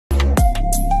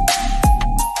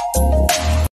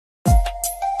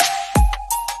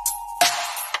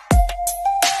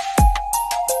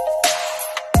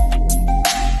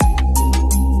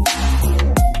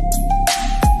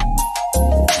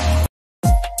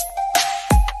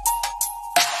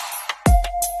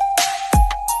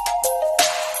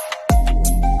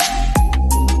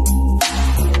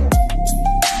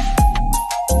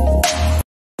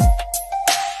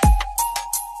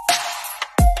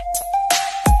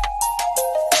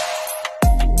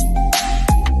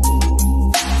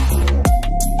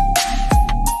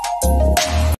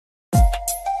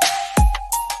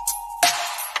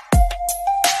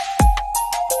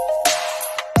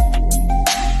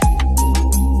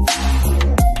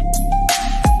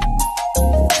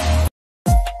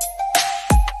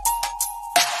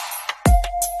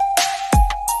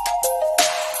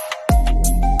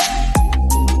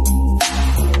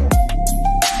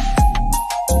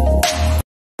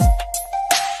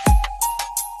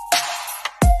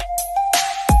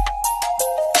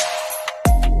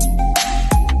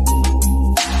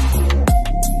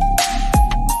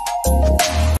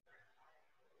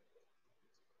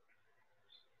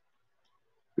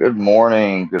Good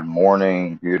morning,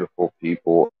 beautiful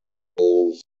people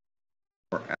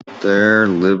out there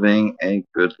living a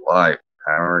good life.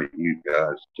 How are you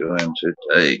guys doing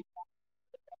today?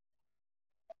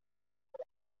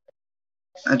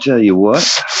 I tell you what,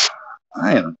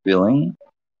 I am feeling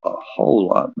a whole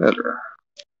lot better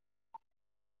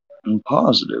and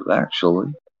positive,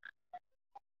 actually.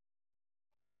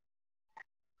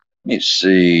 Let me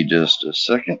see just a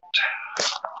second.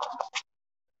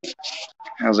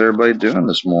 How's everybody doing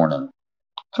this morning?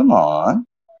 Come on,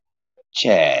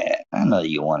 chat. I know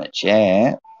you want to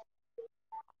chat.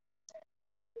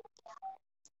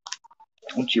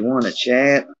 Don't you want to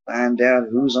chat and find out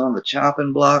who's on the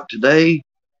chopping block today?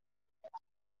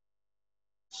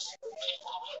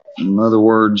 In other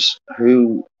words,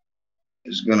 who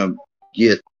is going to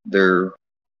get their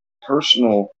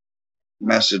personal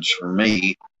message from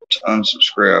me to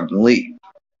unsubscribe and leave.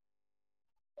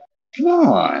 Come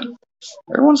on.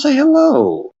 Everyone say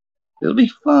hello. It'll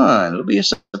be fun. It'll be a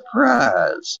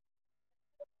surprise.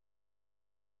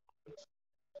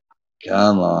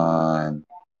 Come on.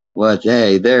 What?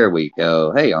 Hey, there we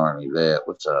go. Hey, Army Vet.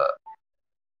 What's up?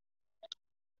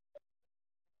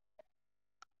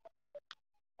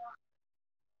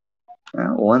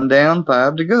 Well, one down,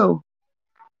 five to go.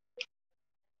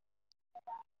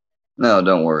 No,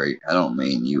 don't worry. I don't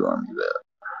mean you, Army Vet.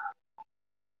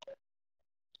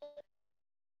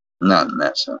 Not in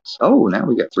that sense. Oh, now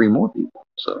we got three more people.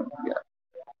 So we got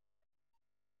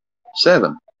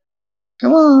seven.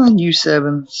 Come on, you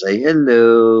seven. Say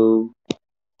hello.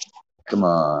 Come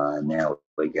on. Now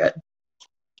we got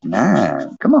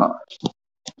nine. Come on.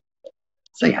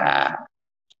 Say hi.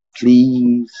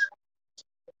 Please.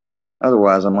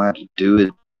 Otherwise, I'm going to have to do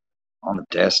it on the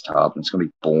desktop and it's going to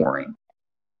be boring.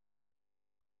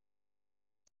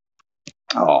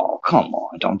 Oh, come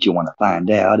on. Don't you want to find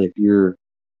out if you're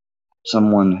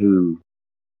someone who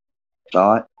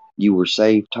thought you were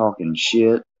safe talking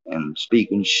shit and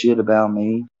speaking shit about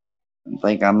me and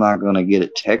think I'm not going to get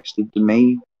it texted to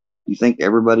me? You think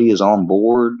everybody is on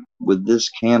board with this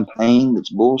campaign that's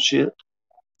bullshit?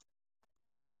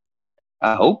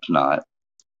 I hope not,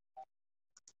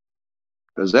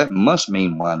 because that must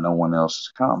mean why no one else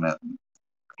is commenting,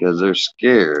 because they're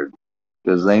scared,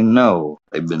 because they know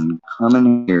they've been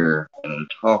coming here and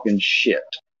talking shit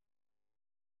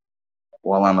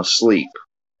while I'm asleep.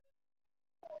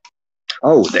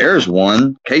 Oh, there's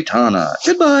one. Katana.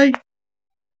 Goodbye.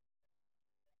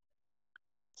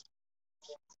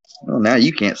 Well, now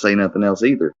you can't say nothing else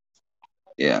either.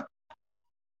 Yeah.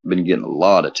 Been getting a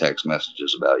lot of text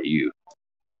messages about you.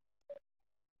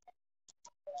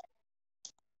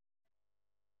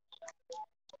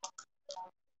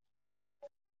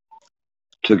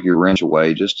 Took your wrench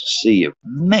away just to see if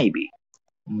maybe.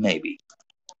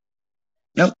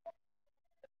 Nope.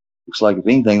 Looks like if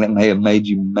anything, that may have made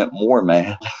you more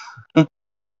mad.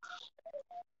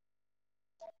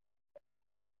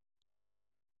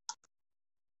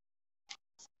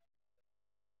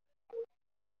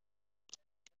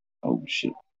 Oh,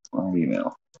 shit. Wrong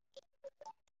email.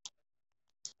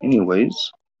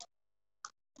 Anyways.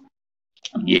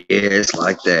 Yeah, it's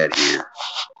like that here.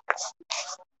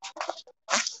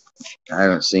 I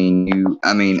haven't seen you.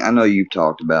 I mean, I know you've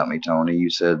talked about me, Tony. You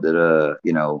said that,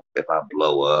 if I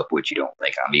blow up, which you don't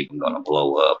think I'm even going to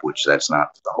blow up, which that's not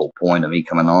the whole point of me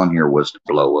coming on here was to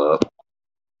blow up.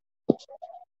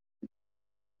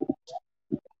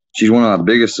 She's one of my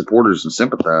biggest supporters and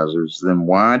sympathizers. Then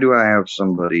why do I have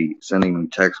somebody sending me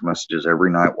text messages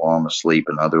every night while I'm asleep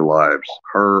in other lives?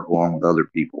 Her, along with other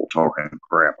people, talking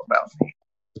crap about me.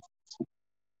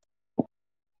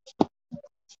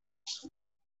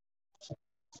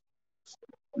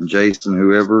 And Jason,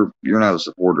 whoever, you're not a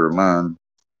supporter of mine.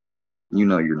 You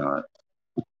know you're not.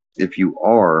 If you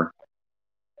are,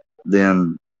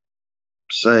 then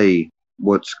say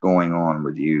what's going on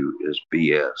with you is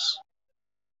BS.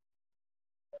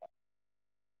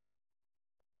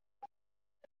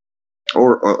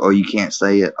 Or you can't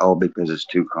say it all because it's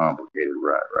too complicated.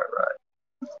 Right.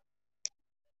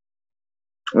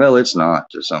 Well, it's not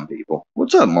to some people.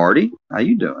 What's up, Marty? How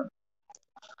you doing?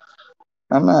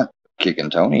 I'm not kicking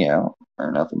Tony out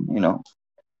or nothing,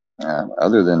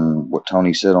 other than what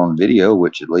Tony said on video,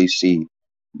 which at least he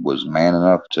was man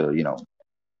enough to,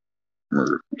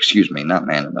 or excuse me, not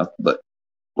man enough, but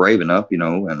brave enough,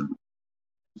 and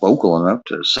vocal enough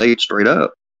to say it straight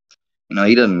up.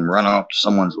 He doesn't run off to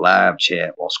someone's live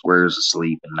chat while Square's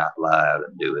asleep and not live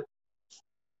and do it.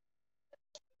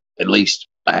 At least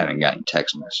I haven't gotten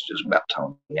text messages about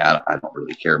Tony. I don't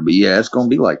really care. But yeah, it's going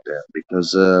to be like that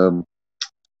because,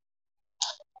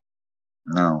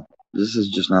 no, this is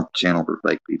just not the channel for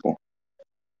fake people.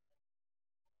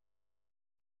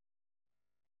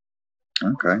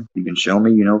 Okay. You can show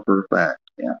me, you know, for a fact.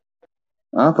 Yeah.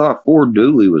 I thought Ford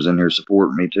Dooley was in here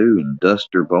supporting me too, and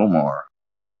Duster Bomar.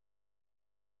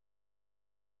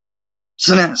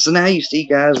 So now you see,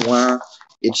 guys, why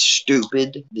it's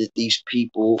stupid that these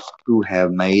people who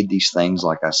have made these things,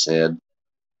 like I said,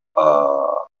 uh,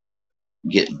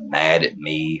 getting mad at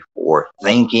me or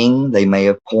thinking they may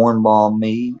have porn bombed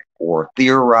me or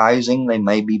theorizing they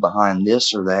may be behind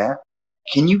this or that.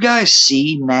 Can you guys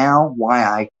see now why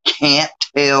I can't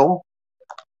tell?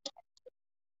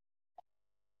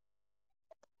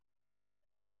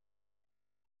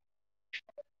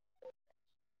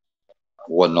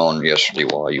 Wasn't on yesterday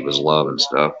while he was loving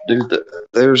stuff. Dude,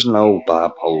 there's no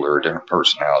bipolar or different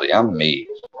personality. I'm me.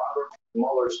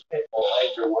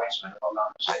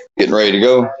 Getting ready to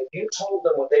go.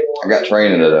 I got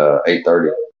training at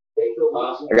 8:30.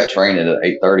 I got training at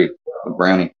 8:30 with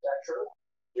Brownie.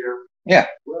 Yeah.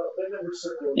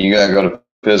 You gotta go to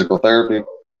physical therapy.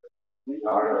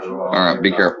 All right,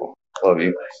 be careful. Love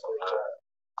you.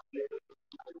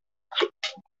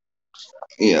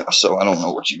 Yeah, so I don't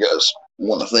know what you guys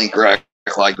want to think or act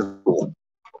like.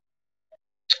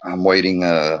 I'm waiting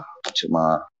till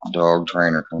my dog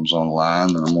trainer comes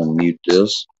online, and I'm gonna mute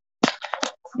this.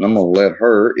 And I'm gonna let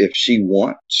her, if she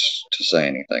wants to say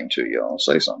anything to y'all,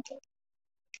 say something.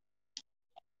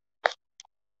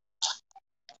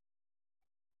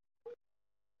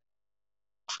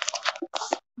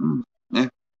 Yeah,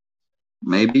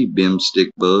 maybe Bim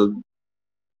Stick Bug.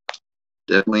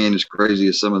 Definitely ain't as crazy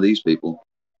as some of these people.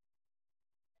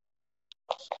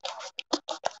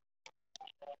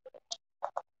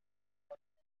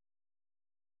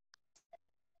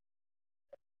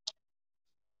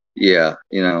 Yeah,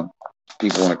 you know,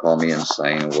 people want to call me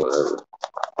insane or whatever.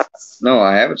 No,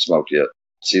 I haven't smoked yet.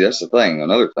 See, that's the thing.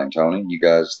 Another thing, Tony. You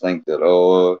guys think that,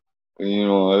 you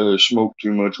know, I smoke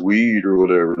too much weed or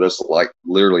whatever. That's like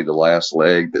literally the last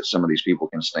leg that some of these people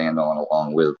can stand on,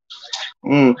 along with,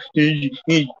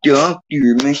 his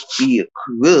doctor must be a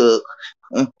crook.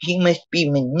 He must be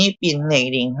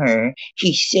manipulating her.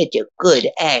 He's such a good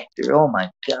actor. Oh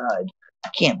my God. I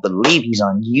can't believe he's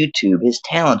on YouTube. His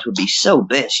talent would be so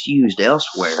best used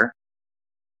elsewhere.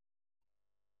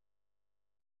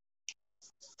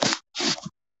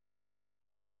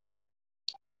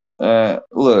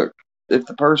 Look, if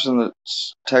the person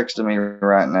that's texting me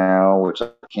right now, which I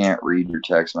can't read your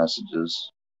text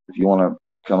messages, if you want to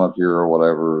come up here or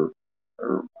whatever,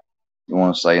 or you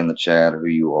want to say in the chat who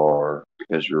you are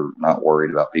because you're not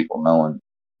worried about people knowing,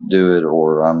 do it,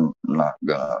 or I'm not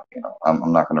gonna,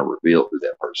 I'm not gonna reveal who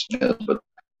that person is. But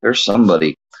there's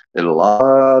somebody that a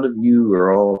lot of you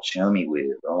are all chummy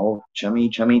with, all chummy,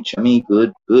 chummy, chummy,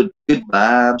 good, good, good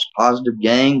vibes, positive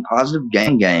gang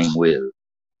with,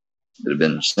 that have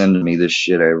been sending me this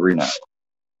shit every night.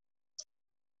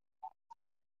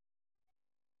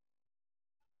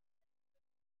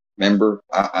 Remember,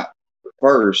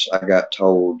 first I got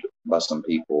told by some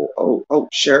people,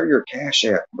 share your Cash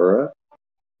App, bruh,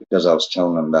 because I was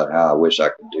telling them about how I wish I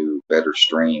could do better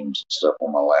streams and stuff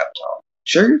on my laptop.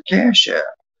 Share your Cash App.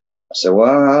 I said,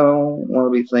 well, I don't want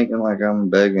to be thinking like I'm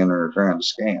begging or trying to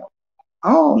scam.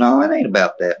 Oh, no, it ain't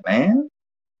about that, man.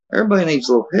 Everybody needs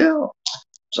a little help.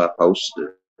 So I posted,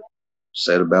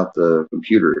 said about the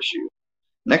computer issue.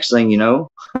 Next thing you know,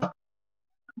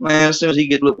 man, as soon as he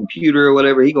gets a little computer or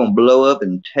whatever, he gonna blow up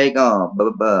and take off,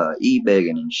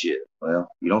 e-begging and shit. Well,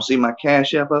 you don't see my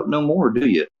Cash App up no more, do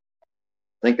you?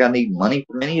 Think I need money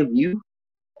from any of you?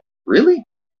 Really?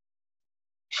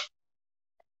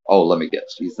 Oh, let me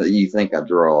guess. You think I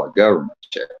draw a government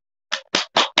check?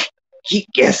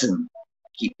 Keep guessing.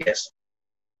 Keep guessing.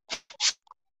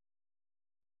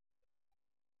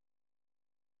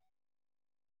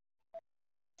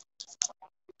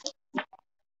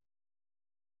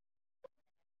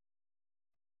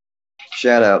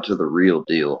 Shout out to the real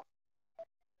deal,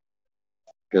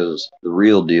 because the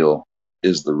real deal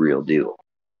is the real deal.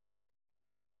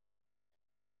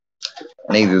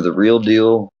 And either the real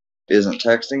deal isn't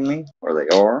texting me, or they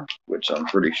are, which I'm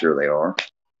pretty sure they are.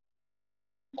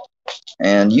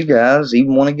 And you guys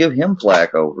even want to give him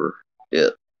flack over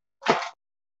it.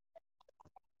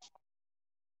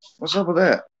 What's up with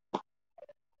that?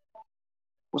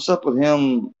 What's up with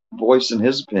him voicing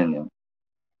his opinion?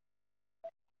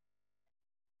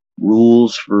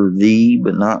 Rules for thee,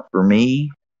 but not for me.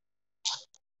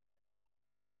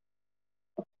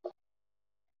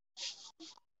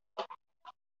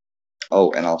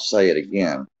 Oh, and I'll say it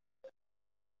again.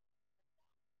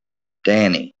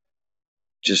 Danny,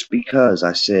 just because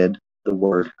I said the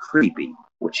word creepy,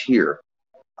 which here,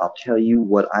 I'll tell you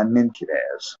what I meant it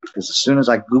as. Because as soon as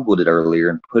I Googled it earlier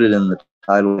and put it in the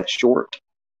title short,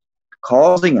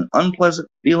 causing an unpleasant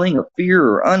feeling of fear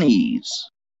or unease.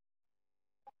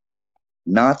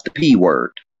 Not the P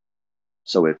word.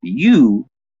 So if you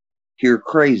hear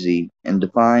crazy and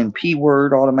define P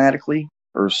word automatically,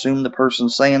 or assume the person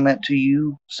saying that to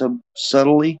you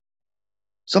subtly,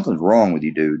 something's wrong with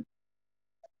you, dude.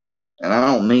 And I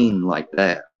don't mean like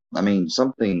that. I mean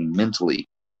something mentally.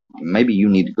 Maybe you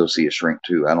need to go see a shrink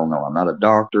too. I don't know. I'm not a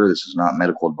doctor. This is not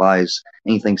medical advice.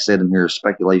 Anything said in here is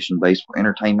speculation based for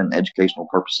entertainment and educational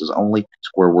purposes only.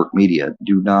 Square Work Media.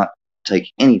 Do not take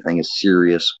anything as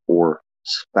serious or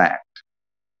fact.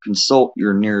 Consult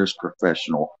your nearest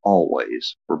professional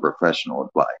always for professional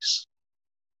advice.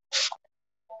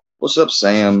 What's up,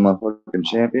 Sam, motherfucking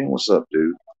champion? What's up,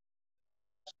 dude?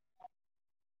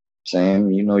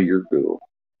 Sam, you know you're cool.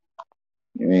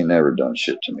 You ain't never done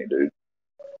shit to me, dude.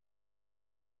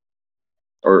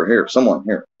 Or here, someone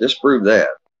here, disprove that.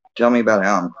 Tell me about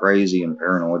how I'm crazy and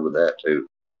paranoid with that too.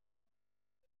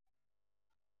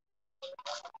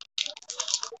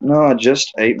 No, I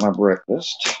just ate my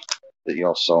breakfast that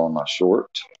y'all saw in my short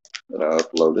that I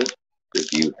uploaded.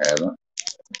 If you haven't,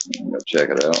 you can go check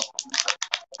it out.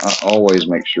 I always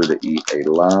make sure to eat a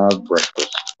live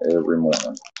breakfast every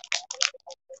morning.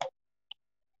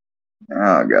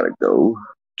 Now I gotta go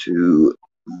to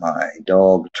my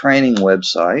dog training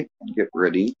website and get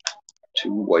ready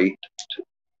to wait.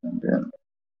 And then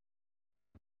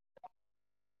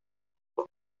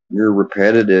you're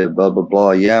repetitive, blah, blah,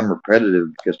 blah. Yeah, I'm repetitive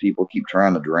because people keep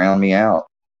trying to drown me out.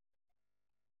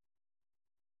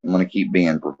 I'm going to keep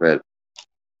being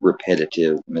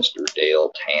repetitive, Mr.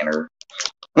 Dale Tanner.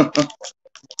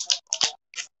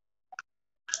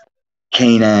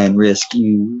 Canine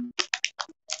Rescue.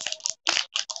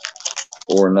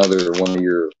 Or another one of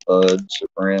your buds or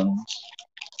friends.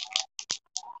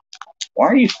 Why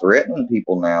are you threatening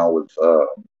people now with,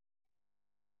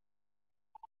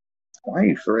 why are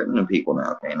you threatening people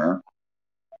now, Canine?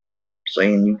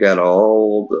 Saying you got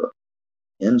all the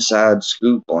inside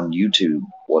scoop on YouTube,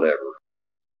 whatever.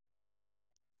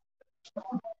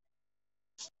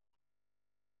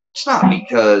 It's not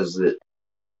because that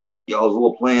y'all's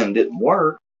little plan didn't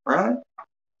work, right?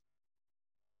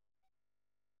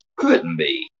 Couldn't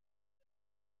be.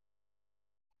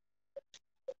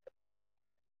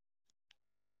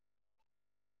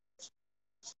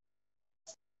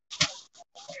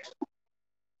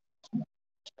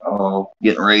 Oh,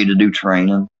 getting ready to do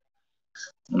training. I'm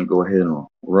going to go ahead and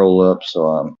roll up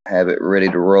so I have it ready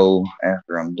to roll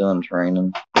after I'm done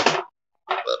training. But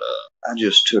I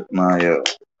just took my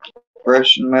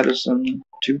depression medicine,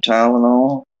 2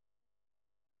 Tylenol,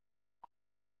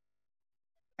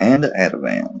 and an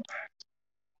Ativan.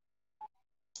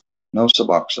 No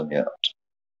Suboxone yet.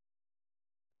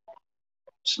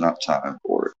 It's not time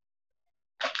for it.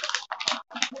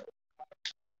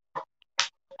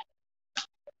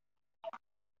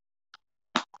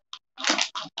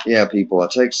 Yeah, people, I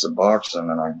take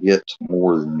Suboxone and I get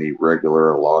more than the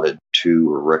regular allotted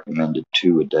 2 or recommended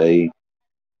 2 a day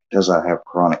because I have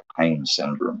chronic pain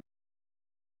syndrome.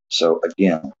 So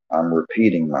again, I'm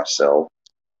repeating myself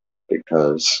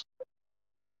because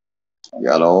I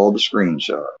got all the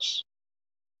screenshots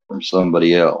from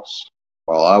somebody else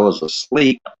while I was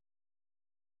asleep.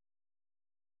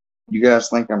 You guys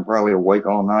think I'm probably awake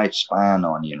all night spying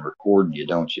on you and recording you,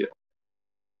 don't you?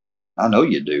 I know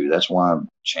you do. That's why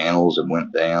channels have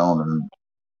went down and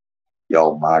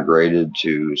y'all migrated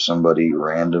to somebody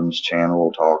random's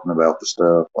channel talking about the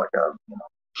stuff. Like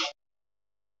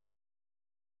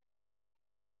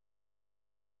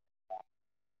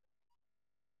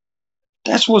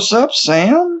that's what's up,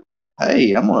 Sam.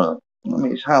 Hey, let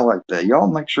me highlight that.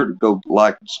 Y'all make sure to go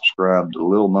like and subscribe to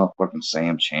Little Motherfucking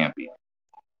Sam Champion.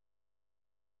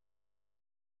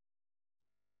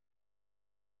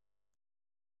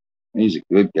 He's a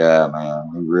good guy,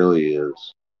 man. He really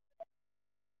is.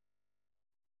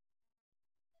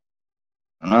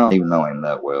 And I don't even know him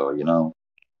that well, you know,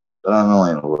 but I know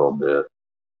him a little bit.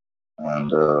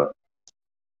 And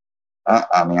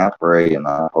I mean, I pray and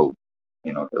I hope,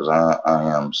 you know, because I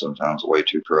am sometimes way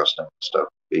too trusting of stuff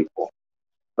with people.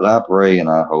 But I pray and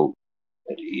I hope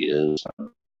that he is.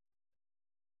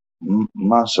 And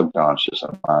my subconscious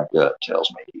and my gut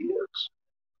tells me he is.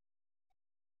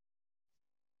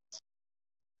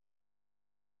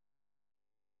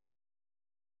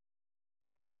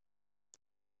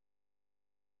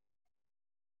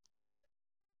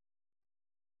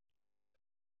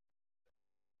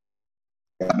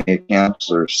 Got me a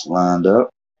counselor lined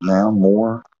up now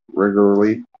more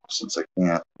regularly since I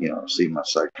can't, you know, see my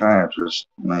psychiatrist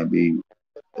maybe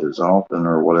as often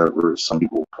or whatever as some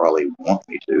people probably want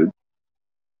me to.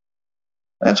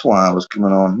 That's why I was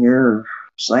coming on here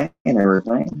saying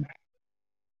everything.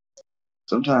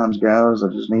 Sometimes, guys, I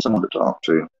just need someone to talk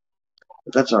to.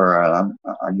 But that's all right.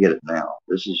 I get it now.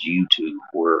 This is YouTube,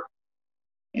 where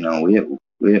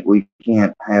we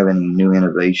can't have any new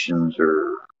innovations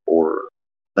or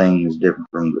things different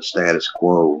from the status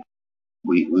quo.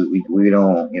 We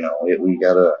don't we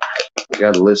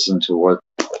gotta listen to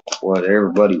what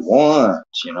everybody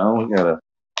wants. We gotta.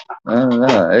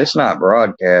 It's not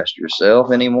broadcast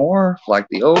yourself anymore like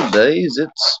the old days.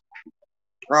 It's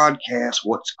broadcast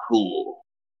what's cool,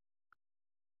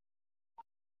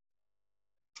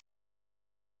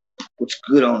 what's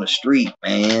good on the street,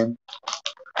 man.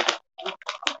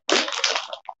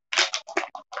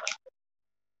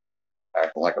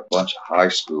 Acting like a bunch of high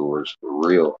schoolers for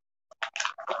real.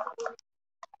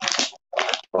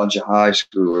 Bunch of high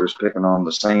schoolers picking on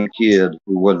the same kid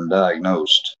who wasn't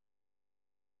diagnosed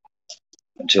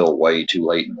until way too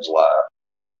late in his life.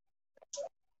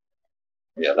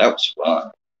 Yeah, that was fun.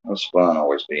 It was fun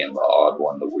always being the odd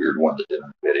one, the weird one that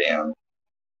didn't fit in.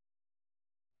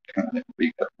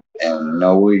 And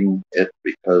knowing it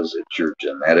because it's your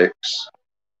genetics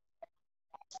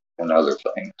and other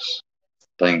things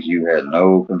you had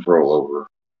no control over.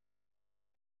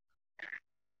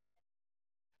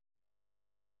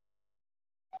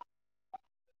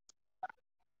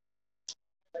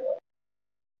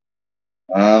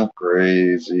 I'm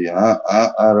crazy. I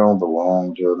don't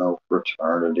belong to no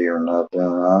fraternity or nothing.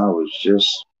 I was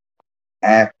just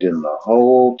acting the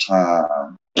whole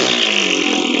time.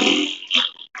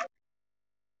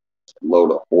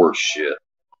 Load of horse shit.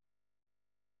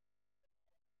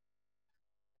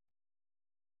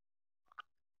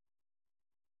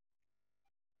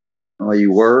 Oh,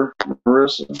 you were,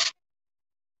 Marissa?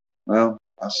 Well,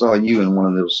 I saw you in one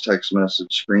of those text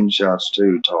message screenshots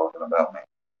too, talking about me.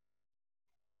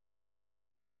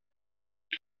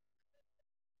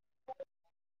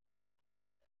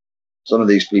 Some of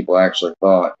these people actually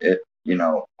thought hey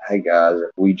guys, if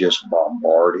we just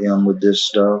bombard him with this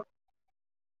stuff,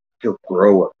 he'll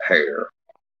grow a pair.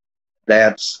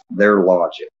 That's their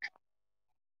logic.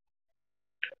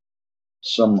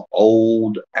 Some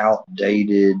old,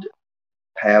 outdated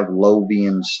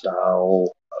Pavlovian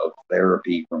style of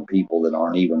therapy from people that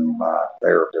aren't even my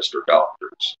therapists or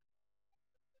doctors.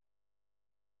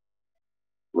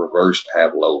 Reverse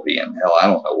Pavlovian. Hell, I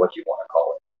don't know what you want to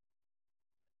call it.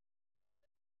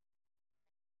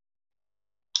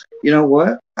 You know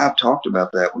what? I've talked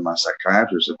about that with my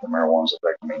psychiatrist if the marijuana's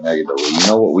affecting me negatively. You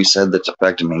know what we said that's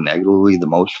affecting me negatively the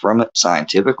most from it,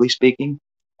 scientifically speaking?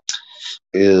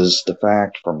 Is the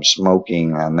fact from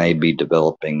smoking I may be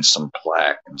developing some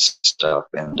plaque and stuff,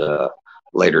 and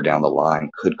later down the line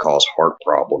could cause heart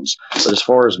problems. But as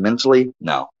far as mentally,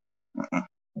 no.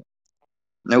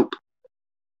 Nope.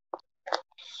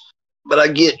 But I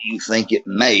get you think it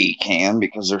can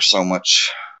because there's so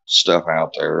much stuff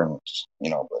out there, and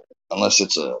but unless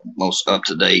it's a most up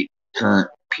to date, current,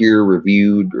 peer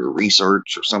reviewed or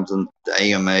research or something, the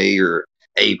AMA or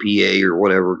APA or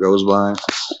whatever goes by,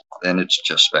 then it's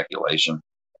just speculation.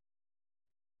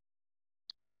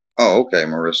 Oh, okay,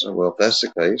 Marissa. Well, if that's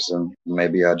the case, then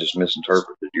maybe I just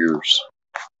misinterpreted yours.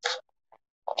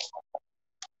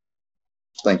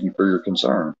 Thank you for your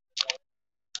concern.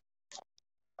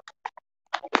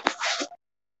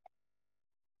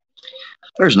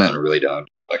 There's nothing really to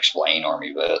explain,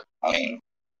 Army Vet. I mean,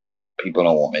 people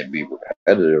don't want me to be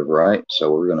repetitive, right?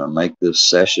 So we're going to make this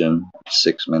session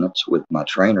 6 minutes with my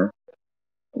trainer.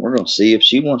 We're going to see if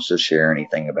she wants to share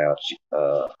anything about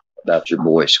your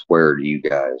boy Square to you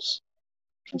guys.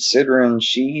 Considering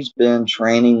she's been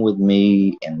training with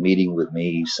me and meeting with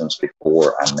me since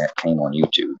before I came on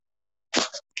YouTube.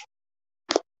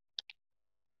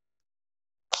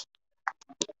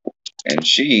 And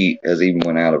she has even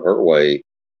went out of her way,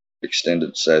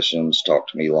 extended sessions,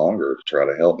 talked to me longer to try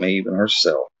to help me even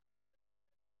herself.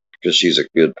 Because she's a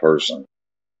good person.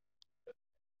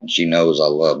 And she knows I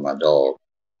love my dog.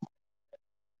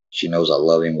 She knows I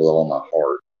love him with all my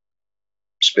heart.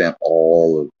 Spent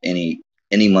all of any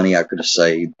money I could have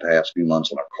saved the past few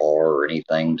months on a car or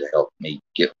anything to help me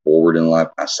get forward in life.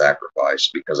 I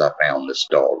sacrificed because I found this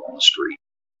dog on the street.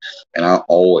 And I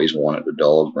always wanted a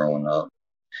dog growing up.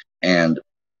 And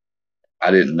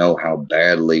I didn't know how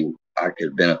badly I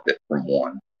could benefit from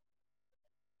one.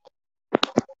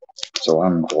 So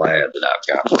I'm glad that I've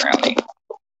got Brownie.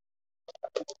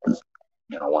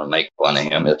 I don't want to make fun of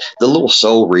him. The little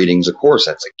soul readings, of course,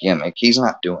 that's a gimmick. He's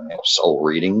not doing no soul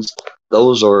readings.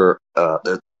 Those are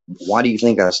why do you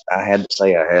think I had to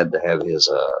say I had to have his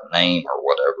name or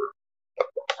whatever, a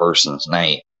person's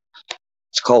name?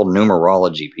 It's called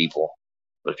numerology, people.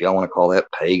 But if y'all want to call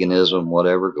that paganism,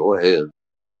 whatever, go ahead.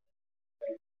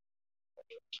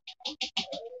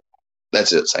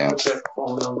 That's it, Sam. What's that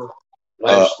phone number?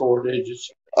 Last 4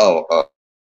 digits. Oh,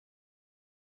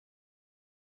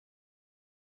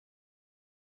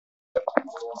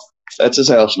 that's his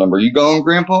house number. You going,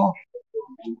 Grandpa?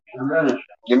 A minute.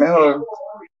 Give me a hug.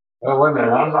 Oh, wait a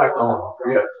minute. I'm not going to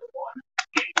forget.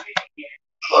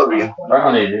 Love you.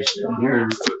 Brownie is in here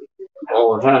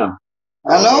all the time.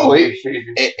 I know.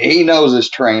 He knows his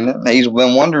training. He's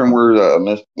been wondering where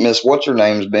Miss What's Her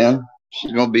Name's been.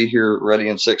 She's going to be here ready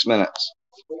in 6 minutes.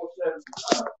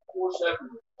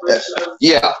 4737.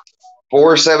 Yeah.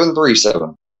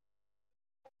 4737.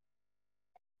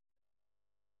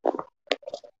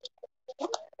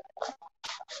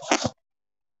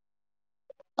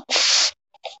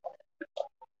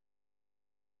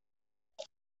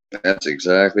 That's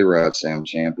exactly right, Sam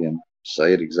Champion.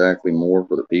 Say it exactly more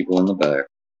for the people in the back.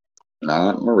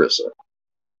 Not Marissa.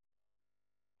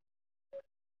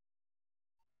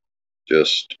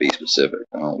 Just to be specific.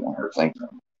 I don't want her thinking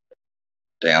I'm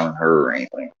down her or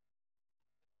anything.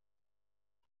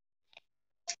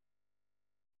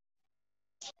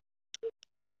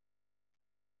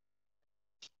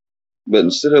 But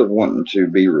instead of wanting to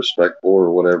be respectful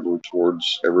or whatever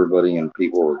towards everybody and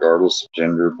people regardless of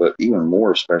gender, but even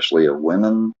more especially of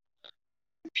women,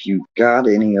 if you got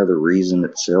any other reason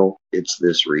itself, it's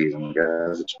this reason,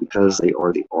 guys. It's because they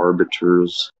are the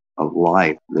arbiters of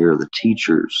life. They are the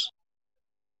teachers,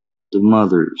 the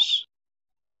mothers.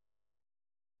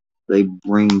 They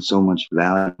bring so much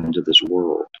value into this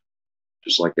world,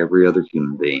 just like every other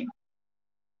human being.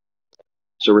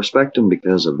 So respect them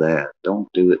because of that. Don't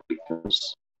do it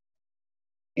because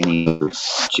any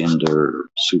gender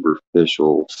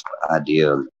superficial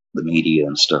idea the media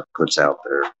and stuff puts out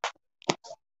there.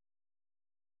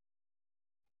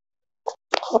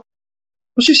 Well,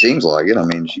 she seems like it. I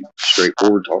mean, she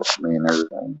straightforward talks to me and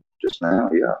everything. Just now,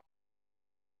 yeah.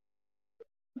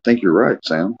 I think you're right,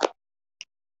 Sam.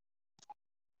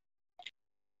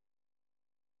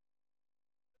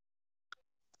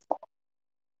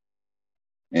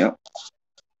 Yep.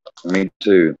 Me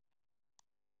too.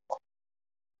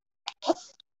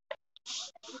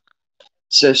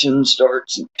 Session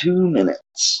starts in 2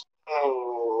 minutes.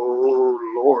 Oh,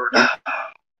 Lord.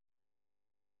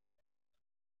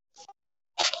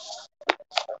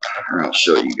 I'll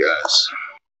show you guys.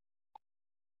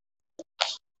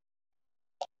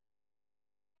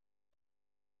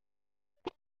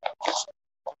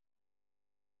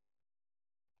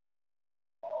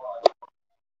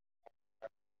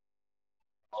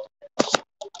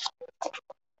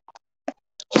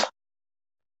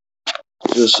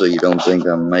 Just so you don't think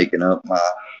I'm making up my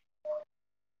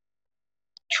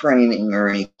training or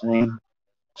anything.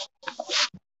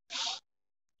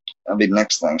 That'll be the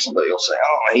next thing somebody will say,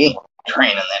 oh, he ain't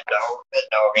training that dog. That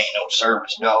dog ain't no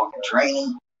service dog in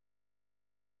training.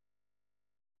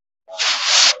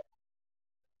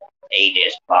 He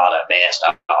just bought a vest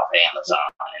off Amazon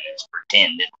and it's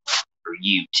pretending for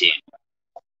YouTube.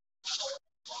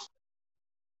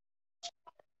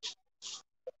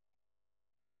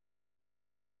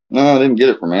 No, I didn't get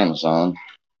it from Amazon.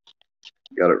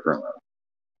 Got it from a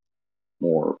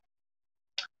more,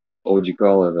 what would you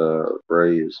call it,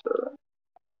 phrase,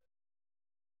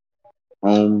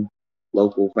 home,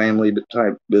 local family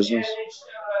type business.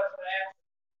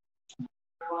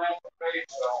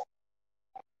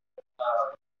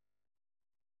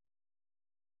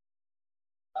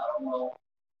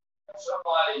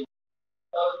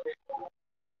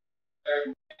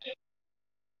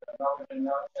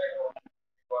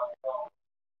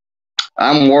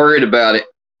 I'm worried about it.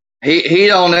 He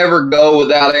don't ever go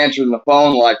without answering the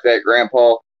phone like that,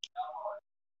 Grandpa.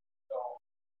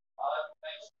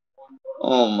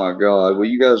 Oh my God! Will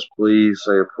you guys please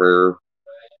say a prayer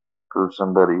for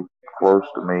somebody close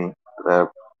to me that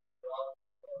I've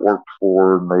worked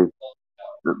for and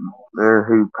they're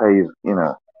who pays, you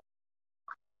know.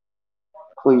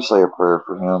 Please say a prayer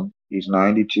for him. He's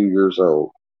 92 years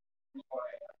old.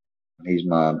 He's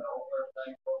my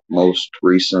most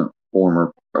recent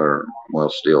former, or well,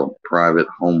 still private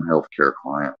home health care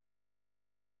client.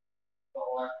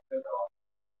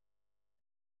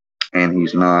 And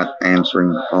he's not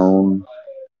answering the phone.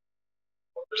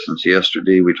 Since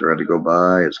yesterday, we tried to go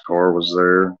by. His car was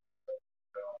there.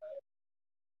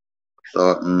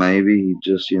 Thought maybe he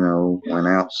just, went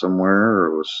out somewhere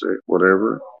or was sick,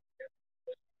 whatever.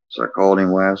 So I called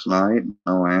him last night.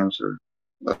 No answer.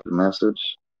 Left a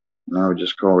message. Now we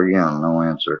just called again. No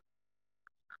answer.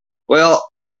 Well,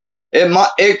 he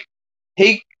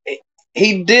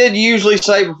did usually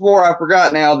say before, I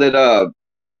forgot now, that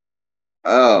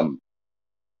Um,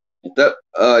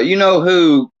 you know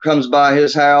who comes by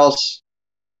his house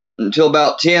until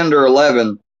about 10 or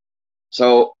 11.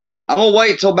 So I'm gonna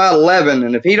wait till about 11,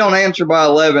 and if he don't answer by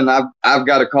 11, I've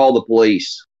got to call the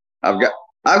police. I've got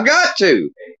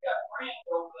to,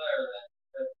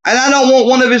 and I don't want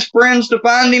one of his friends to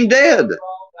find him dead.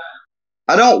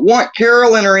 I don't want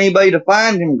Carolyn or anybody to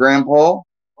find him, Grandpa.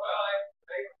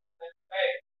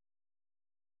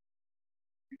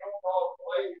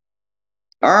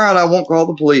 All right, I won't call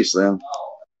the police then.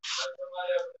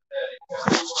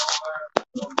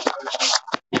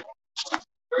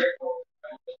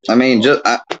 I mean, yeah,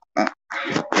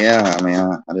 I mean,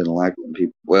 I didn't like when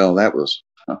people, well, that was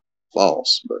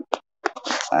false, but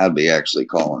I'd be actually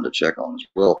calling to check on his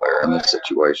welfare in this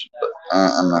situation, but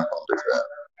I'm not going to do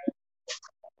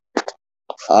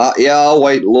that. Yeah, I'll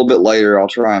wait a little bit later. I'll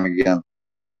try him again.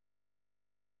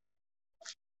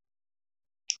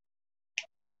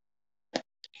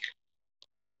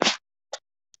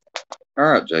 All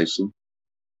right, Jason.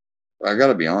 I got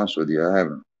to be honest with you. I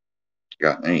haven't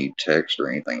gotten any text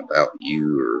or anything about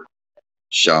you or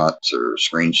shots or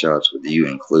screenshots with you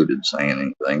included saying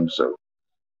anything, so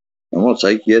I'm going to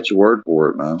take you at your word for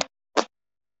it, man.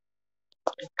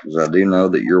 Because I do know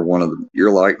that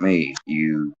you're like me.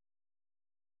 You're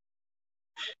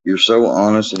so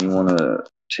honest and you want to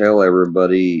tell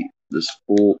everybody the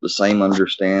same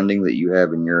understanding that you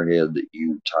have in your head, that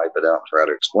you type it out and try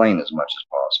to explain as much as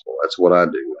possible. That's what I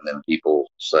do. And then people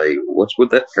say, what's with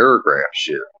that paragraph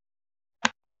shit?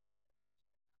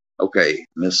 Okay,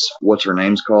 Miss What's Her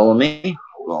Name's calling me.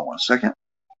 Hold on 1 second.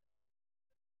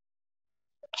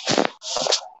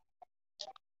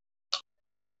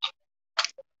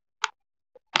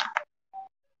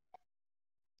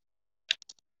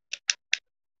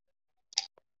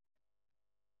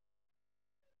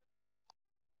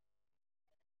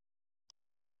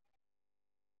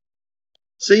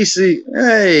 Cece,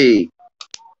 hey.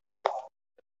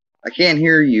 I can't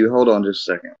hear you. Hold on just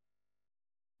a second.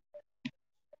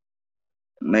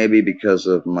 Maybe because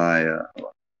of my.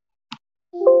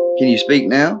 Can you speak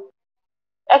now?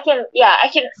 I can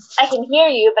hear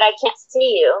you, but I can't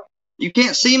see you. You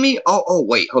can't see me? Oh,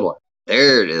 wait, hold on.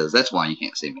 There it is. That's why you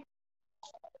can't see me.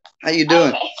 How you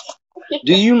doing? Okay.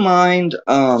 Do you mind?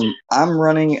 I'm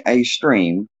running a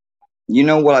stream. You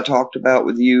know what I talked about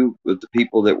with you, with the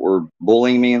people that were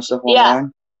bullying me and stuff online? Yeah.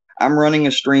 I'm running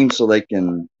a stream so they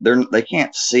can't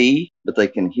see, but they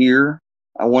can hear.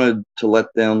 I wanted to let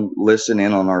them listen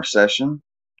in on our session.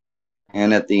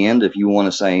 And at the end, if you want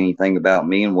to say anything about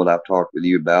me and what I've talked with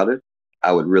you about it,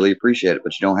 I would really appreciate it,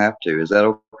 but you don't have to. Is that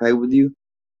okay with you?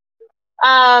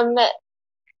 I'm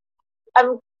a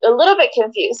little bit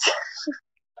confused.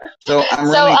 So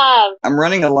I'm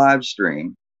running a live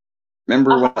stream.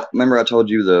 Remember I told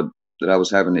you that I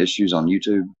was having issues on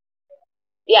YouTube?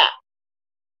 Yeah.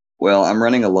 Well, I'm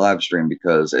running a live stream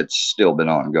because it's still been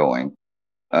ongoing.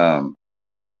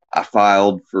 I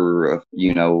filed for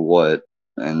you know what,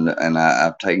 and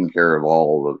I've taken care of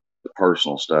all the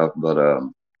personal stuff, but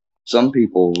some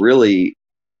people really,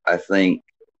 I think,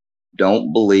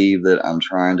 don't believe that I'm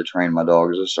trying to train my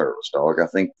dog as a service dog. I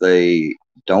think they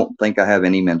don't think I have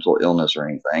any mental illness or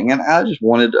anything, and I just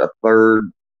wanted a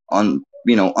third,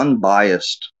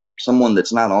 unbiased, someone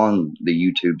that's not on the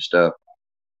YouTube stuff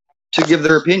to give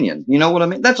their opinion. You know what I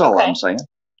mean? That's all I'm saying.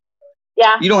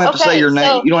 Yeah. You don't have to say your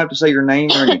name. You don't have to say your name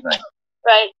or anything.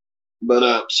 Right.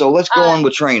 But so let's go on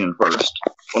with training first.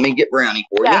 Let me get Brownie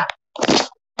for you.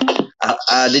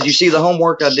 Did you see the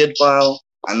homework I did file?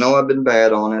 I know I've been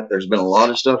bad on it. There's been a lot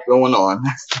of stuff going on.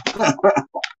 The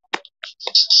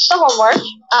homework.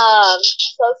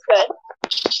 So it's good.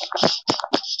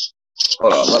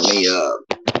 Hold on, let me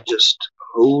just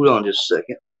hold on just a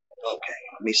second. Okay,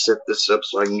 let me set this up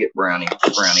so I can get Brownie in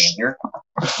here.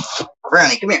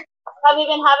 Brownie, come here. Have you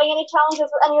been having any challenges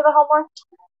with any of the homework?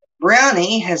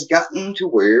 Brownie has gotten to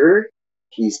where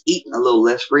he's eating a little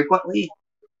less frequently.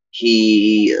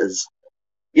 He is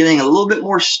getting a little bit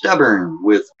more stubborn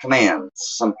with commands.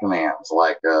 Some commands,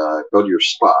 like go to your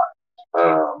spot.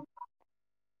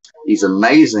 He's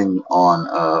amazing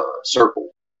on circle.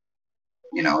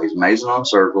 You know, he's amazing on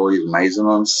circle. He's amazing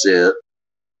on sit.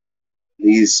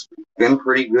 He's been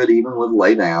pretty good even with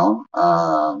lay down.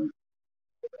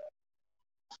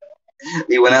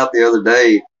 He went out the other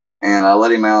day, and I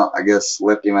let him out. I guess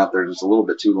left him out there just a little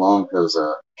bit too long because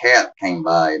a cat came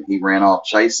by, and he ran off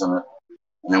chasing it.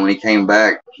 And then when he came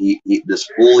back, he this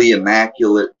fully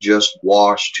immaculate, just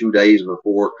washed 2 days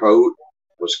before coat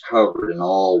was covered in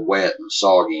all wet and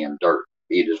soggy and dirt.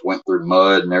 He just went through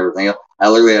mud and everything else. I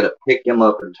literally had to pick him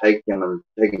up and take him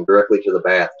directly to the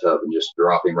bathtub and just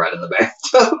drop him right in the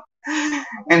bathtub.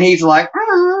 And he's like,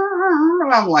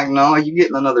 and I'm like, no, you're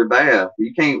getting another bath.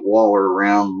 You can't waller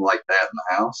around like that in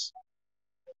the house.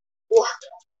 Yeah.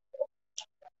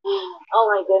 Oh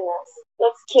my goodness,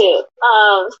 that's cute.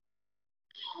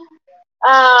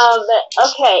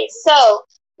 Okay, so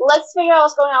let's figure out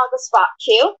what's going on with the spot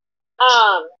Q.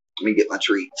 Let me get my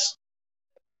treats.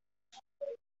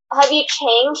 Have you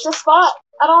changed the spot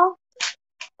at all?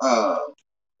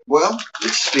 Well,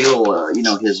 it's still,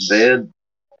 his bed.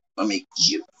 Let me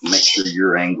make sure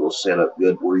your angle's set up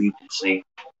good where you can see.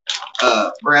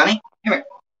 Brownie, come here.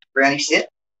 Brownie, sit.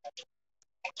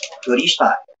 Go to your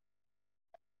spot.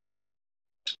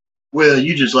 Well,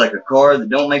 you just like a car that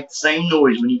don't make the same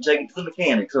noise when you take it to the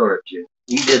mechanics, aren't you?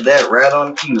 He did that right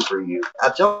on cue for you. I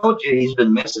told you he's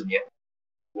been missing you.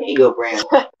 Here you go, Brandon.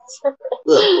 Good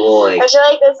boy. I feel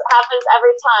like this happens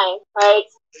every time, right?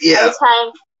 Yeah. Every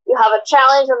time you have a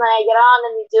challenge and then I get on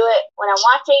and we do it when I'm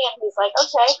watching and he's like,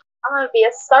 okay, I'm going to be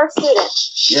a star student.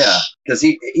 Yeah, because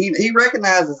he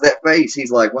recognizes that face.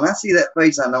 He's like, when I see that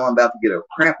face, I know I'm about to get a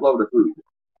crap load of food.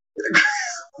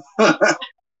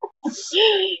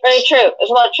 Very true. There's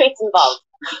a lot of traits involved.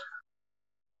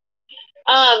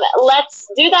 Let's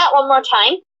do that one more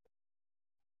time.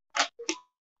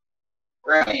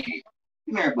 Brownie,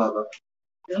 come here, Bubba.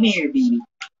 Come here, baby.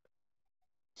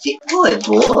 Good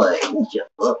boy.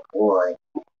 Good boy.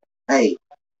 Hey,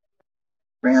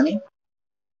 Brownie,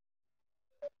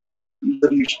 you go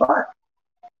to your spot.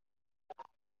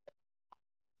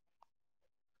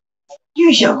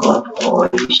 You're so good boy.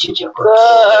 You're such a good boy.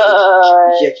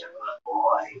 You're such a good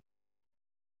boy.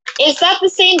 Is that the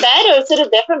same bed or is it a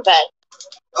different bed?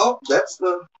 Oh, that's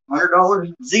the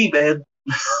 $100 Z bed.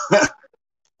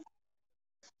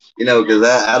 Because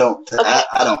I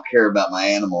don't care about my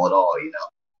animal at all.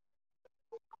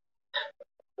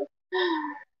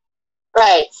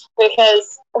 Right,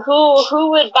 because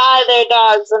who would buy their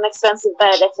dogs an expensive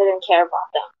bed if they didn't care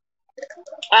about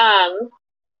them?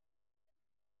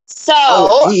 So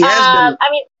I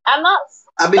mean, I'm not.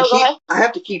 I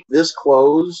have to keep this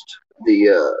closed.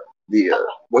 The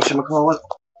whatchamacallit?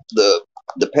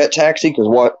 The pet taxi, because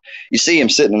what you see him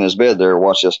sitting in his bed there.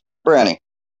 Watch this, Brownie.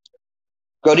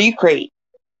 Go to your crate.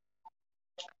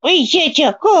 We such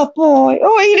a good boy.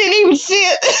 Oh, he didn't even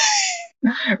sit.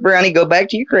 Brownie, go back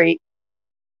to your crate.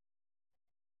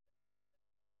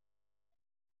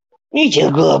 You're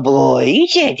a good boy. You're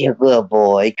such a good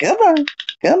boy. Come on.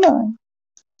 Come on.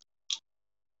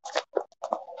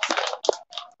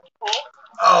 Okay.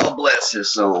 Oh, bless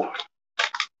his soul.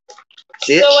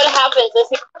 Sit. So what happens? Does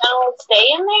he stay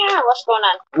in there, or what's going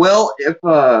on? Well, if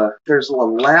there's a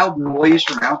loud noise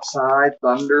from outside,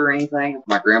 thunder or anything, if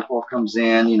my grandpa comes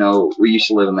in, we used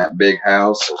to live in that big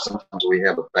house, so sometimes we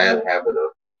have a bad habit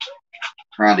of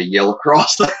trying to yell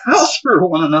across the house for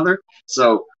one another.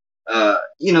 So,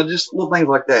 just little things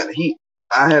like that.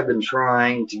 I have been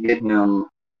trying to get him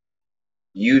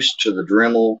used to the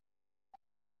Dremel.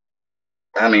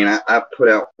 I mean, I put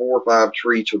out 4 or 5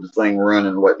 treats with the thing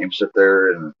running, letting him sit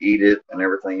there and eat it and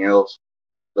everything else.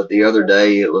 But the other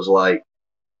day, it was like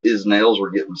his nails were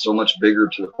getting so much bigger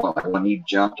to the point like when he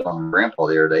jumped on Grandpa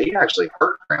the other day, he actually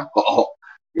hurt Grandpa.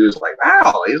 He was like,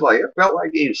 ow. He's like, it felt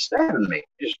like he was stabbing me.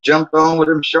 He just jumped on with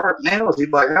them sharp nails. He's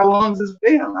like, how long has this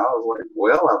been? I was like,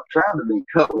 well, I've tried to be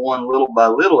cut one little by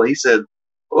little. He said,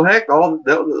 well, heck, all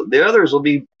the others will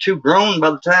be too grown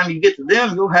by the time you get to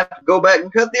them. You'll have to go back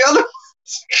and cut the other ones.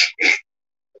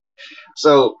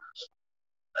 So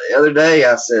the other day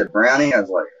I said, Brownie, I was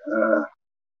like,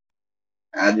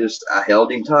 I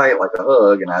held him tight like a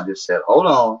hug, and I just said, hold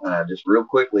on. And I just real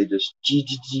quickly just,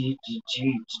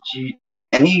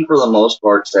 and he, for the most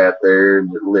part, sat there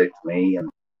and licked me. And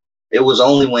it was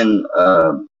only when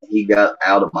he got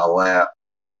out of my lap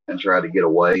and tried to get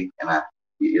away, and I,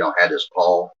 had his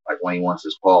paw, like when he wants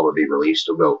his paw to be released,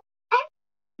 he'll go,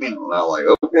 and I'm like,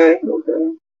 okay.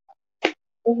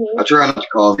 Mm-hmm. I try not to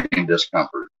cause any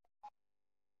discomfort.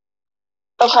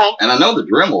 Okay. And I know the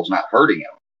Dremel's not hurting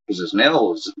him because his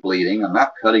nail is bleeding. I'm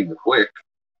not cutting the quick.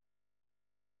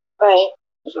 Right.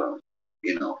 So,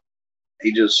 he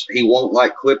won't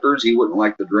like clippers. He wouldn't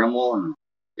like the Dremel. And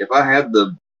if I had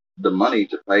the money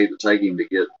to pay to take him to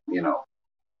get,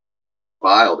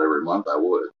 filed every month, I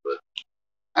would. But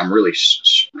I'm really,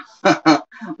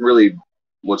 really,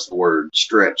 what's the word?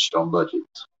 Stretched on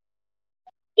budgets.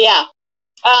 Yeah.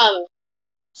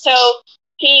 So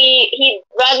he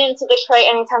run into the crate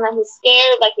anytime that he's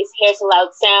scared, like he hears a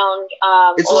loud sound.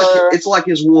 It's like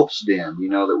his wolf's den,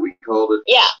 that we called it.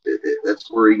 Yeah. That's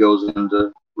where he goes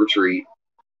into retreat,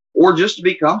 or just to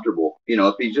be comfortable.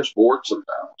 If he's just bored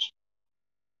sometimes.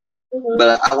 Mm-hmm.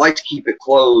 But I like to keep it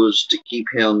closed to keep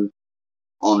him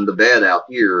on the bed out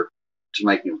here to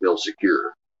make him feel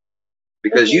secure.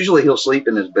 Because usually he'll sleep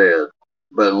in his bed,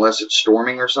 but unless it's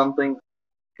storming or something,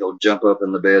 he'll jump up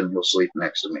in the bed and he'll sleep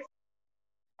next to me.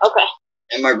 Okay.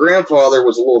 And my grandfather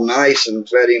was a little nice and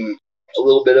fed him a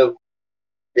little bit of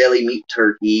deli meat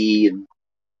turkey, and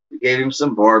we gave him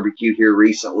some barbecue here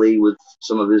recently with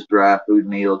some of his dry food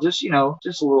meal. Just,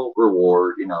 just a little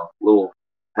reward, little,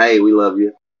 hey, we love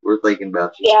you. We're thinking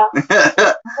about you. Yeah.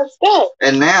 That's good.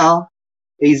 And now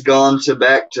he's gone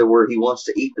back to where he wants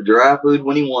to eat the dry food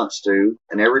when he wants to.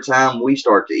 And every time we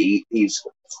start to eat, he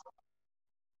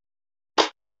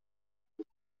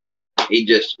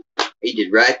just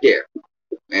right there.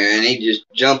 And he just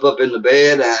jump up in the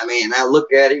bed. I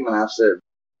look at him and I said,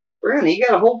 Brownie,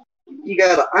 you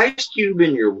got an ice cube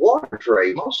in your water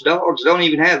tray. Most dogs don't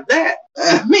even have that.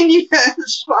 You got the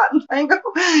spot and tango.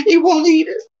 He won't eat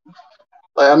it.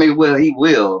 Well, he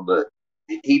will, but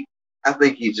I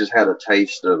think he's just had a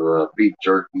taste of beef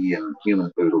jerky and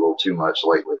human food a little too much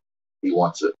lately. He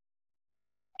wants it.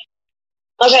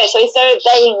 Okay, so he started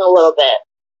begging a little bit.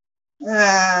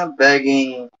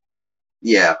 Begging.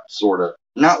 Yeah, sort of.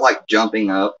 Not like jumping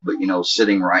up, but,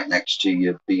 sitting right next to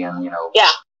you, being,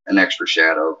 an extra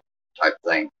shadow type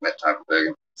thing, that type of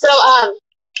begging. So,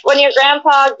 when your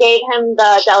grandpa gave him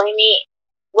the deli meat,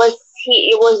 was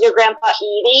your grandpa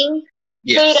eating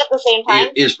food at the same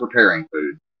time? He is preparing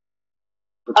food.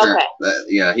 Okay.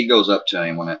 Yeah, he goes up to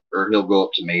him or he'll go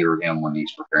up to me or him when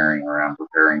he's preparing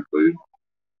food.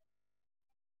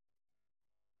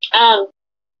 So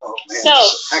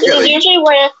this is usually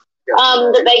where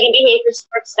the begging behavior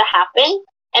starts to happen,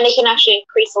 and it can actually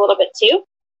increase a little bit too.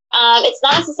 It's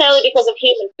not necessarily because of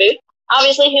human food.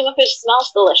 Obviously, human food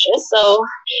smells delicious, so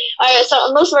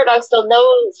most of our dogs still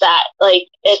knows that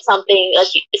it's something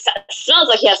it smells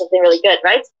like he has something really good,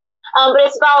 right? But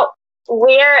it's about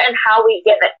where and how we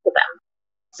give it to them.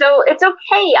 So it's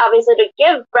okay, obviously, to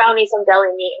give Brownie some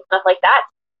deli meat and stuff like that,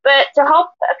 but to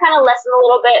help kind of lessen a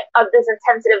little bit of this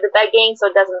intensity of the begging, so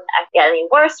it doesn't get any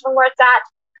worse from where it's at,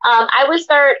 I would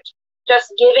start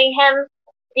just giving him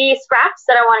the scraps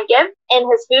that I want to give in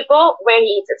his food bowl where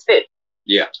he eats his food.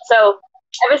 Yeah. So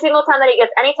every single time that he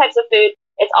gets any types of food,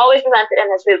 it's always presented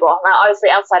in his food bowl, not obviously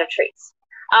outside of treats.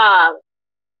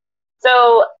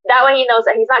 So that way he knows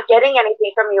that he's not getting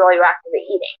anything from you while you're actively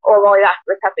eating or while you're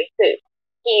actively prepping food.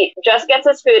 He just gets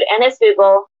his food in his food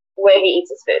bowl where he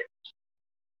eats his food.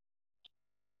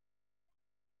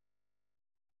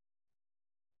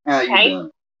 How you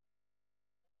been?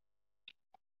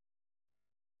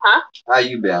 Huh? How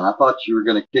you been? I thought you were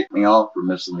going to kick me off for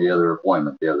missing the other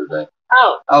appointment the other day.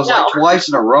 Oh, I was like twice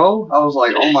in a row. I was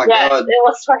like, oh my God. It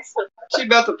was twice in a row. She's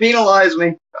about to penalize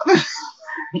me.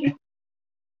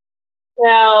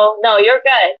 No, you're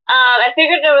good. I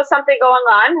figured there was something going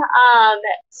on.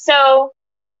 So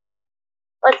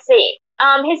let's see.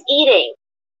 His eating.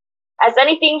 Has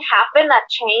anything happened that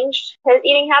changed his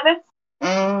eating habits?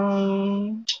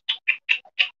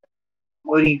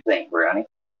 What do you think, Brownie?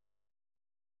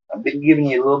 I've been giving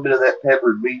you a little bit of that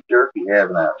peppered beef jerky,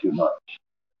 haven't I? Too much.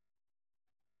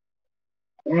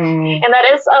 And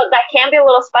that can be a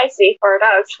little spicy for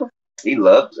dogs. He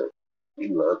loves it.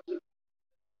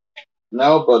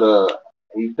 No, but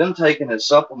he's been taking his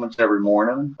supplements every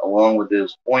morning, along with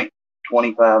his 0.25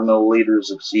 milliliters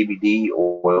of CBD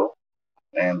oil,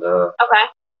 and okay.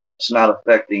 It's not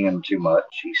affecting him too much.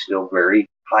 He's still very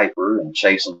hyper and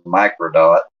chasing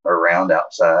Microdot around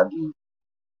outside and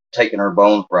taking her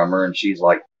bone from her, and she's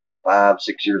like 5-6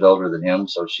 years older than him,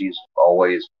 so she's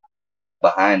always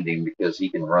behind him because he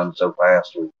can run so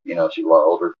fast. She's a lot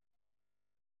older.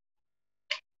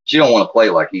 She don't want to play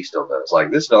like he still does.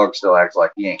 Like, this dog still acts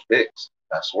like he ain't fixed.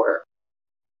 I swear.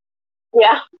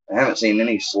 Yeah. I haven't seen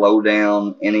any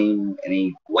slowdown,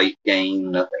 any weight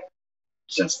gain, nothing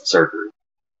since the surgery.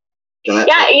 You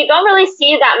don't really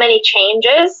see that many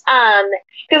changes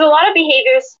because a lot of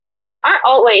behaviors aren't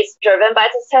always driven by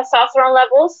the testosterone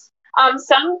levels.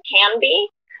 Some can be.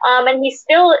 And he's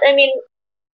still,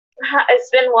 it's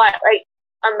been what, like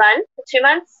a month, 2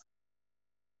 months?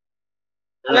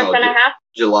 A month and a half?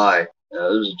 July. It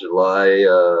was July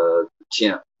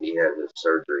 10th he had his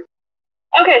surgery.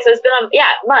 Okay, so it's been a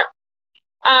month.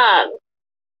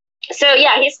 So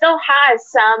yeah, he still has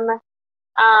some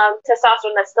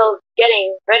testosterone that's still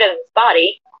getting rid of his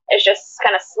body. It's just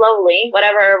kind of slowly,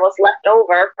 whatever was left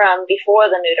over from before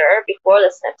the neuter, before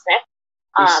the snip.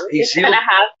 He's gonna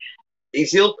have.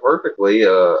 He's healed perfectly.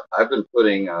 I've been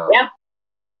putting.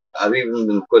 I've even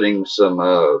been putting some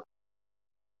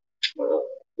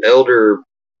elder.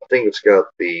 I think it's got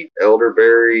the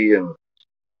elderberry and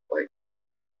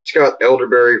it's got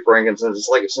elderberry, frankincense. It's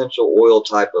like essential oil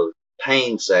type of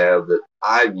pain salve that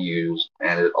I've used,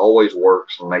 and it always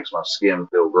works and makes my skin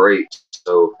feel great.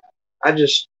 So I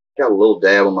just got a little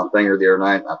dab on my finger the other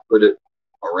night, and I put it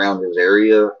around his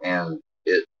area, and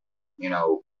it, you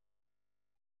know,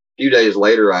 a few days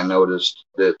later, I noticed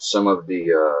that some of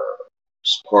the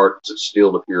parts that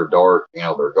still appear dark,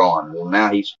 they're gone. Well,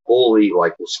 now he's fully,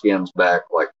 like, the skin's back,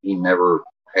 like he never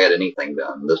had anything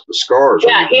done. The scars.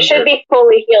 Yeah, he should be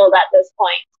fully healed at this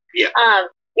point. Yeah.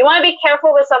 You want to be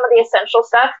careful with some of the essential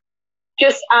stuff.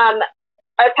 Just our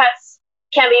pets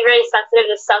can be very sensitive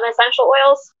to some essential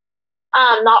oils.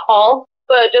 Not all,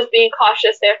 but just being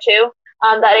cautious there too.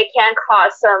 That it can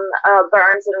cause some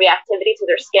burns and reactivity to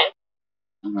their skin.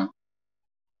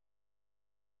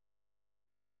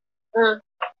 Mm-hmm.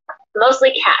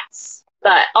 Mostly cats,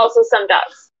 but also some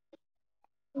dogs.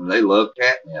 And they love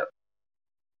catnip.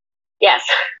 Yes.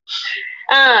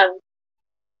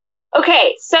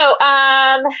 Okay, so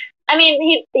I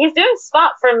mean he's doing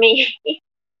spot for me.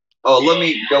 Oh, let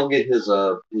me go get his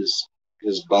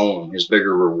bone, his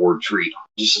bigger reward treat.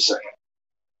 Just a second.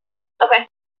 Okay.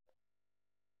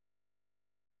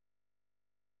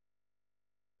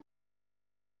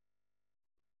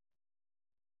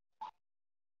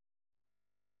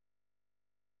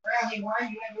 Brownie, why are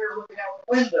you in here looking out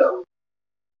the window?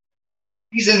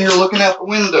 He's in here looking out the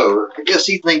window. I guess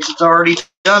he thinks it's already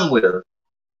done with.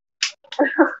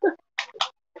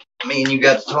 Me and you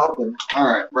got to talking. All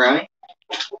right, Brownie.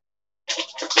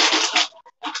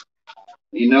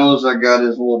 He knows I got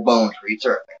his little bone treats.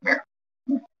 All right, come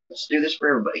here. Let's do this for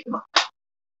everybody. Come on.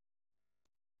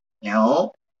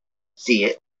 No. See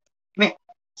it. Come here.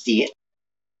 See it.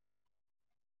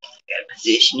 Gotta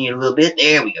position you a little bit.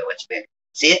 There we go. It's better.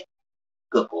 Sit.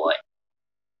 Good boy.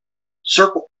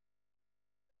 Circle.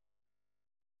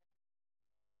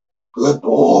 Good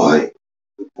boy.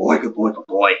 Good boy, good boy, good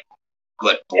boy.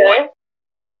 Good boy. Good.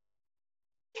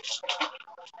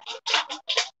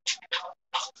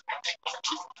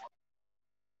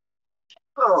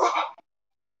 Oh.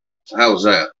 How was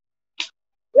that?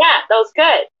 Yeah, that was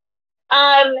good.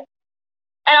 And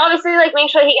obviously, like, make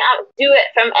sure he can do it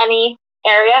from any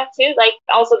area too, like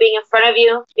also being in front of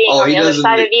you, being on the other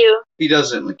side of you. He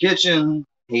does it in the kitchen.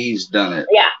 He's done it.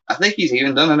 Yeah. I think he's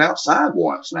even done it outside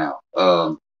once now.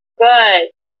 Good.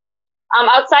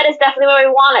 Outside is definitely where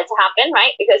we want it to happen,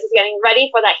 right? Because he's getting ready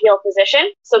for that heel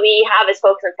position. So we have his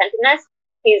focus and attentiveness.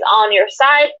 He's on your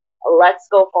side. Let's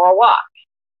go for a walk.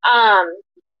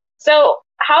 So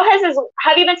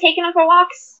have you been taking him for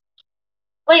walks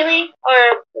lately,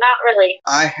 or not really?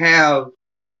 I have,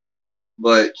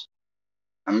 but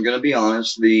I'm gonna be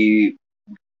honest. The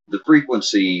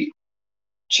frequency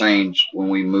changed when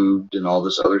we moved and all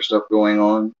this other stuff going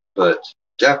on, but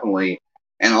definitely,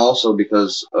 and also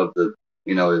because of the,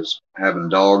 is having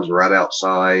dogs right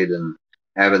outside and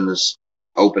having this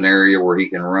open area where he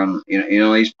can run.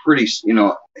 He's pretty.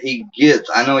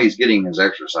 I know he's getting his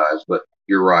exercise, but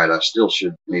you're right. I still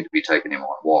should need to be taking him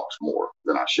on walks more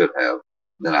than I should have,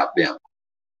 than I've been.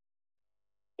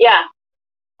 Yeah.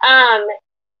 I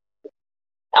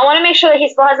want to make sure that he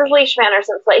still has his leash manners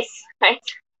in place, right?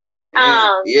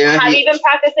 Yeah. Have you been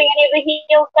practicing any of the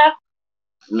heel stuff?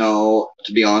 No,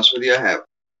 to be honest with you, I haven't.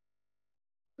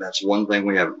 That's one thing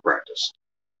we haven't practiced.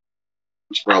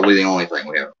 It's probably the only thing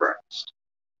we haven't practiced.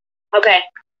 Okay.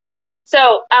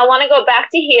 So I want to go back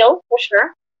to heel for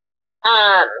sure.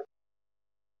 And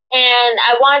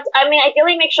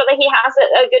ideally make sure that he has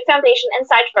a good foundation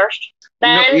inside first.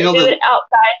 Then do it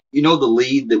outside. The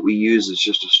lead that we use is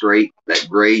just that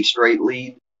gray straight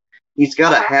lead. He's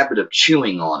got a habit of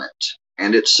chewing on it.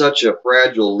 And it's such a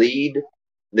fragile lead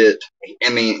that,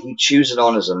 he chews it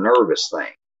on as a nervous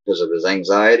thing because of his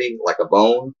anxiety, like a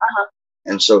bone.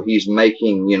 And so he's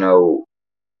making,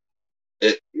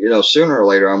 sooner or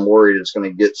later, I'm worried it's going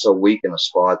to get so weak in a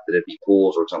spot that if he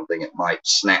pulls or something, it might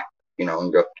snap,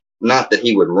 and go. Not that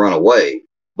he would run away,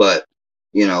 but,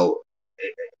 and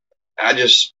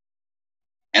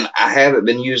I haven't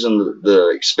been using the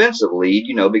expensive lead,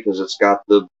 because it's got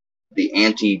the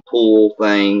anti-pull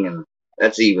thing, and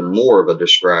that's even more of a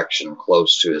distraction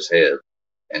close to his head.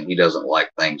 And he doesn't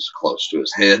like things close to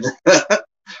his head.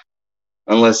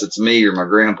 Unless it's me or my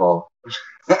grandpa.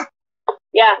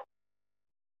 Yeah.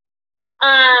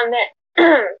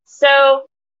 So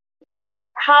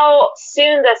how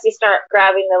soon does he start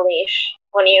grabbing the leash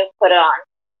when you put it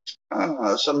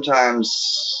on?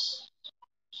 Sometimes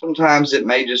it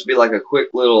may just be like a quick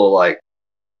little, like,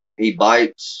 he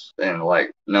bites and,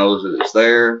 like, knows that it's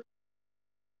there.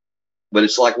 But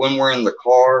it's like when we're in the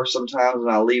car sometimes and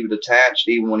I leave it attached,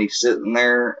 even when he's sitting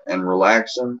there and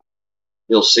relaxing,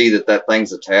 he'll see that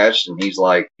thing's attached and he's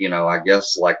like, I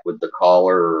guess like with the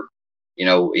collar or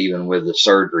even with the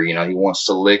surgery, he wants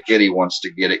to lick it. He wants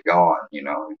to get it gone,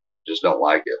 just don't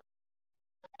like it.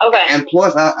 Okay. And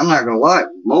plus, I'm not going to lie,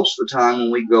 most of the time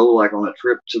when we go like on a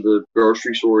trip to the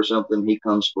grocery store or something, he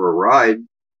comes for a ride,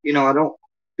 I don't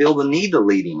feel the need to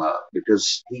lead him up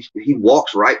because he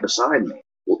walks right beside me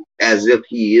as if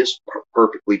he is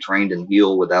perfectly trained and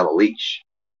healed without a leash.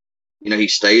 He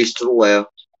stays to the left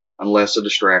unless a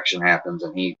distraction happens,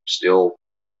 and he still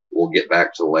will get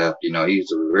back to the left.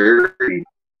 He's a very,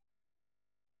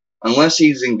 unless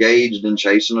he's engaged in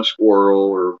chasing a squirrel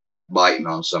or biting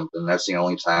on something, that's the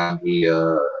only time he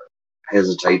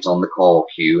hesitates on the call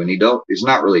cue. And he's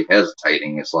not really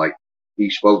hesitating. It's like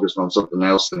he's focused on something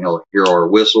else, and he'll hear our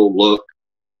whistle, look,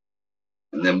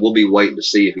 and then we'll be waiting to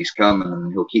see if he's coming,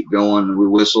 and he'll keep going, and we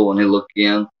whistle, and he'll look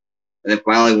again. And then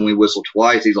finally, when we whistle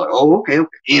twice, he's like, "Oh, okay."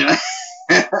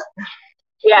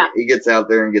 Yeah. He gets out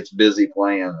there and gets busy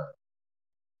playing.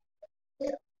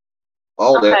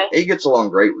 All that. He gets along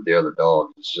great with the other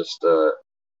dogs. It's just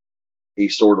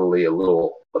he's sort of a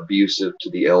little abusive to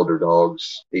the elder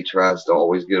dogs. He tries to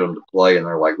always get them to play, and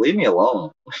they're like, "Leave me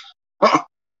alone."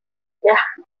 Yeah.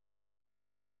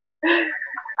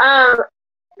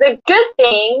 The good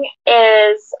thing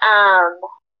is,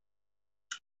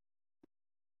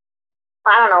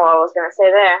 I don't know what I was going to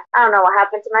say there. I don't know what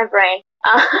happened to my brain.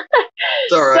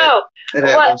 It's all right. So, I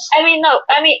think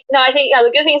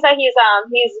the good thing is that he's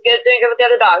good, doing good with the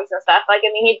other dogs and stuff. Like,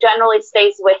 he generally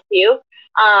stays with you,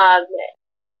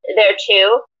 there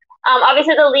too.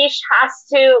 Obviously the leash has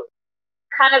to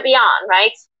kind of be on,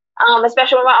 right?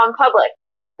 Especially when we're out in public.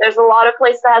 There's a lot of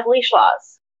places that has leash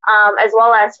laws, as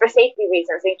well as for safety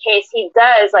reasons, in case he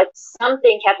does,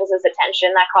 something catches his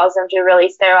attention that causes him to really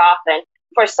stare off, and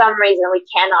for some reason we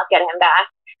cannot get him back.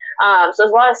 So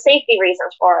there's a lot of safety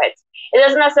reasons for it. It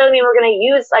doesn't necessarily mean we're going to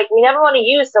use, we never want to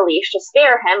use the leash to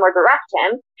scare him or direct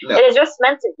him. No. It is just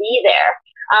meant to be there.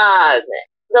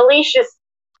 The leash is,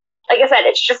 like I said,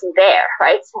 it's just there,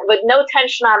 right? With no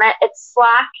tension on it. It's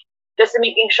slack, just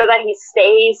making sure that he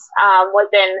stays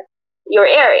within your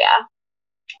area.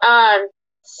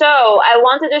 So I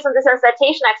want to do some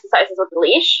desensitization exercises with the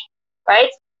leash, right?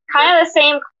 Kind of the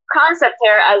same concept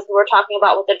here as we're talking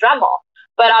about with the Dremel,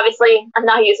 but obviously I'm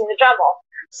not using the Dremel.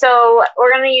 So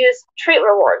we're going to use treat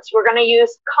rewards. We're going to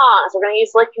use cons. We're going to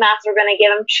use lick mats. We're going to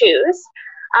give him chews.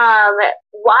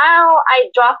 While I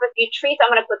drop a few treats,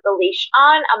 I'm going to put the leash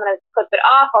on. I'm going to clip it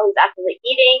off while he's actively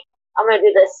eating. I'm going to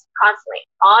do this constantly.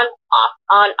 On,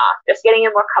 off. Just getting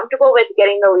him more comfortable with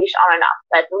getting the leash on and off.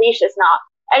 That the leash is not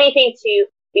anything to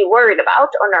be worried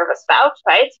about or nervous about,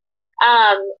 right?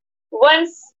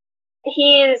 Once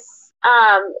he's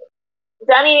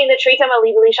done eating the treats, I'm going to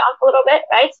leave the leash on for a little bit,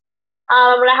 right?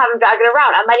 I'm going to have him drag it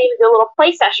around. I might even do a little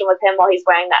play session with him while he's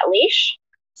wearing that leash.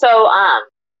 So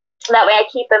that way I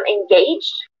keep him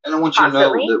engaged. And I want you to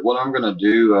know that what I'm going to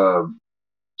do,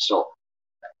 so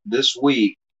this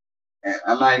week, and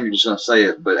I'm not even just going to say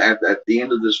it, but at the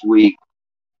end of this week,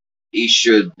 he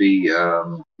should be,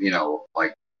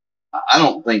 I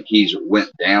don't think he's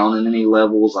went down in any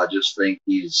levels. I just think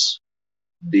he's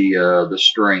the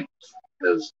strength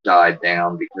has died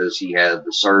down because he had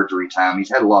the surgery time.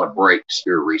 He's had a lot of breaks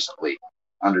here recently.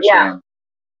 Understand? Yeah.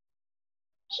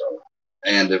 So,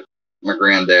 and if my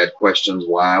granddad questions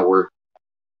why we're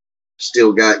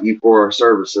still got you for our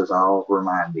services, I'll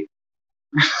remind you.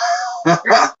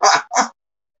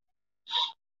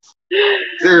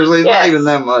 Seriously, it's not even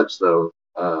that much though.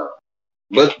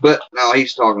 But no,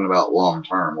 he's talking about long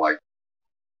term. Like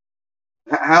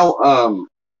how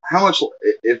much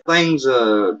if things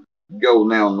go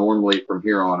now normally from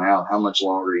here on out, how much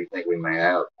longer do you think we may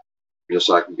have? Just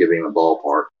so I can give him a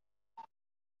ballpark.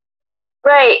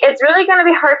 Right. It's really going to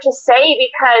be hard to say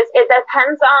because it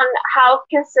depends on how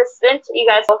consistent you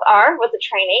guys both are with the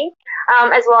training,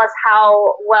 as well as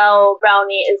how well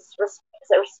Brownie is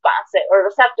responsive or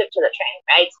receptive to the training,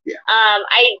 right? Yeah.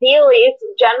 Ideally, it's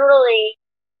generally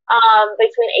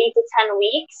between 8 to 10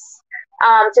 weeks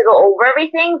to go over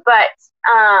everything, but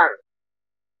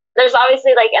there's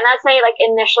obviously and that's say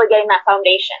initially getting that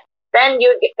foundation. Then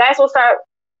you guys will start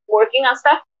working on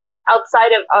stuff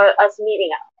outside of us meeting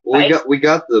up. Well, right? we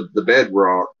got the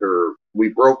bedrock, or we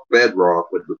broke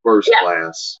bedrock with the first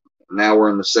class. Now we're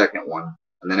in the second one,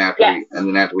 and then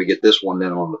after we get this one,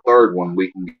 then on the third one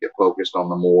we can get focused on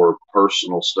the more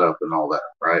personal stuff and all that,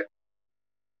 right?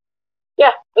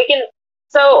 Yeah, we can.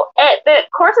 So the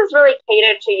course is really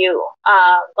catered to you,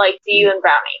 to you and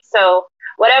Brownie. So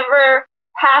whatever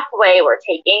pathway we're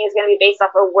taking is going to be based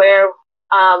off of where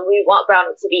we want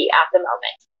Brownie to be at the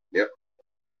moment. Yep.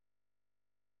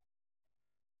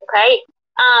 Okay.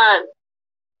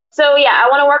 So yeah, I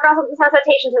want to work on some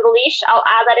desensitization to the leash. I'll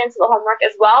add that into the homework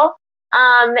as well.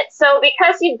 So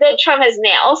because you did trim his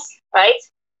nails, right?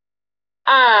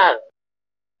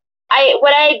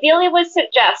 What I ideally would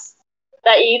suggest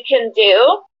that you can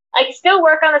do, like, still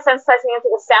work on the sensitizing into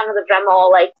the sound of the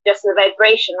Dremel, like just the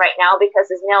vibration right now because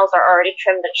his nails are already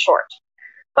trimmed and short.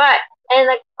 But in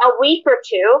like a week or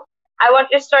two, I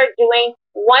want you to start doing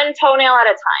one toenail at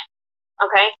a time.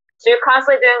 Okay, so you're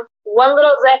constantly doing one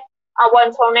little zip on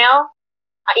one toenail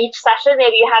each session.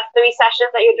 Maybe you have 3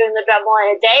 sessions that you're doing the Dremel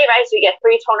in a day, right? So you get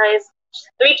 3 toenails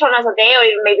a day, or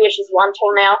even maybe it's just 1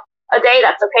 toenail a day.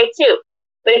 That's okay too.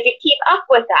 But if you keep up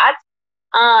with that,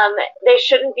 they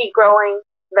shouldn't be growing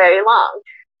very long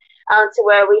to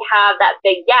where we have that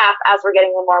big gap as we're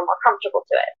getting more and more comfortable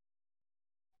to it.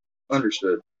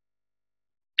 Understood.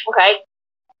 Okay.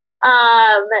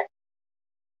 Have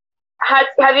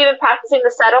you been practicing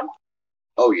the settle?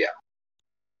 Oh, yeah.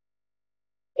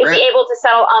 Is he able to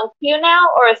settle on cue now,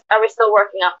 or are we still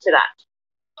working up to that?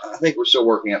 I think we're still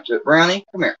working up to it. Brownie,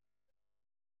 come here.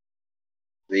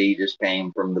 He just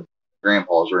came from the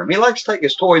grandpa's room. He likes to take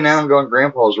his toy now and go in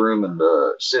grandpa's room and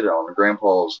sit on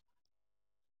grandpa's.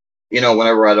 You know,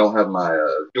 whenever I don't have my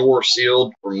door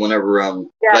sealed from whenever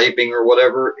I'm vaping or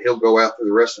whatever, he'll go out through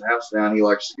the rest of the house now, and he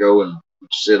likes to go and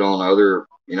sit on other,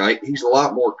 you know, he's a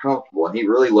lot more comfortable, and he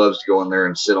really loves to go in there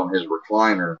and sit on his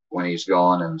recliner when he's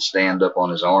gone and stand up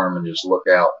on his arm and just look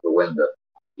out the window.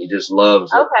 He just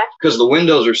loves it. Because the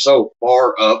windows are so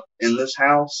far up in this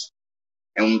house,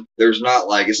 and there's not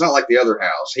like, it's not like the other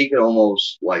house. He could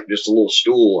almost, like, just a little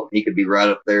stool, and he could be right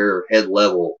up there, head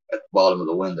level at the bottom of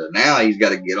the window. Now he's got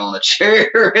to get on a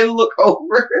chair and look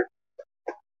over.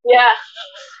 Yeah.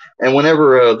 And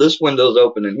whenever this window's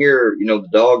open in here, you know, the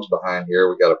dogs behind here,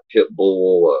 we got a pit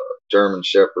bull, German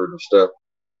shepherd and stuff.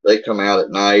 They come out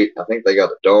at night. I think they got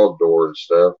a dog door and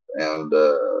stuff. And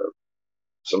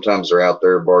sometimes they're out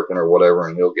there barking or whatever,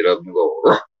 and he'll get up and go,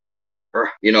 ruh, ruh.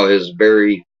 You know, his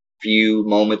very few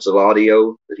moments of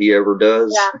audio that he ever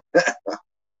does. Yeah.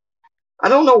 I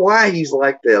don't know why he's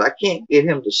like that. I can't get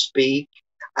him to speak.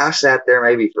 I sat there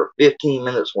maybe for 15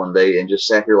 minutes one day and just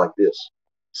sat here like this.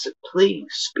 I said, please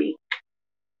speak,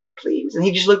 please. And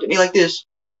he just looked at me like this.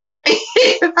 I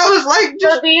was like,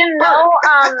 just so do you know,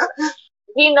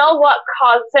 do you know what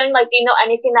causes him? Like, do you know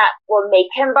anything that will make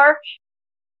him bark?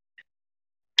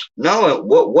 No,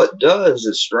 what does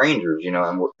is strangers, you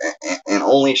know, and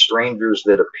only strangers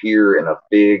that appear in a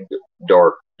big,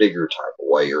 dark figure type of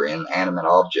way or inanimate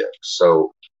objects.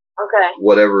 So,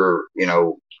 whatever, you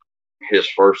know, his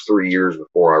first 3 years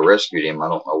before I rescued him, I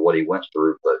don't know what he went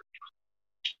through, but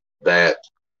that,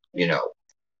 you know,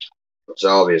 it's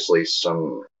obviously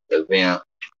some event.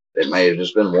 It may have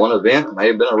just been one event. It may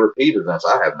have been a repeat event.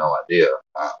 I have no idea.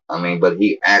 I mean, but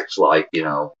he acts like, you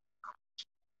know,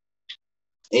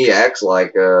 he acts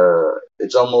like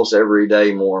it's almost every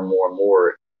day more and more and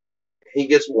more. He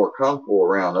gets more comfortable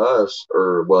around us,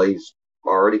 or, well, he's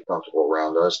already comfortable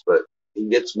around us, but he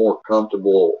gets more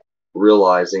comfortable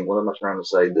realizing, what am I trying to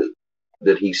say,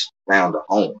 that he's found a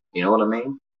home. You know what I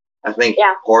mean? I think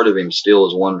part of him still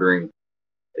is wondering,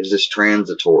 is this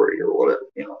transitory or whatever,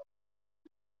 you know?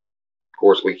 Of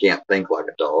course, we can't think like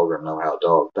a dog or know how a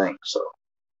dog thinks, so.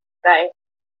 Right.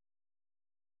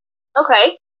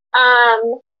 Okay.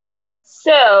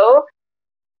 So,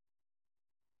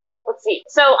 let's see.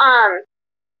 So,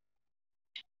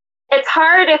 it's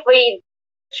hard if we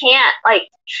can't, like,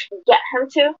 get him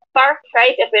to bark,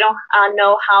 right? If we don't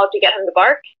know how to get him to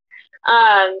bark.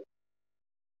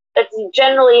 That's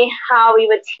generally how we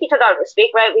would teach a dog to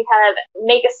speak, right? We kind of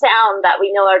make a sound that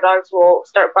we know our dogs will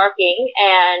start barking,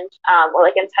 and we'll,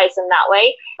 like, entice them that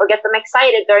way, or get them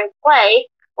excited during play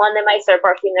when they might start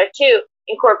barking there too,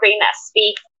 incorporating that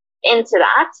speak into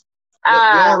that.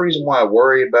 The only reason why I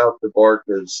worry about the bark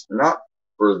is not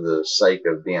for the sake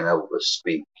of being able to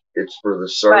speak. It's for the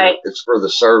service. It's for the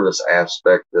service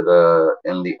aspect that,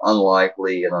 in the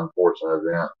unlikely and unfortunate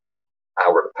event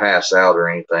I were to pass out or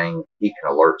anything, he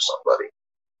can alert somebody.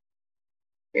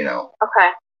 You know. Okay.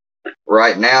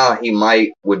 Right now, he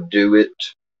would do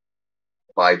it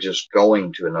by just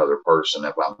going to another person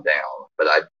if I'm down, but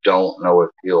I don't know if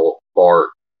he'll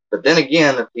bark. But then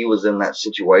again, if he was in that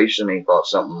situation and he thought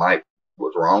something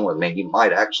was wrong with me, he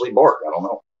might actually bark. I don't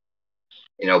know.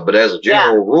 You know, but as a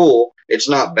general rule, it's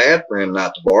not bad for him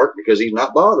not to bark because he's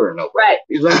not bothering nobody. Right.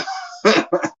 He's not.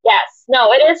 Yes.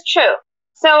 No, it is true.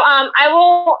 So I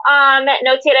will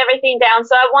notate everything down.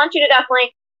 So I want you to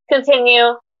definitely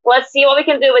continue. Let's see what we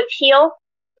can do with heel,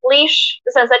 leash,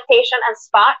 desensitization, and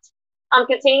spot.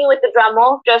 Continue with the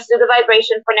Dremel. Just do the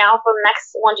vibration for now for the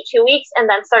next 1 to 2 weeks, and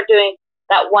then start doing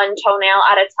that one toenail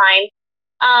at a time.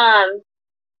 For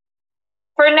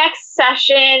next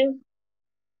session,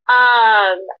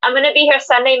 I'm gonna be here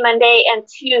Sunday, Monday, and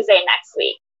Tuesday next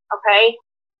week. Okay.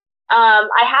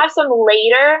 I have some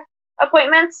later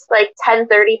appointments, like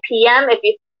 10:30 p.m. If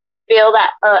you feel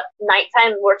that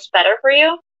nighttime works better for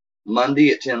you.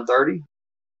 Monday at 10:30.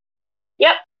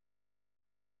 Yep.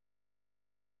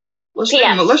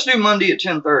 Let's do Monday at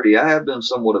 10:30. I have been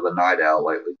somewhat of a night owl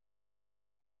lately.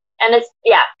 And it's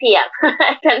p.m.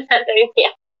 10:30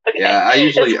 p.m. Okay. Yeah,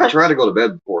 I try to go to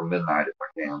bed before midnight if I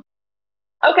can.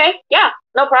 Okay, yeah,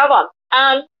 no problem.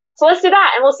 So let's do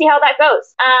that, and we'll see how that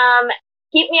goes.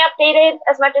 Keep me updated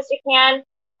as much as you can.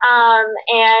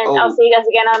 And I'll see you guys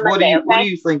again on Monday. What do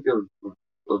you think of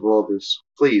all this?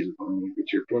 Please, let me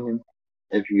get your opinion.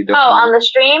 If you don't. On the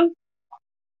stream.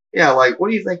 Yeah, like, what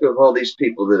do you think of all these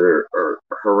people that are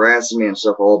harassing me and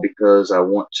stuff, all because I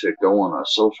want to go on a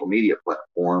social media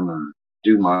platform and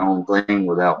do my own thing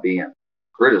without being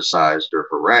criticized or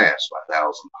harassed by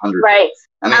thousands, hundreds. Right.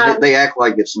 I mean, they act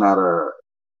like it's not a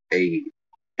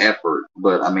effort,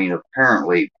 but I mean,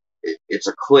 apparently it's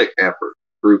a clique effort,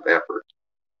 group effort.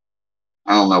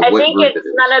 I don't know what group it is. I think it's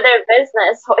none of their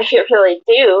business what you really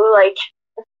do. Like,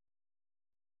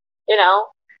 you know.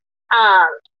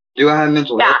 Do I have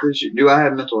mental health issues? Do I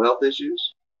have mental health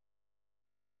issues?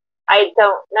 I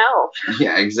don't know.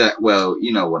 Yeah, exactly. Well,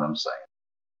 you know what I'm saying.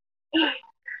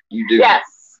 You do. Yes.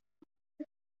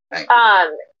 Thank you.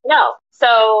 No.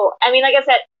 So, I mean, like I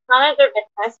said, none of their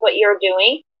business what you're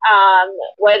doing.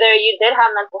 Whether you did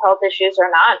have mental health issues or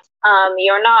not.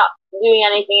 You're not doing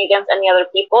anything against any other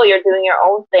people. You're doing your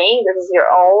own thing. This is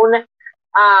your own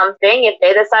thing. If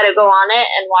they decide to go on it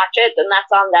and watch it, then that's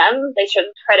on them. They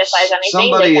shouldn't criticize anything.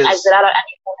 They can exit out at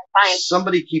any point in time.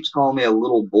 Somebody keeps calling me a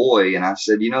little boy, and I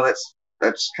said,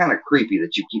 that's kind of creepy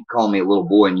that you keep calling me a little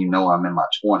boy and you know I'm in my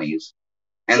 20s.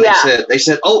 And they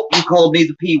said, oh, you called me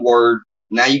the P word.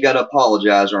 Now you got to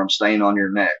apologize or I'm staying on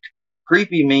your neck.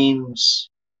 Creepy means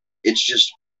it's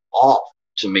just off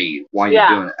to me why you're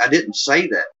doing it. I didn't say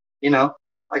that,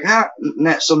 like how.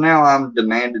 So now I'm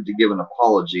demanded to give an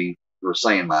apology for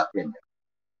saying my opinion.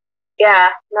 Yeah,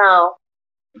 no.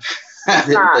 I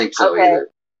didn't think so either.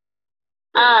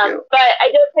 But I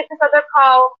did take this other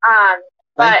call.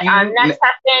 But next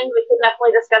session, we can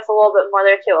definitely discuss a little bit more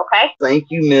there too, okay?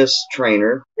 Thank you, Miss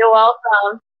Trainer. You're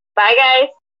welcome. Bye, guys.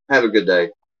 Have a good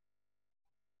day.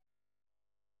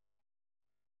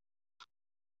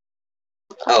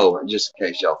 Oh, just in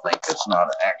case y'all think it's not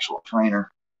an actual trainer.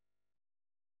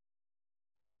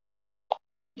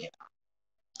 Yeah.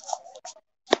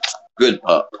 Good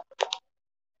pup.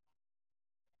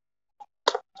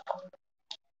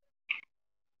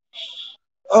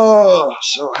 Oh,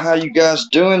 so how you guys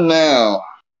doing now?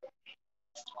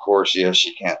 Of course, yes,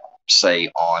 you can't say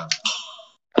on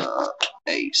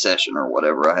a session or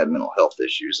whatever I had mental health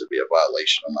issues. It'd be a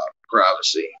violation of my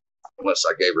privacy unless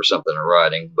I gave her something in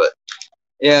writing. But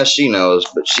yeah, she knows,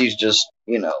 but she's just,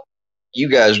 you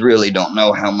guys really don't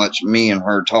know how much me and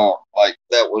her talk. Like,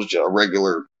 that was just a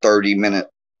regular 30-minute,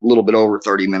 a little bit over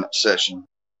 30-minute session.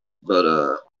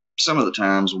 But some of the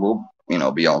times we'll,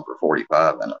 be on for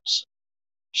 45 minutes.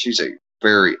 She's a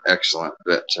very excellent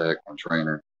vet tech and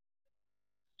trainer.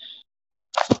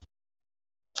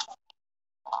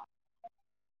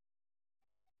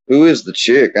 Who is the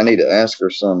chick? I need to ask her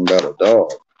something about a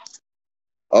dog.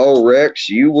 Oh, Rex,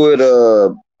 you would,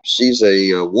 she's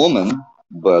a woman,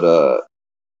 but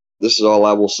this is all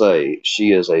I will say.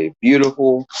 She is a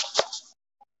beautiful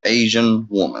Asian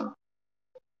woman.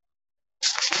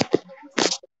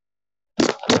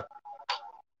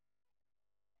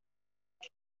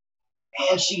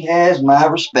 And she has my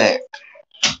respect.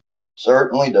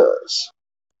 Certainly does.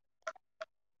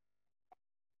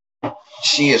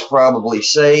 She has probably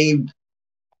saved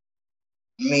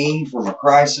me from a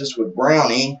crisis with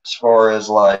Brownie as far as,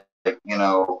 like,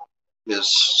 his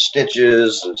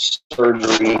stitches, his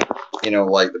surgery.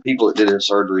 Like, the people that did his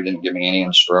surgery didn't give me any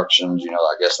instructions.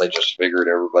 I guess they just figured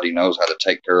everybody knows how to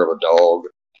take care of a dog,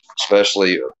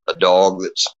 especially a dog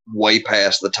that's way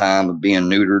past the time of being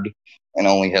neutered and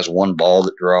only has one ball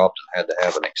that dropped and had to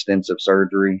have an extensive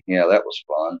surgery. Yeah, that was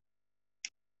fun.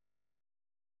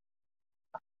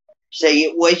 Say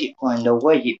it wasn't fun, though,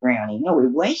 was it, Brownie? No,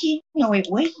 it wasn't. No, it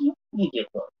wasn't. You're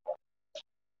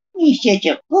such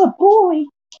a good boy.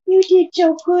 You did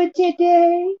so good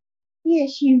today.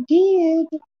 Yes, you did.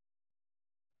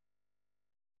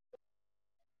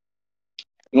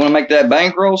 You want to make that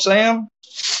bankroll, Sam?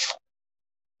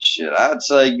 Shit, I'd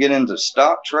say get into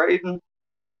stock trading,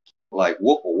 like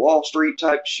Wolf of Wall Street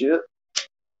type shit.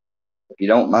 If you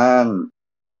don't mind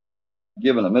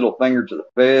giving a middle finger to the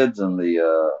feds and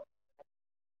the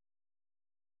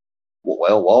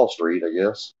well, Wall Street, I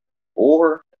guess.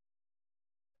 Or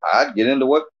I'd get into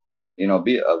what,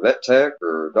 be a vet tech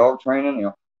or dog training,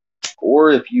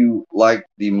 or if you like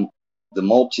the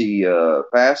multi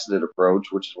faceted approach,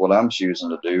 which is what I'm choosing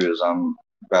to do, is I'm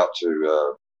about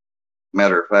to.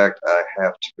 Matter of fact, I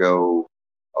have to go.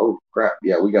 Oh crap!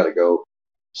 Yeah, we got to go.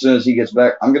 As soon as he gets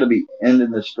back, I'm going to be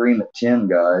ending the stream at 10,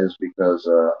 guys, because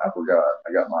I forgot.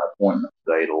 I got my appointment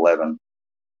today at 11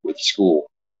 with school.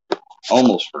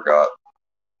 Almost forgot,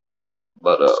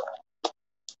 but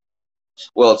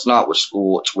well, it's not with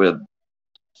school. It's with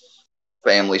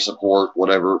family support,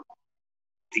 whatever.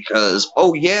 Because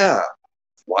oh yeah,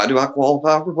 why do I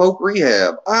qualify for voc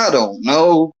rehab? I don't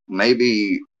know.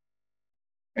 Maybe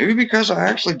because I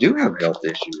actually do have health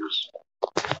issues.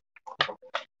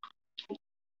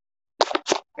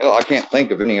 Hell, I can't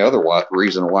think of any other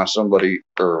reason why somebody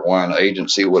or why an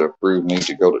agency would approve me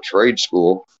to go to trade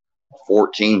school,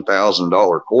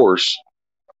 $14,000 course,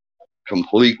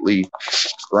 completely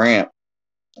grant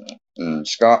and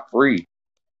scot free.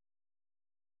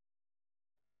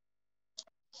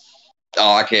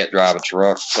 Oh, I can't drive a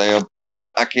truck, Sam.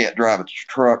 I can't drive a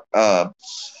truck.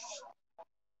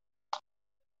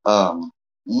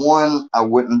 One, I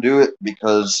wouldn't do it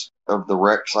because of the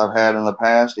wrecks I've had in the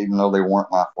past, even though they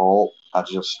weren't my fault. I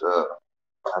just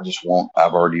won't.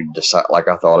 I've already decided. Like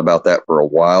I thought about that for a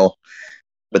while,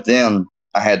 but then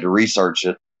I had to research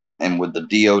it, and with the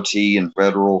DOT and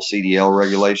federal CDL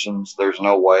regulations, there's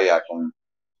no way I can.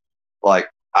 Like,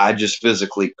 I just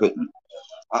physically couldn't,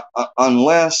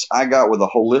 unless I got with a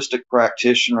holistic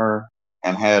practitioner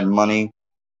and had money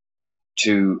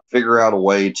to figure out a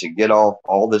way to get off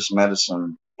all this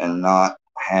medicine and not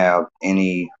have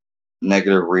any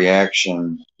negative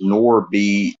reaction, nor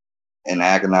be in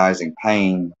agonizing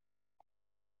pain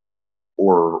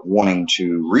or wanting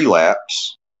to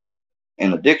relapse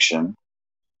in addiction,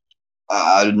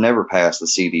 I'd never pass the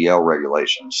CDL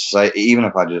regulations. Say, even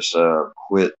if I just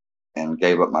quit and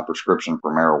gave up my prescription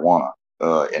for marijuana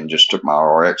and just took my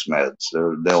RX meds,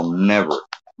 they'll never,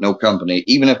 no company,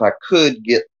 even if I could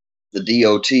get the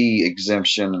DOT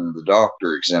exemption and the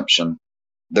doctor exemption,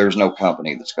 there's no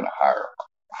company that's going to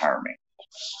hire me.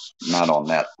 Not on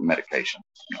that medication.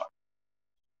 No.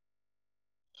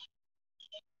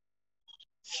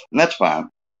 And that's fine,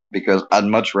 because I'd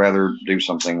much rather do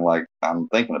something like I'm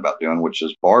thinking about doing, which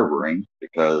is barbering,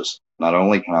 because not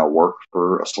only can I work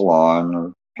for a salon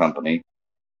or company,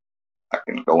 I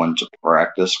can go into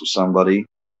practice with somebody,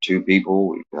 two people,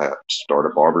 we could start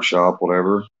a barbershop,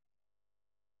 whatever.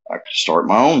 I could start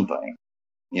my own thing,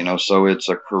 so it's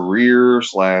a career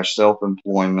slash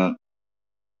self-employment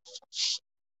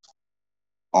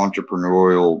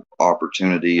entrepreneurial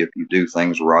opportunity if you do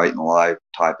things right in life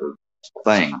type of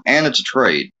thing. And it's a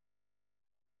trade,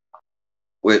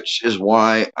 which is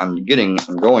why I'm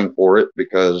going for it,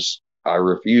 because I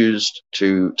refused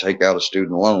to take out a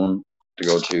student loan to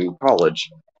go to college.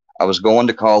 I was going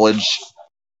to college,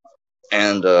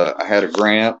 and I had a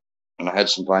grant, and I had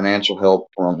some financial help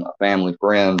from a family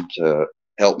friend to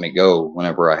help me go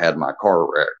whenever I had my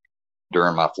car wreck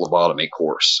during my phlebotomy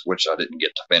course, which I didn't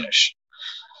get to finish.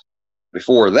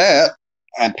 Before that,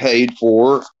 I paid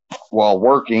for while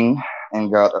working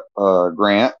and got a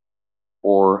grant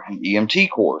for an EMT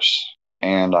course,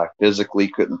 and I physically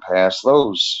couldn't pass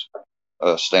those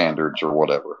standards or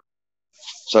whatever.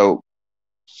 So,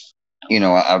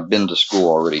 I've been to school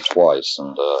already twice,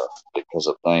 and because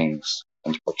of things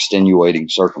and extenuating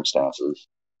circumstances,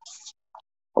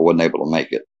 I wasn't able to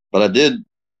make it. But I did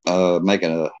make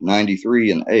a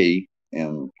 93 and A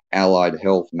in allied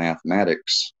health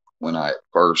mathematics when I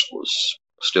first was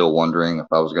still wondering if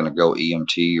I was going to go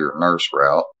EMT or nurse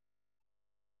route.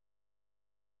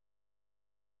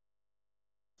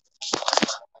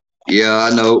 Yeah, I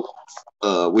know.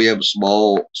 We have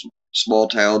small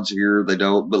towns here. They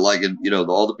don't, but like in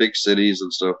all the big cities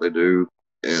and stuff, they do.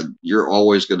 And you're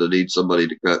always going to need somebody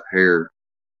to cut hair.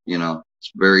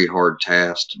 It's a very hard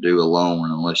task to do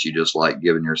alone unless you just like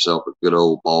giving yourself a good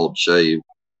old bald shave.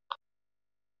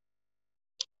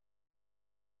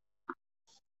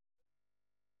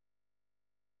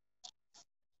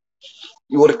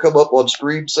 You want to come up on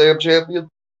stream, Sam Champion?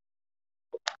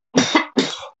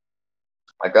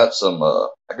 I got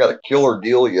a killer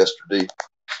deal yesterday.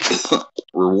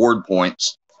 Reward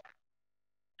points.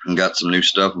 And got some new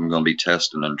stuff I'm going to be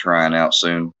testing and trying out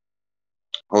soon.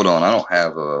 Hold on, I don't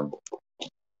have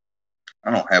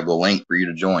the link for you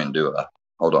to join, do I?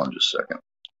 Hold on just a second.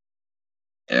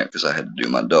 Yeah, because I had to do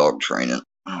my dog training.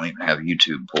 I don't even have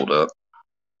YouTube pulled up.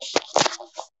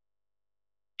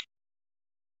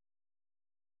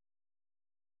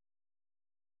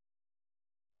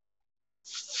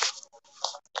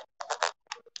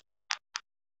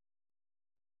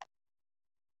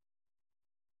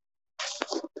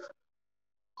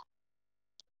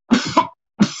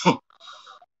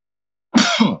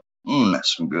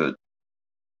 that's some good.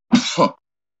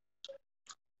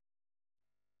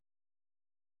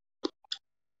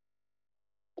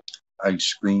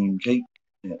 Ice cream cake.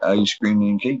 Ice cream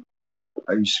and cake.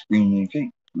 Ice cream and cake.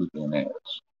 Looking at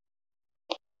us.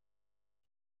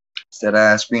 It's that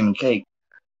ice cream and cake,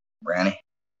 Brownie.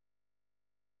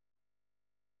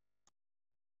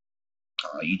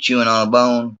 You chewing on a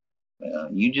bone?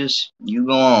 You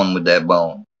go on with that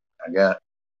bone. I got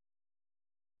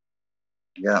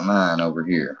mine over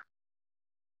here.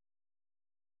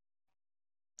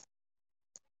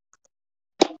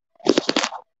 I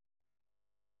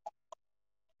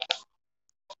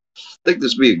think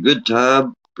this would be a good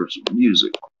time for some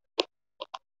music.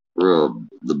 From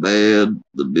the band,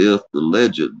 the myth, the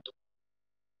legend.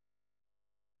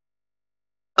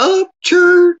 Up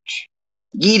church.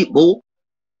 Get it, boy.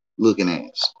 Looking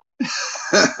ass.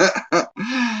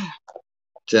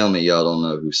 Tell me y'all don't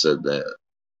know who said that.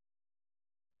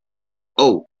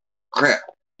 Oh, crap.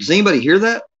 Does anybody hear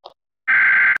that?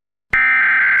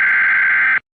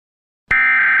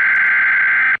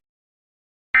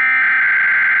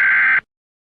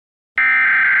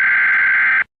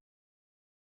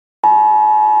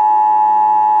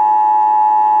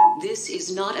 This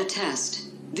is not a test.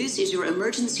 This is your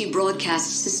emergency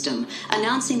broadcast system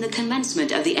announcing the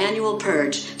commencement of the annual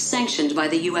purge sanctioned by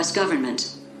the U.S.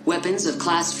 government. Weapons of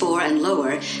Class 4 and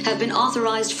lower have been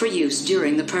authorized for use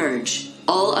during the purge.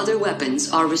 All other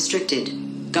weapons are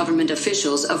restricted. Government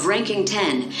officials of ranking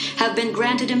 10 have been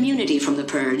granted immunity from the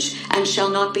purge and shall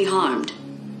not be harmed.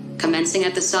 Commencing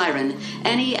at the siren,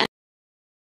 any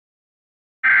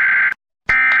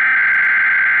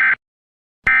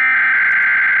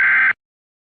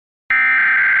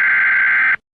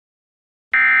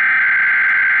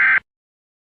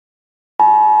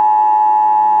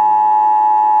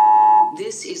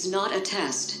This is not a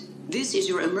test. This is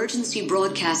your emergency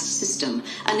broadcast system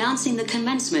announcing the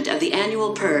commencement of the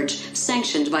annual purge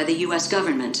sanctioned by the U.S.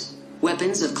 government.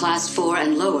 Weapons of Class 4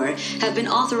 and lower have been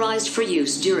authorized for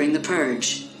use during the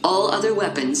purge. All other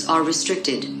weapons are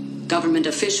restricted. Government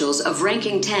officials of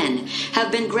ranking 10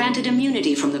 have been granted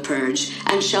immunity from the purge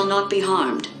and shall not be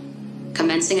harmed.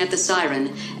 Commencing at the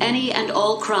siren, any and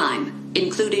all crime,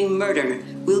 including murder,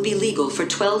 will be legal for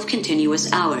 12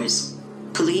 continuous hours.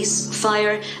 Police,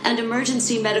 fire, and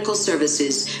emergency medical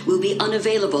services will be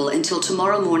unavailable until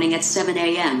tomorrow morning at 7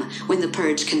 a.m. when the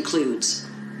purge concludes.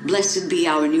 Blessed be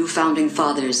our new founding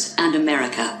fathers and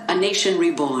America, a nation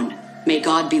reborn. May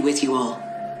God be with you all.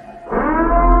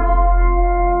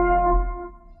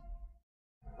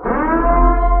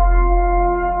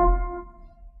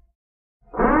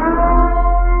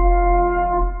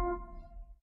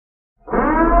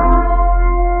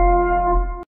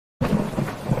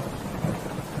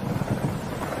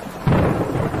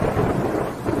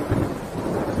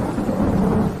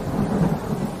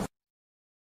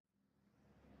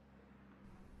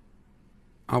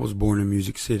 I was born in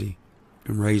Music City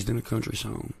and raised in a country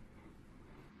song.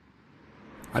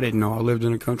 I didn't know I lived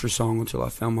in a country song until I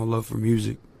found my love for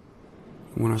music.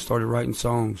 And when I started writing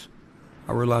songs,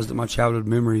 I realized that my childhood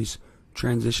memories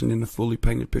transitioned into fully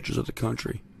painted pictures of the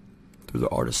country through the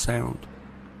art of sound.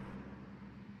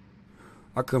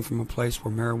 I come from a place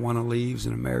where marijuana leaves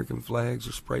and American flags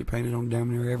are spray painted on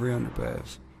damn near every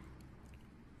underpass,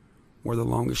 where the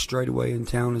longest straightaway in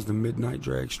town is the midnight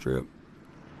drag strip,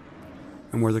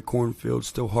 and where the cornfields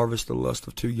still harvest the lust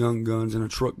of two young guns in a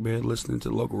truck bed listening to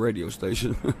the local radio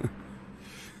station.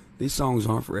 These songs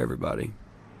aren't for everybody.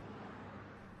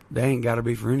 They ain't gotta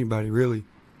be for anybody, really.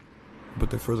 But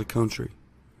they're for the country,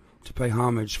 to pay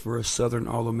homage for a Southern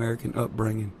all-American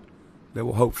upbringing that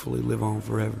will hopefully live on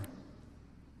forever.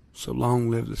 So long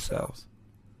live the South,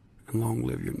 and long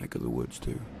live your neck of the woods,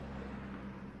 too.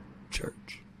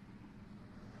 Church.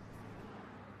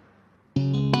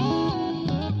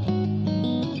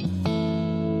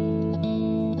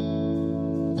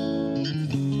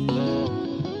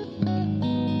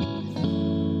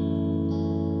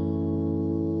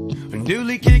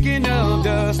 Duly kicking up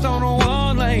dust on a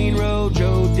one-lane road,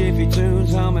 Joe Diffie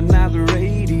tunes humming out the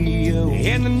radio.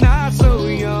 And the night so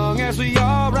young as we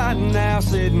are right now,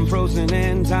 sitting frozen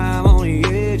in time on the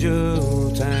edge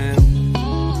of town.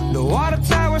 The water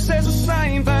tower says the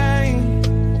same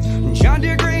thing, John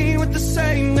Deere green with the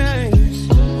same names.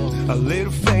 A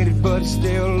little faded but it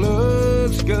still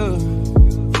looks good.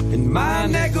 In my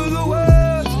neck of the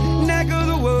woods,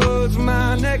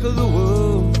 my neck of the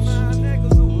woods.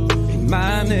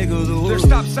 my neck of the woods. There's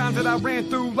stop signs that I ran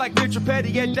through like Richard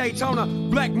Petty at Daytona.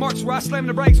 Black marks where I slammed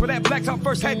the brakes where that black top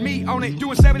first had me on it.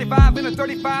 Doing 75 in a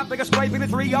 35, like a scraping a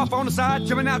 3 off on the side.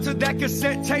 Jumping out to that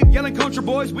cassette tape, yelling country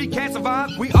boys, we can't survive.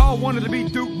 We all wanted to be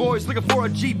Duke boys, looking for a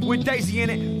Jeep with Daisy in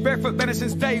it. Barefoot better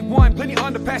since day one, plenty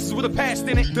underpasses with a past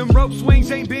in it. Them rope swings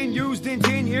ain't been used in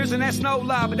 10 years, and that's no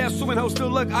lie. But that swimming hole still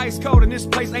look ice cold, and this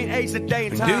place ain't aged a day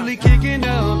in time. Dually kicking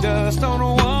up dust on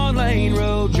a one-lane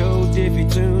road. Joe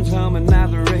Diffie tunes humming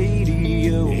out the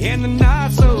radio. And the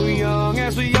night so young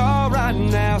as we are right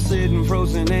now, sitting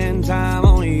frozen in time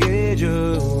on the edge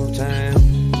of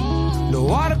town. The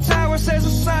water tower says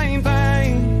the same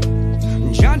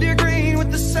thing. John Deere green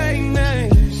with the same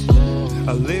names.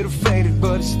 A little faded,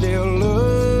 but it still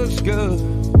looks good.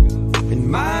 In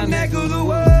my neck of the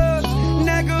woods,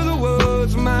 neck of the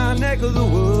woods, my neck of the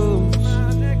woods.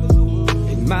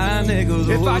 My nigga,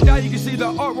 if I die, you can see the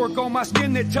artwork on my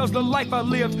skin that tells the life I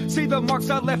lived. See the marks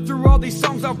I left through all these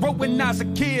songs I wrote when I was a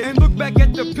kid. And look back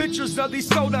at the pictures of these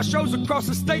sold out shows across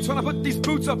the states. When I put these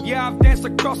boots up, yeah, I've danced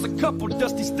across a couple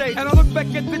dusty states. And I look back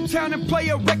at the town and play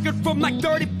a record from like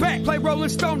 30 back. Play Rolling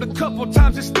Stone a couple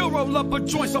times and still roll up a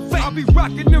joint so fat. I'll be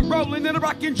rocking and rolling in a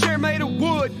rocking chair made of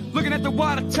wood, looking at the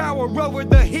water tower over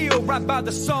the hill right by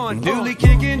the sun. Dually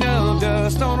kicking up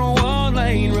dust on a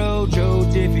one-lane road. Joe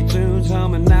Diffie tunes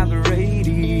humming out the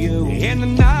radio. And the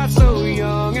night so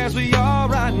young as we are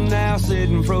right now,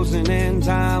 sitting frozen in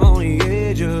time on the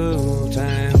edge of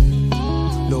town.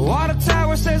 The water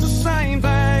tower says the same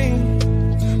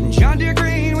thing. John Deere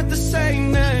green with the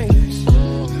same names.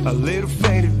 A little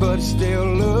faded, but it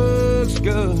still looks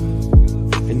good.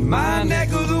 In my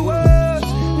neck of the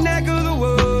woods, neck of the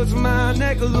woods, my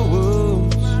neck of the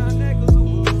woods.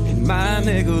 In my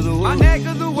neck of the woods, my neck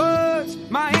of the woods,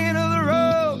 my end of the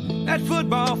road. That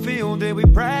football field that we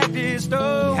practiced,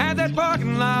 oh. Had that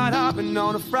parking lot hopping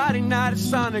on a Friday night at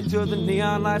Sonic till the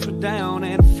neon lights were down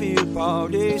and the field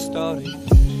party started.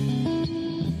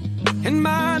 In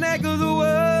my neck of the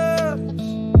woods,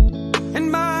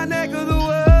 in my neck of the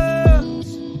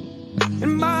woods,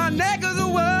 in my neck of the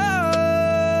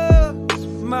woods,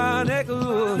 my neck of the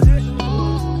woods.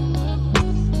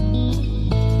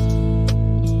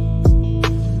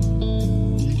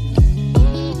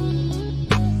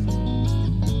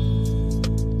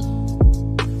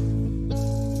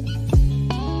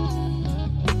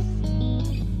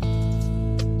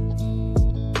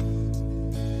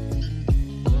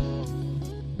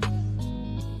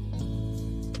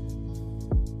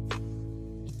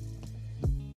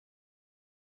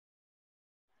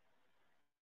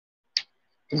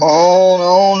 Come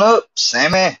on up,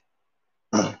 Sammy.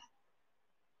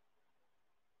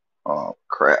 Oh,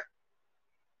 crap.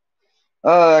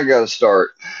 I gotta start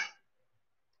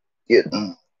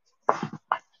getting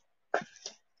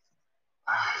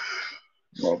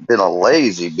a bit of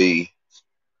lazy bee.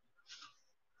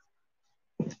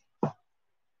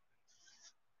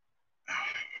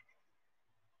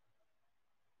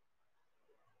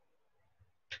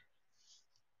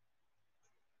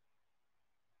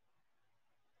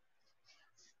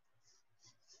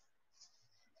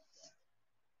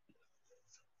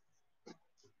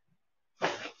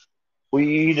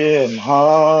 We them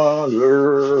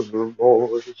holler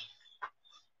boys.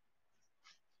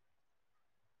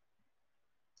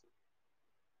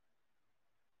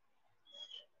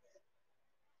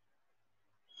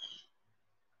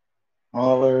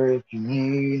 Holler if you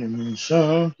need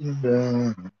something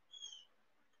done.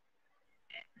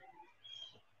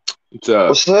 What's up?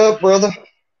 What's up, brother?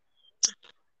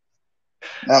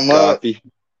 Not much.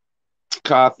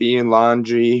 Coffee and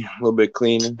laundry, a little bit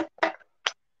cleaning.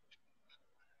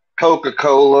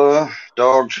 Coca-Cola,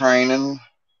 dog training,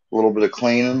 a little bit of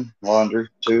cleaning, laundry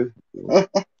too.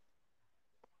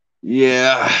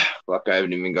 Yeah, fuck, I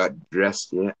haven't even got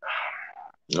dressed yet.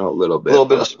 Oh, a little bit. A little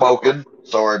bit of smoking.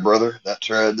 Sorry, brother. I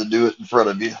tried to do it in front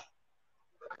of you.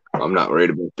 I'm not worried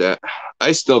about that.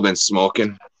 I still been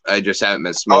smoking. I just haven't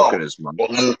been smoking as much. Well,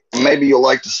 then maybe you'll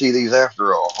like to see these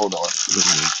after all. Hold on.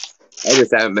 I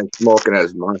just haven't been smoking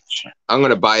as much. I'm going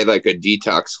to buy like a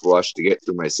detox flush to get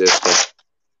through my system.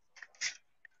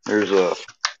 There's a...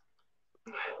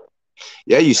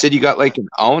 Yeah, you said you got like an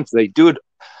ounce. Like, dude,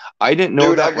 I didn't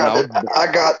know that.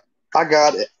 I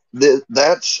got it.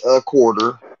 That's a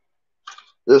quarter.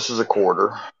 This is a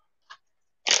quarter.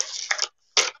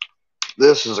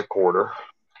 This is a quarter.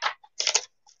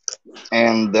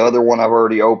 And the other one I've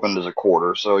already opened is a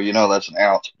quarter. So, you know, that's an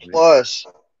ounce. Plus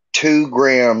 2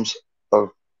 grams of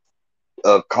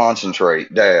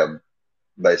concentrate, dab,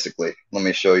 basically. Let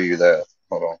me show you that.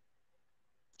 Hold on.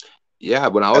 Yeah,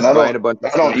 when I was buying a bunch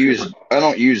of I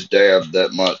don't use dab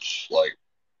that much. Like,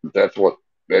 That's what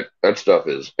that stuff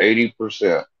is.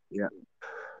 80%. Yeah.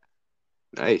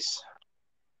 Nice.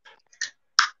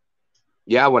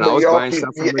 Yeah, when I But was y'all buying can,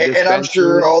 stuff from a and I'm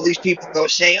sure dispensary, all these people go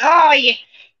say, "Oh,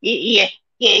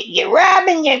 you're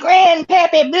robbing your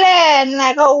grandpappy blind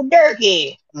like old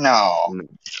Durkee." No, mm,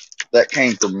 that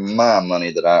came from my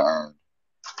money that I earned.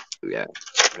 yeah,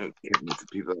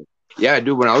 people. Yeah,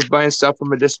 dude, when I was buying stuff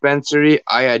from a dispensary,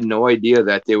 I had no idea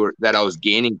that I was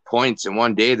gaining points. And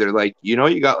one day they're like, you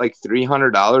got like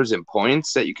 $300 in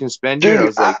points that you can spend here. I Dude,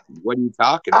 was like, what are you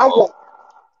talking I, about? wa-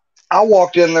 I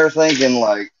walked in there thinking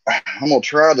like I'm gonna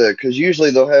try to, because usually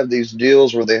they'll have these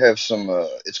deals where they have some.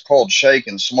 It's called shake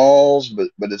and smalls, but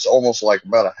it's almost like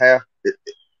about a half,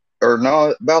 or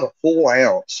no, about a full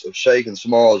ounce of shake and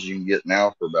smalls you can get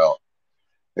now for about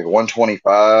like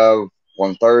 125,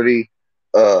 130,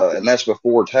 and that's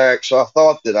before tax. So I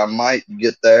thought that I might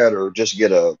get that, or just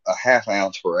get a half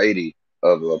ounce for 80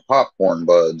 of the popcorn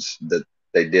buds that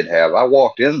they did have. I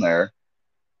walked in there,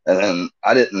 and then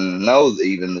I didn't know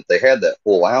even that they had that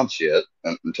full ounce yet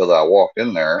until I walked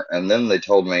in there. And then they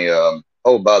told me,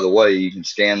 oh, by the way, you can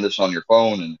scan this on your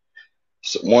phone. And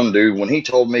one dude, when he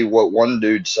told me what one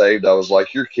dude saved, I was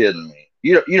like, "You're kidding me.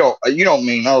 You don't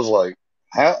mean?" I was like,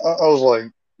 "How?" I was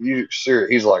like, "You serious?"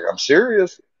 He's like, "I'm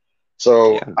serious."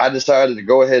 So Yeah, I decided to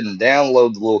go ahead and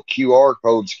download the little QR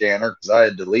code scanner because I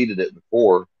had deleted it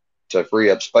before to free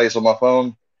up space on my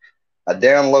phone. I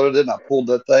downloaded it and I pulled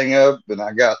that thing up and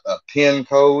I got a PIN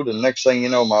code. And next thing you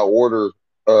know, my order,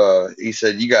 he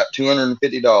said, "You got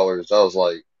 $250." I was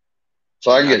like,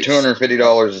 "So I can get nice.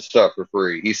 $250 of stuff for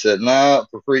free?" He said, "Nah,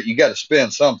 for free. You got to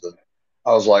spend something."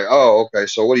 I was like, "Oh, okay.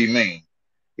 So what do you mean?"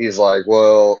 He's like,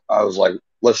 "Well," I was like,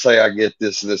 "Let's say I get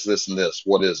this, this, this, and this.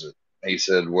 What is it?" He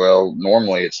said, "Well,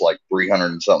 normally it's like 300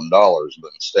 and something dollars,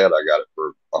 but instead I got it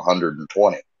for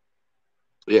 120."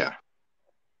 Yeah.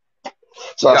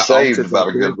 So I Yeah, saved ounces up about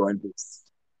a here good. going to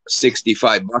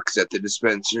 $65 at the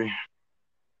dispensary.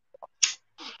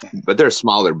 But they're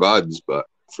smaller buds, but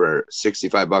for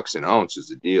 $65 an ounce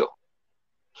is a deal.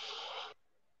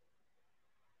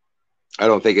 I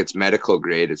don't think it's medical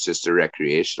grade, it's just a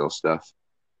recreational stuff.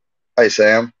 Hey,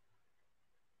 Sam,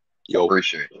 I Yo.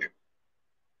 appreciate you.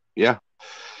 Yeah.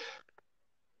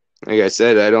 Like I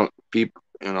said, I don't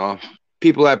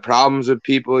people have problems with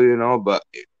people, but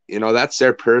that's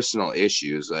their personal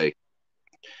issues. Like,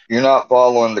 You're not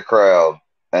following the crowd,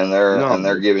 and they're no, and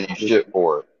they're giving you shit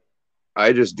for it.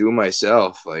 I just do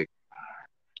myself. Like,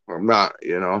 I'm not,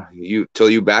 you till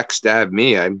you backstab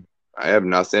me, I have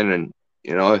nothing. And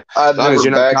as I'd long as never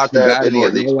you're not talking backstab bad any about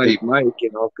of No these Life people. Mike,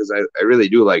 because I really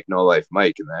do like No Life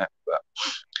Mike and that. But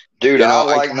Dude, I I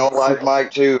like No can't see. Life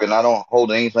Mike too, and I don't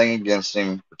hold anything against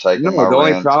him for taking my No, the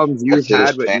only rent. problems you That's his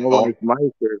had with No channel. Life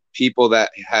Mike are people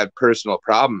that had personal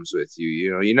problems with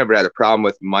you. You never had a problem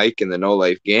with Mike and the No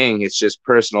Life gang. It's just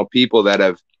personal people that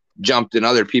have jumped in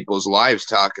other people's lives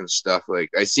talking stuff. Like,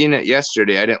 I seen it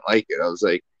yesterday. I didn't like it. I was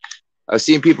like, I've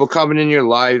seen people coming in your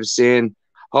lives saying,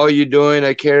 "How you doing?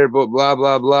 I care about blah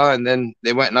blah blah," and then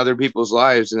they went in other people's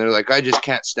lives and they're like, "I just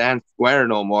can't stand Square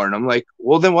no more." And I'm like,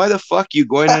 "Well, then why the fuck you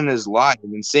going in his live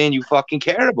and saying you fucking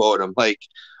care about him? Like,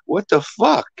 what the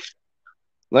fuck?"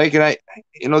 Like,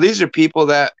 and these are people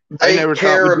that I They never thought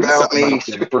care would do about something me like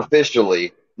that.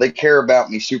 superficially. They care about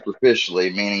me superficially,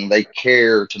 meaning they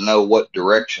care to know what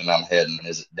direction I'm heading.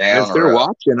 Is it And down if they're or up?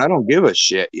 watching, I don't give a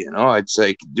shit. It's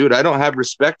like, dude, I don't have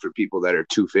respect for people that are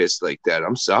two-faced like that.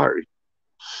 I'm sorry.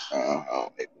 Uh,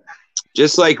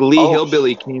 Just like Lee oh,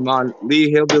 Hillbilly came on, Lee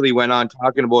Hillbilly went on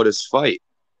talking about his fight.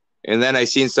 And then I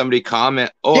seen somebody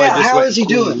comment, "Oh, I yeah. just How went is and he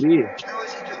quoted doing, Lee."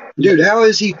 dude? How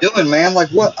is he doing, man? Like,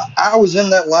 what? I was in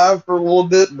that live for a little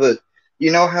bit, but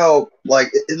you know how, like,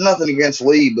 it's nothing against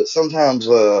Lee, but sometimes,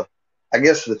 I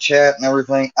guess the chat and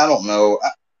everything. I don't know.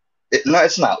 No,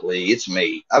 it's not Lee. It's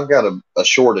me. I've got a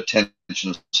short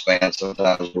attention span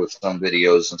sometimes with some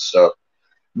videos and stuff.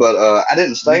 But I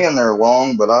didn't stay in there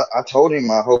long. But I told him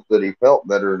I hope that he felt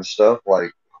better and stuff.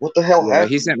 Like, what the hell Yeah,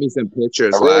 he happened? sent me some I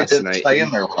pictures really last didn't night. stay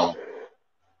in there long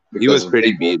He because was of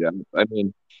pretty people. beat up. I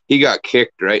mean, he got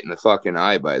kicked right in the fucking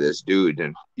eye by this dude,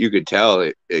 and you could tell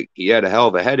he had a hell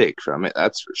of a headache from it.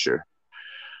 That's for sure.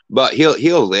 But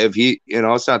he'll live.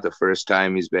 It's not the first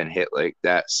time he's been hit like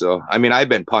that. So I mean, I've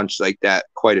been punched like that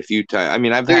quite a few times. I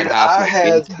mean, I've had Dude, half I my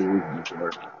face had bruised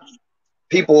before.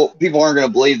 people aren't going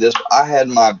to believe this, but I had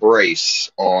my brace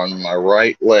on my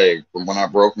right leg from when I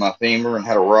broke my femur and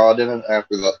had a rod in it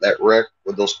after that wreck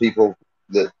with those people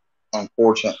that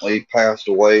unfortunately passed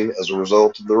away as a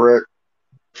result of the wreck.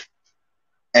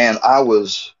 And I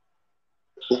ain't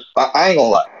gonna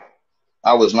lie,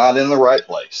 I was not in the right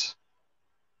place.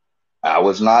 I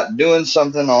was not doing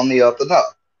something on the up and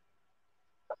up.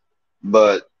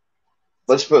 But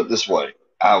let's put it this way.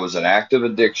 I was in active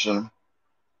addiction,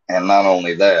 and not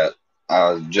only that,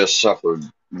 I just suffered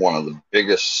one of the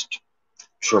biggest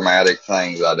traumatic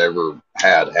things I'd ever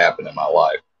had happen in my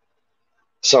life.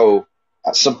 So,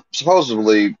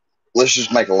 supposedly, let's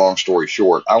just make a long story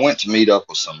short. I went to meet up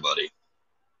with somebody,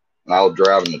 and I was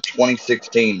driving a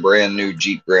 2016 brand new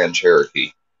Jeep Grand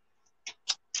Cherokee.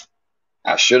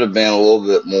 I should have been a little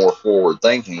bit more forward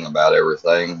thinking about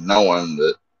everything, knowing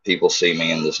that people see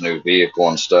me in this new vehicle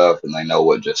and stuff, and they know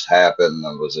what just happened.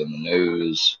 I was in the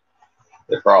news.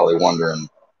 They're probably wondering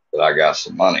that I got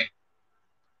some money,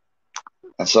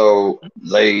 and so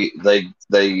they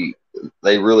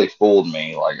really fooled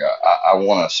me. Like I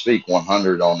want to speak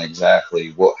 100 on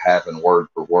exactly what happened word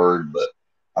for word, but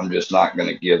I'm just not going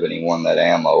to give anyone that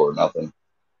ammo or nothing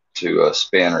to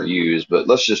spin or use. But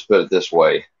let's just put it this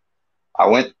way. I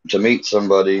went to meet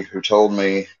somebody who told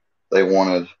me they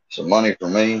wanted some money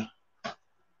from me,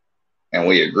 and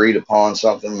we agreed upon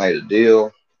something, made a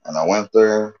deal, and I went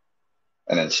there,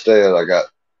 and instead I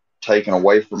got taken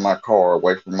away from my car,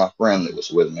 away from my friend that was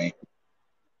with me,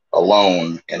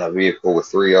 alone in a vehicle with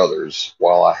three others,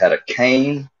 while I had a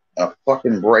cane and a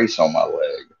fucking brace on my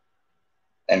leg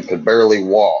and could barely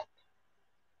walk.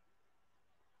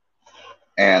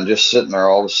 And just sitting there,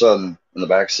 all of a sudden, in the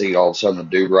back seat, all of a sudden, the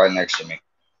dude right next to me,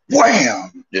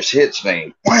 wham, just hits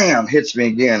me, wham, hits me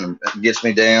again, gets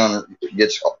me down,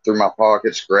 gets through my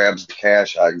pockets, grabs the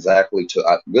cash I exactly took.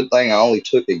 Good thing I only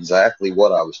took exactly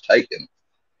what I was taking,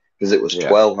 because it was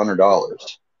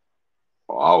 $1,200.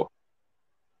 Wow.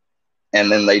 And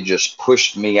then they just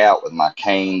pushed me out with my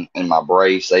cane and my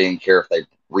brace. They didn't care if they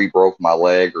re-broke my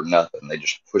leg or nothing. They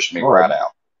just pushed me right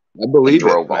out. I believe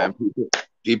it, man.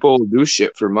 People do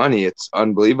shit for money. It's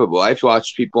unbelievable. I've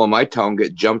watched people in my town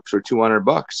get jumped for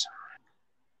 $200.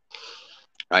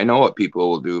 I know what people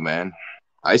will do, man.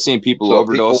 I seen people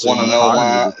overdose. If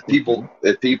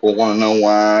people want to know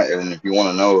why, and if you want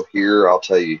to know here, I'll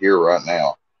tell you here right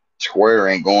now. Square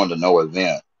ain't going to no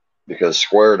event because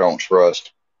Square don't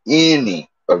trust any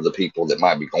of the people that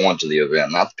might be going to the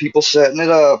event. Not the people setting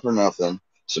it up or nothing.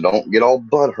 So don't get all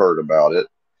butthurt about it.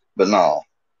 But no,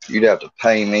 you'd have to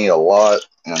pay me a lot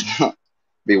and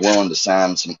be willing to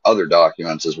sign some other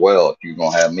documents as well if you're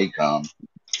gonna have me come.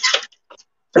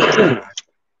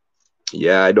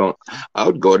 Yeah, I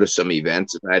would go to some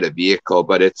events if I had a vehicle,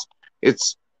 but it's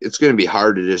going to be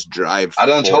hard to just drive. I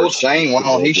done told Shane, why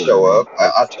don't he show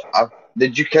up?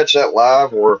 Did you catch that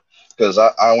live? Or because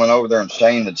I went over there and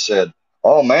Shane had said,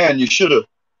 "Oh man, you should have.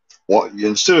 Well,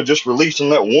 instead of just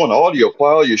releasing that one audio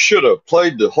file, you should have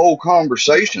played the whole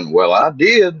conversation." Well, I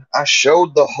did. I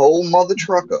showed the whole mother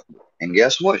trucker, and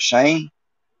guess what, Shane?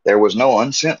 There was no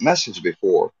unsent message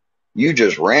before. You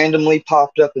just randomly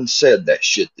popped up and said that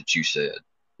shit that you said.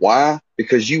 Why?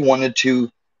 Because you wanted to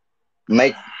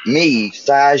make me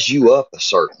size you up a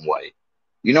certain way.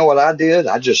 You know what I did?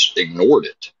 I just ignored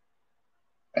it.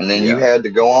 And then you had to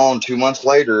go on 2 months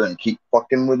later and keep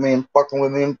fucking with me and fucking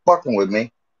with me and fucking with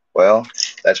me. Well,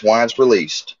 that's why it's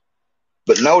released.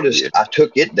 But notice I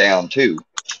took it down too.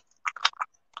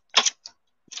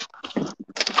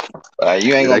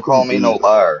 You ain't gonna call me no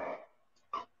liar.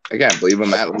 I can't believe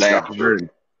I'm at like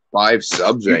 105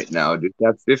 subs right now. Dude,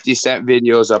 that 50 Cent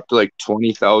videos up to like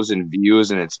 20,000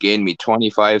 views, and it's gained me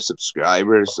 25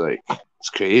 subscribers. Like, it's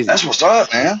crazy. That's what's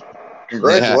up, man.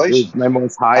 Congratulations. Yeah, my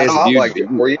most highest viewed like it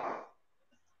for you.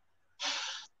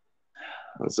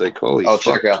 I was like, holy fuck.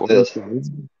 Check out this.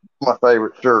 My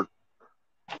favorite shirt.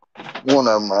 One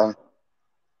of them, man.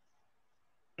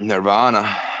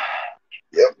 Nirvana.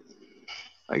 Yep.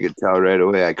 I could tell right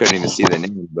away. I couldn't even see the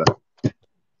name, but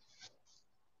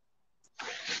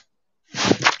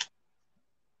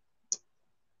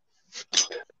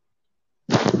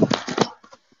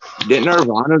didn't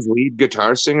Nirvana's lead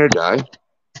guitar singer die?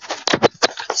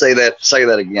 Say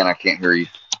that again. I can't hear you.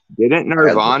 Didn't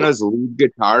Nirvana's lead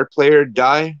guitar player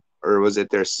die? Or was it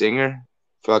their singer?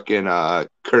 Fucking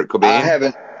Kurt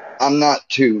Cobain? I'm not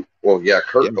too, well, yeah,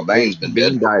 Kurt Cobain's been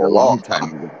dead for a long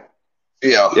time.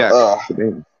 Yeah.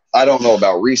 I don't know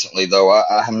about recently, though.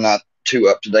 I'm not too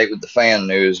up to date with the fan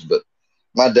news, but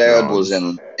my dad was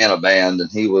in a band, and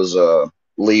he was a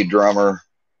lead drummer.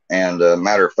 And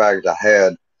matter of fact,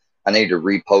 I need to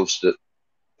repost it,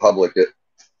 public it.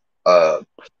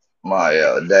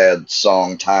 My dad's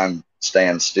song "Time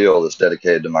Stands Still" that's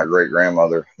dedicated to my great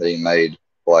grandmother that he made.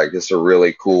 Like, it's a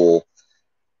really cool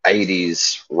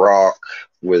 80s rock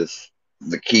with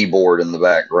the keyboard in the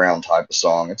background type of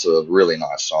song. It's a really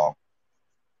nice song.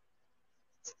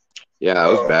 Yeah,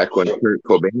 it was back when Kurt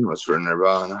Cobain was for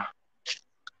Nirvana.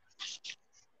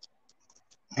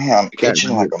 Man, I'm I can't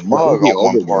itching like remember. a I think mug he on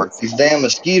one part. overdosed. These damn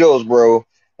mosquitoes, bro,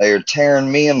 they are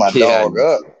tearing me and my Yeah, dog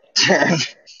up.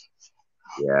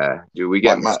 yeah, dude, we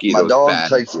get Like my mosquitoes dog bad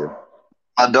takes here.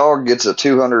 my dog gets a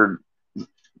 200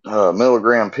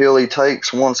 milligram pill he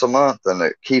takes once a month, and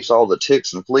it keeps all the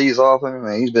ticks and fleas off him.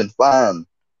 And he's been fine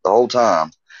the whole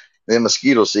time. Then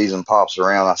mosquito season pops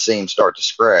around, I see him start to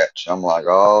scratch. I'm like,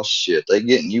 oh shit, they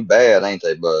getting you bad, ain't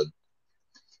they, bud?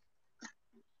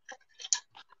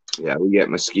 Yeah, we get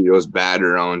mosquitoes bad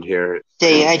around here.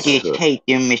 Say, I just hate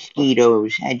them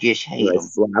mosquitoes. I just hate I them.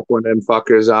 slap one of them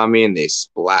fuckers on me and they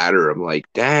splatter. I'm like,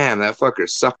 damn, that fucker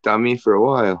sucked on me for a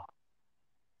while.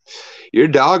 Your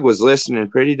dog was listening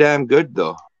pretty damn good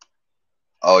though.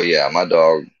 Oh yeah, my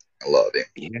dog, I love him.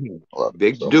 Yeah, I love him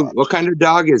big so dude. much. What kind of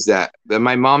dog is that? Then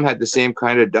my mom had the same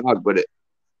kind of dog, but it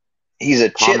He's a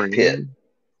chit pit. Pomeranian.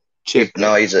 Chip.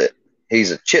 No, he's a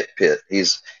chit pit.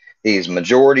 He's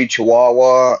majority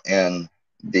Chihuahua, and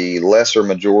the lesser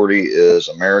majority is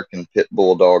American Pit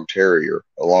Bulldog Terrier,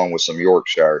 along with some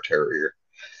Yorkshire Terrier.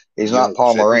 He's not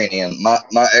Yorkshire. Pomeranian.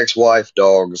 My ex-wife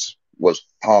dog's was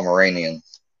Pomeranian.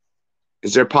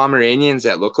 Is there Pomeranians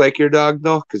that look like your dog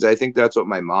though? Because I think that's what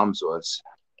my mom's was.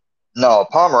 No,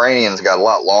 Pomeranians got a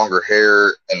lot longer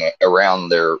hair and around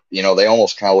their, they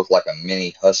almost kind of look like a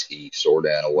mini husky, sort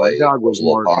of in a Our way. dog Those was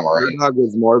little more. Our Pomeranians. dog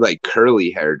was more like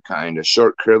curly haired, kind of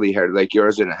short curly haired, like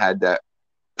yours, and it had that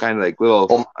kind of like little.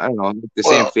 Well, I don't know, the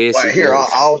same face as here, yours.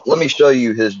 I'll let me show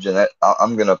you his genetic.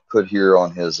 I'm gonna put here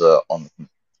on his on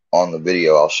the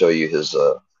video. I'll show you his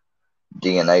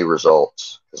DNA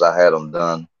results because I had them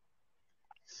done.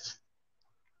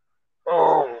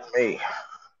 Oh me,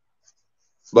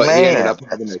 But he ended man, up that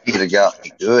having a. mosquito got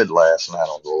me good last night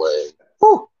on the leg.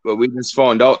 Whew. But we just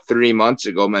found out 3 months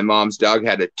ago my mom's dog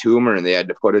had a tumor and they had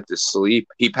to put it to sleep.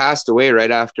 He passed away right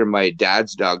after my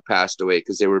dad's dog passed away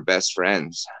because they were best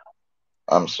friends.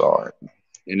 I'm sorry.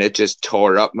 And it just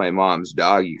tore up my mom's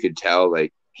dog. You could tell,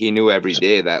 like, he knew every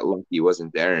day that Lucky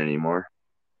wasn't there anymore.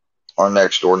 Our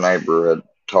next door neighbor had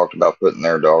talked about putting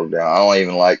their dog down. I don't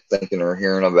even like thinking or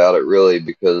hearing about it really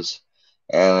because,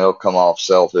 and it'll come off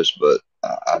selfish, but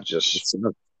I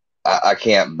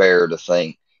can't bear to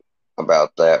think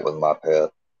about that with my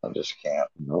pet. I just can't.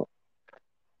 No.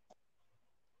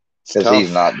 Because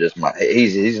he's not just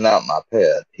he's not my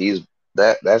pet.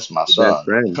 That's my son. Best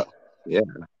friend. Yeah.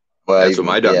 Well, that's what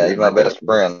my dog is. he's my best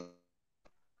friend.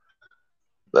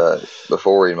 But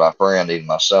before he's my friend, he's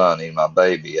my son. He's my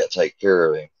baby. I take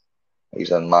care of him.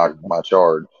 He's in my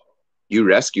charge. You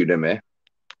rescued him, eh?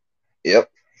 Yep.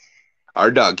 Our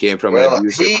dog came from an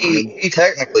abusive home. He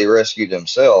technically rescued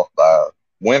himself by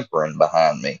whimpering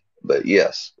behind me. But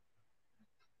yes.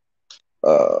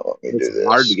 Let me do this. It's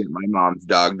hard to get my mom's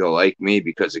dog to like me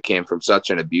because it came from such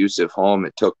an abusive home.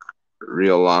 It took a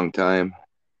real long time.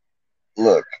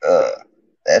 Look,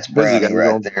 that's Brownie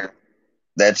right there.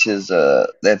 That's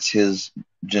his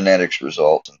genetics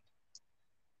result.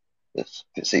 Let's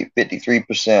see,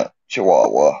 53%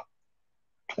 Chihuahua,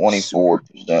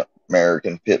 24%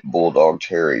 American Pit Bulldog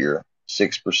Terrier,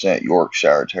 6%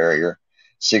 Yorkshire Terrier,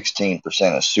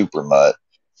 16% a Super Mutt,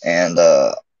 and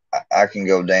I can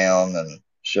go down and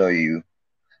show you,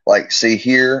 like, see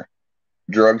here,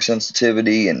 drug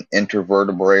sensitivity and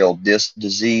intervertebral disc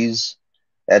disease.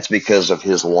 That's because of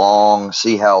his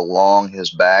see how long his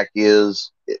back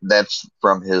is? That's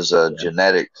from his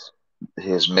genetics,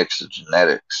 his mix of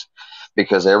genetics.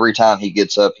 Because every time he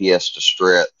gets up, he has to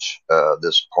stretch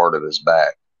this part of his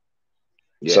back.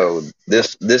 Yeah. So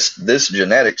this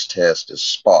genetics test is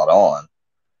spot on.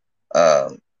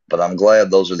 But I'm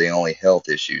glad those are the only health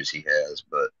issues he has.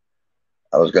 But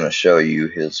I was going to show you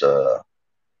his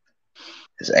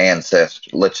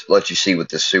ancestry. Let you see what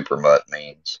this super mutt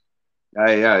means.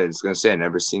 Yeah, I was going to say I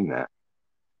never seen that.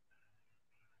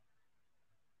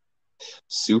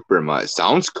 Super mutt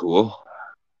sounds cool.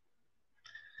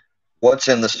 What's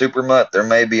in the super mutt? There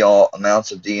may be all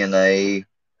amounts of DNA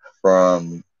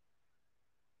from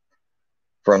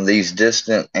these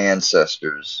distant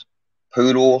ancestors: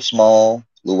 poodle, small,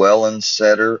 Llewellyn,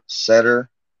 setter,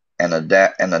 and a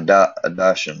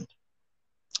Dachshund.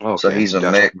 Okay. So he's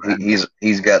a mix.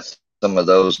 He's got some of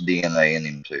those DNA in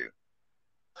him too.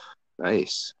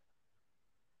 Nice.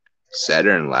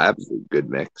 Setter and Lab's a good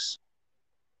mix.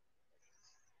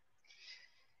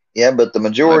 Yeah, but the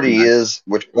majority is,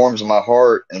 which warms my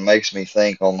heart and makes me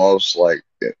think almost like,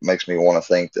 it makes me want to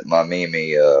think that my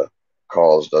Mimi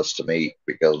caused us to meet,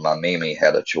 because my Mimi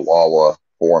had a Chihuahua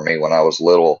for me when I was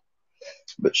little,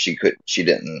 but she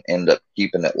didn't end up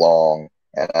keeping it long,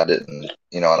 and I didn't,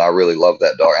 and I really loved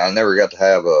that dog. I never got to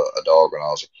have a dog when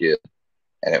I was a kid.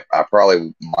 and I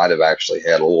probably might have actually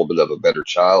had a little bit of a better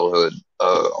childhood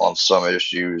on some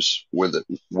issues with it,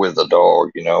 with a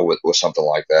dog, with something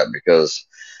like that, because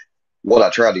what I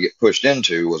tried to get pushed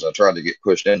into was I tried to get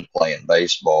pushed into playing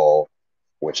baseball,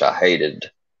 which I hated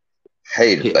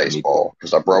Yeah, me too. baseball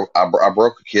because I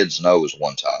broke a kid's nose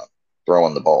one time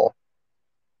throwing the ball.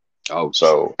 Ouch.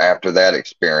 So after that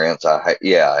experience,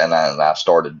 and I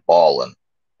started bawling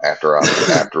after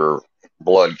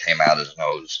blood came out his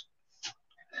nose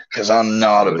because I'm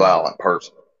not a violent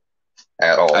person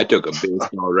at I all. took a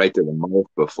baseball right to the mouth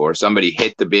before. Somebody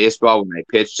hit the baseball when I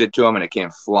pitched it to him, and it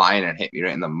came flying and hit me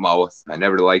right in the mouth. I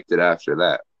never liked it after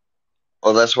that.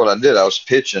 Well, that's what I did. I was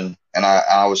pitching, and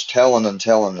I was telling and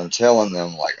telling and telling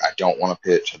them, like, I don't want to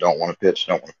pitch. I don't want to pitch.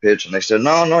 I don't want to pitch. And they said,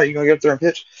 no, no, you're going to get up there and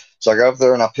pitch. So I got up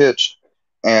there and I pitched.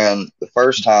 And the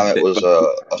first time it was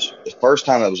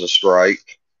a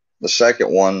strike. The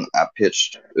second one I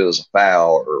pitched, it was a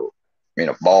foul or,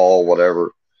 ball,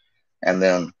 whatever. And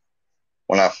then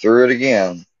when I threw it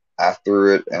again, I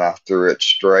threw it and I threw it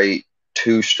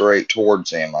too straight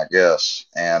towards him, I guess,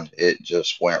 and it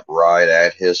just went right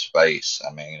at his face.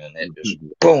 I mean, and it just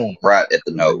boom right at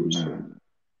the nose.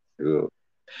 You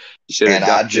should have And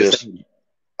ducked his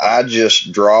I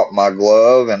just dropped my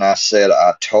glove and I said,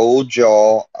 I told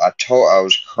y'all. I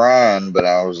was crying, but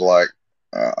I was like,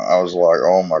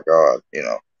 oh my God,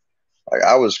 like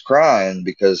I was crying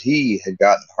because he had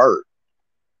gotten hurt.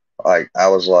 Like I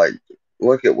was like,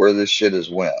 look at where this shit has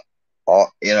went.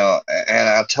 And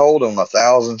I told him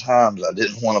 1,000 times I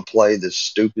didn't want to play this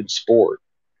stupid sport.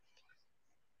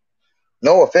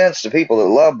 No offense to people that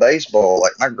love baseball.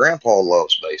 Like my grandpa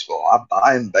loves baseball. I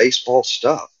buy him baseball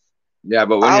stuff. Yeah,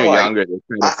 but when I you're like younger, they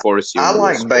try to I, force you I into the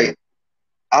like sport.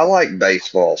 I like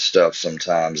baseball stuff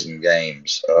sometimes in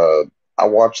games. I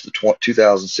watched the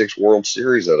 2006 World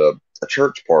Series at a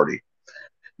church party,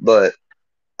 but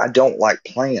I don't like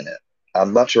playing it. I'd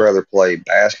much rather play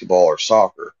basketball or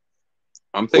soccer,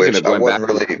 I'm thinking which of I going back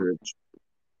wasn't to really, church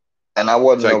and I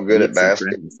wasn't so I no can good meet at some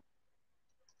basketball. friends.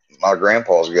 My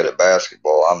grandpa's good at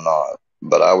basketball. I'm not,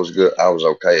 but I was good. I was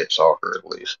okay at soccer at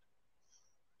least.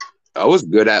 I was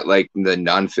good at like the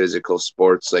non-physical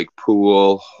sports like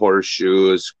pool,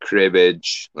 horseshoes,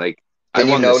 cribbage. Like I Can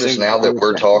you won the notice single now that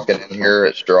we're talking in here,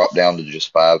 it's dropped down to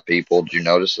just 5 people? Did you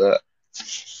notice that?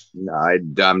 No, I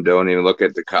don't even look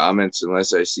at the comments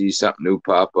unless I see something new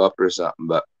pop up or something.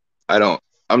 But I don't.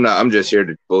 I'm not. I'm just here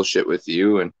to bullshit with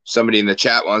you. And somebody in the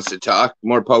chat wants to talk.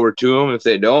 More power to them. If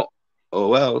they don't, oh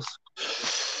well.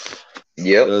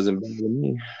 Yep. Doesn't bother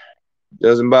me.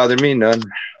 Doesn't bother me none.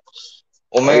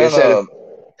 Well, Like I man, said,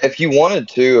 if you wanted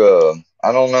to,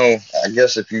 I don't know. I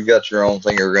guess if you got your own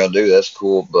thing you're gonna do, that's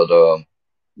cool. But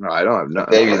no, I don't have I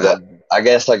nothing gave you that. planned. I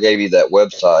guess I gave you that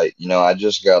website. I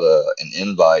just got an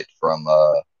invite from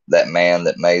that man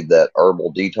that made that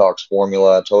herbal detox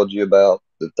formula I told you about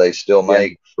that they still Yeah,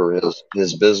 make for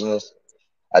his business.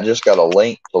 I just got a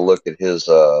link to look at his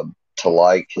to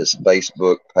like his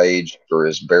Facebook page for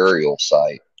his burial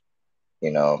site.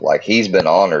 Like he's been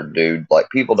honored, dude. Like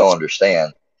people don't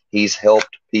understand. He's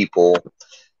helped people,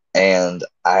 and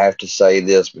I have to say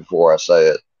this before I say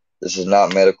it. This is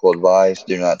not medical advice.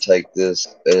 Do not take this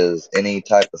as any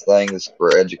type of thing. This is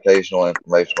for educational,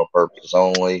 informational purposes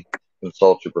only.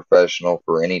 Consult your professional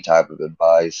for any type of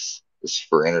advice. This is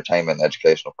for entertainment and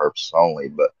educational purposes only.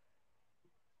 But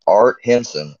Art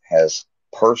Henson has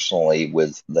personally,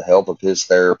 with the help of his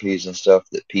therapies and stuff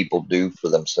that people do for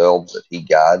themselves, that he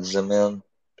guides them in,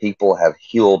 people have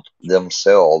healed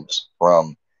themselves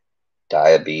from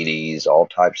diabetes, all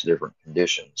types of different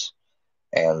conditions.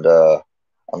 And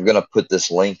I'm going to put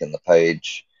this link in the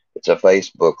page. It's a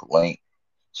Facebook link,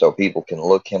 so people can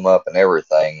look him up and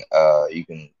everything.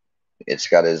 It's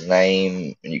got his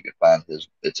name, and you can find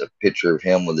it's a picture of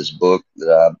him with his book that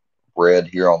I read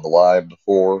here on the live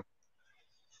before.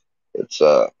 It's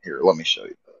here, let me show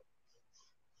you.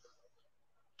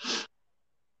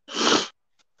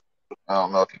 I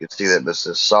don't know if you can see that, but it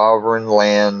says Sovereign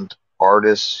Land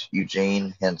Artist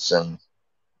Eugene Henson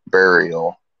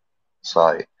Burial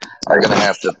Site. I'm gonna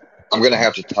have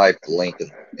to type the link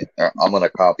I'm gonna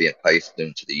copy and paste it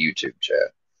into the YouTube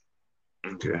chat.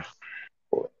 okay.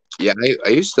 Yeah, I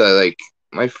used to like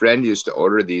my friend used to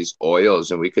order these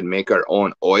oils and we could make our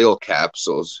own oil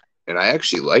capsules and I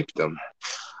actually liked them.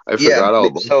 I Yeah, forgot all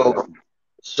about them.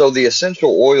 so the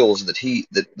essential oils that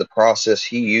the process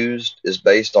he used is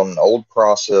based on an old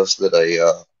process that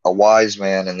a wise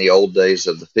man in the old days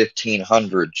of the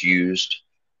 1500s used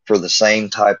for the same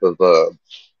type of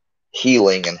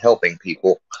healing and helping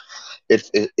people.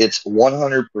 It's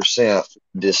 100%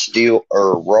 distilled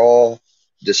or raw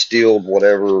distilled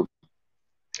whatever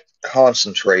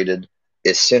concentrated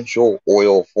essential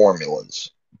oil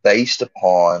formulas based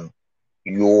upon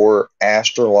your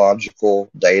astrological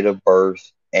date of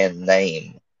birth and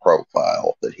name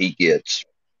profile that he gets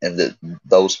and that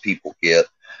those people get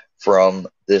from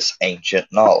this ancient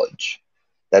knowledge.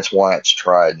 That's why it's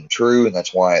tried and true, and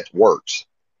that's why it works.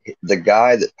 The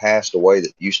guy that passed away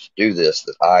that used to do this,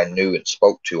 that I knew and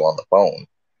spoke to on the phone,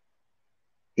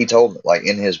 he told me, like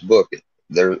in his book,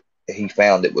 there he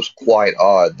found it was quite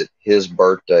odd that his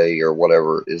birthday or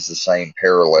whatever is the same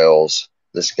parallels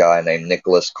this guy named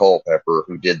Nicholas Culpeper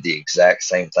who did the exact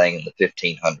same thing in the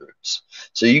 1500s.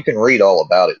 So you can read all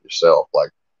about it yourself.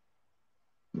 Like,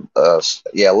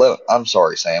 yeah, I'm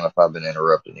sorry, Sam, if I've been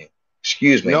interrupting you.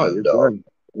 Excuse me, No, Moon you're Dog. good.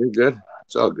 You're good.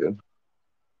 It's all good.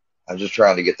 I'm just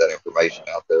trying to get that information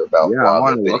out there about Yeah, I why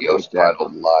want the to look video's at that.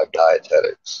 titled Live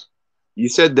Dietetics. You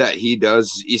said that he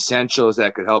does essentials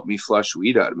that could help me flush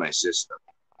weed out of my system.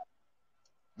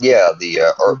 Yeah,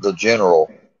 the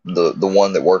general, the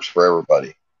one that works for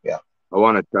everybody. Yeah, I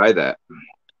want to try that,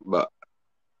 but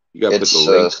you got to put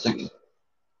the it's link.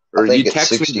 I Or think you it's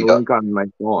text me the link on my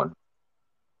phone.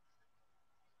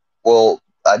 Well,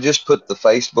 I just put the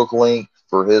Facebook link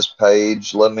for his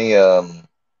page. Let me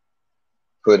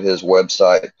put his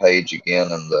website page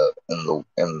again in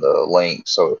the link.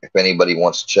 So if anybody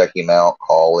wants to check him out,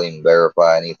 call him,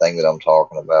 verify anything that I'm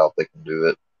talking about, they can do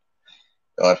it.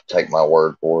 Don't have to take my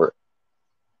word for it.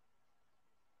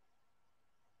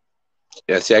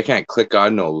 Yeah, see, I can't click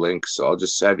on no link, so I'll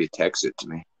just have you text it to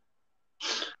me.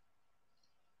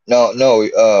 No.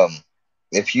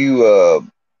 If you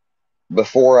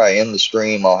before I end the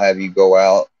stream, I'll have you go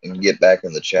out and get back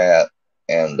in the chat,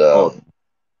 and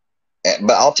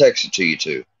but I'll text it to you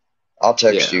too. I'll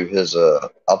text you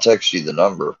I'll text you the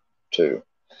number too.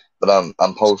 But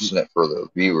I'm posting it for the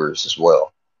viewers as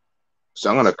well. So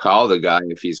I'm gonna call the guy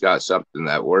if he's got something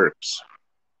that works.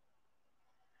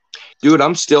 Dude,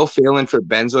 I'm still failing for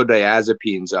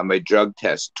benzodiazepines on my drug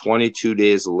test 22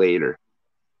 days later.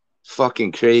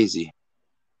 Fucking crazy.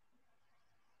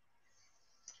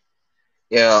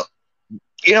 Yeah.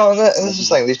 And this is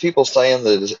the thing. These people saying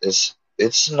that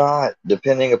it's not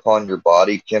depending upon your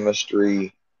body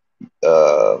chemistry,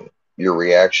 your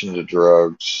reaction to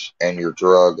drugs, and your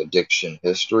drug addiction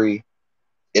history.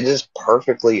 It is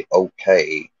perfectly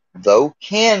okay, though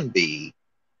can be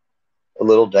a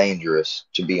little dangerous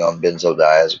to be on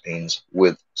benzodiazepines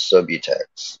with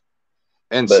Subutex.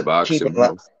 And But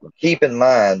Suboxone. keep in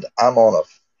mind, I'm on a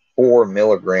 4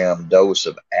 milligram dose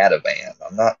of Ativan.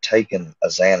 I'm not taking a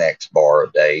Xanax bar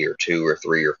a day or 2 or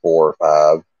 3 or 4 or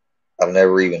 5. I've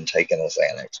never even taken a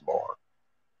Xanax bar.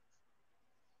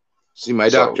 See, my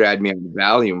doctor had me on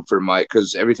Valium for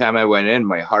because every time I went in,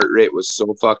 my heart rate was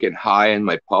so fucking high and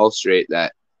my pulse rate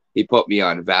that he put me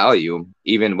on Valium,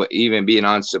 even being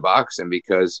on Suboxone,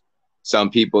 because some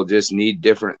people just need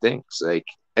different things. Like,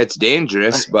 it's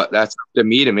dangerous, but that's up to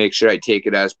me to make sure I take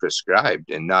it as prescribed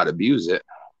and not abuse it.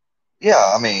 Yeah,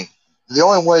 I mean, the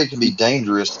only way it can be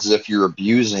dangerous is if you're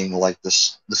abusing like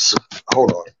this.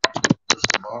 Hold on, the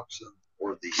Suboxone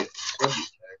or the Subutex,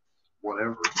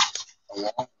 whatever,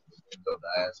 along with the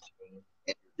benzodiazepine,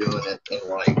 and you're doing it in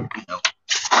like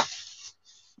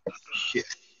shit.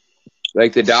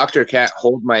 Like, the doctor can't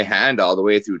hold my hand all the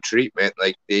way through treatment.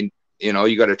 Like, you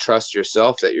got to trust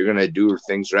yourself that you're going to do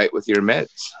things right with your meds.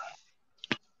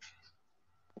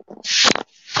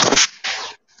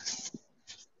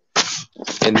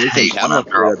 And they can tell if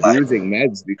they're abusing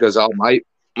meds because all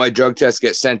my drug tests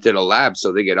get sent to the lab,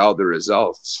 so they get all the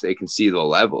results. They can see the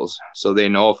levels, so they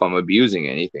know if I'm abusing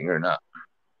anything or not.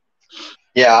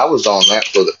 Yeah, I was on that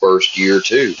for the first year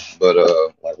too. But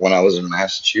like when I was in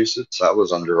Massachusetts, I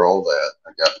was under all that.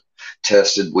 I got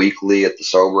tested weekly at the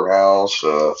sober house.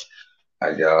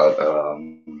 I got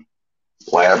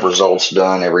lab results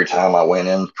done every time I went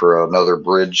in for another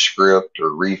bridge script or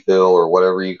refill or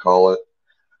whatever you call it.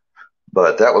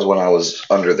 But that was when I was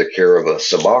under the care of a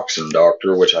Suboxone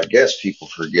doctor, which I guess people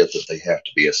forget that they have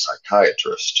to be a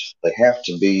psychiatrist. They have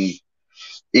to be,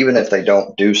 even if they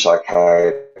don't do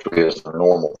psychiatry as their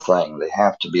normal thing, they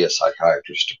have to be a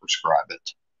psychiatrist to prescribe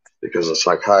it. Because a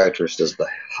psychiatrist is the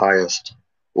highest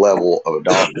level of a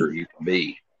doctor you can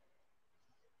be.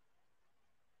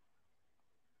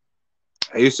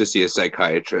 I used to see a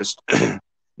psychiatrist.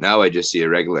 Now I just see a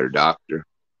regular doctor.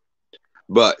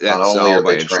 But that's all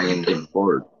by insurance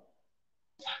board.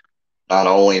 Not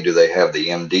only do they have the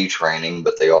MD training,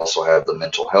 but they also have the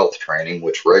mental health training,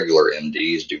 which regular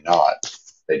MDs do not.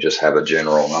 They just have a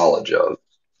general knowledge of.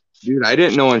 Dude, I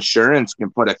didn't know insurance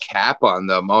can put a cap on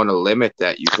the amount of limit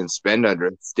that you can spend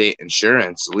under state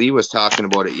insurance. Lee was talking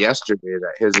about it yesterday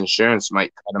that his insurance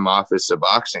might cut him off his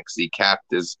Suboxone because he capped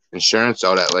his insurance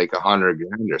out at like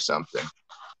 $100,000 or something.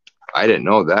 I didn't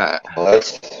know that. Well,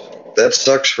 that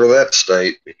sucks for that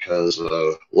state because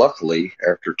luckily,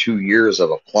 after 2 years of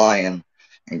applying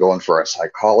and going for a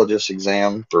psychologist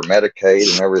exam for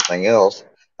Medicaid and everything else,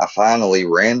 I finally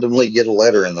randomly get a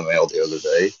letter in the mail the other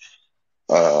day.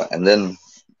 And then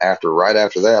right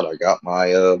after that, I got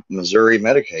my Missouri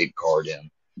Medicaid card in.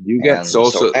 You get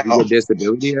social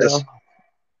disability at all?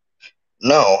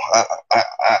 No,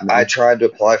 I tried to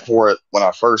apply for it when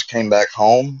I first came back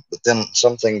home, but then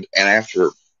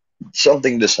after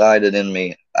something decided in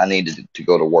me I needed to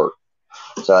go to work.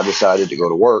 So I decided to go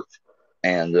to work,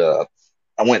 and I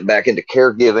went back into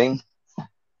caregiving.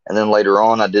 And then later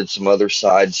on, I did some other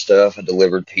side stuff. I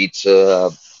delivered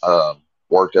pizza,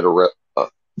 worked at a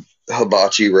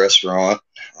hibachi restaurant.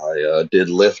 I did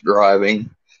Lyft driving,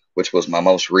 which was my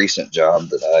most recent job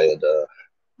that I had.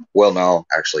 Well, no,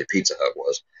 actually, Pizza Hut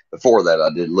was. Before that, I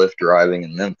did Lyft driving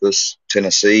in Memphis,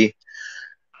 Tennessee,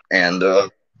 and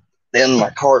then my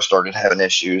car started having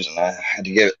issues, and I had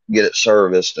to get it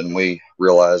serviced. And we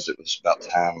realized it was about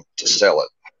time to sell it,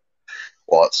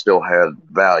 while it still had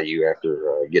value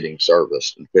after getting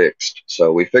serviced and fixed.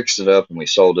 So we fixed it up and we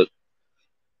sold it.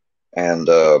 And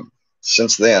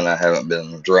since then, I haven't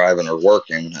been driving or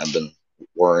working. I've been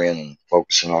worrying and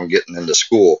focusing on getting into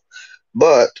school.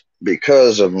 But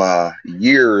because of my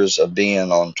years of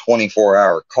being on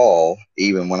 24-hour call,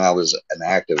 even when I was an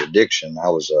active addiction, I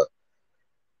was a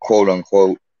quote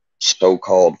unquote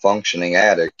so-called functioning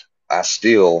addict. I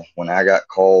still, when I got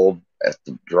called at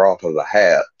the drop of a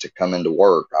hat to come into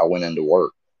work, I went into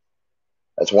work.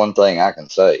 That's one thing I can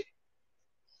say.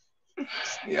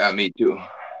 Yeah, me too.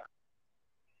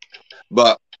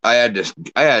 But I had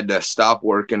to stop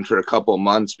working for a couple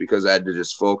months because I had to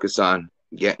just focus on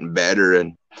getting better.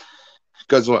 And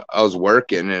because when I was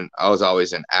working and I was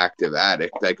always an active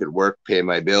addict, I could work, pay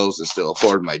my bills, and still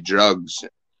afford my drugs.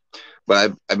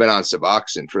 But I've been on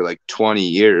Suboxone for like 20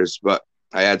 years, but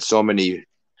I had so many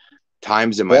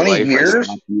times in my life 20 years? I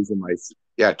stopped using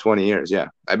 20 years. Yeah.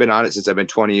 I've been on it since I've been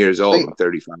 20 years old. I'm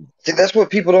 35. See, that's what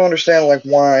people don't understand. Like,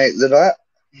 why that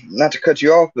not to cut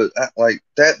you off, but like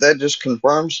that just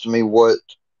confirms to me what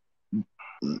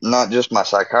not just my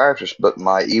psychiatrist, but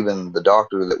even the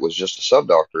doctor that was just a sub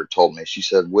doctor told me. She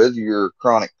said, with your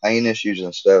chronic pain issues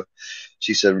and stuff,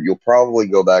 she said, you'll probably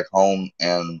go back home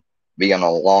and be on a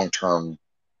long-term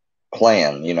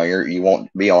plan. You know, you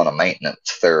won't be on a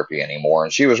maintenance therapy anymore.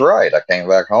 And she was right. I came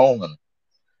back home, and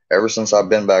ever since I've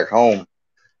been back home,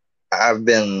 I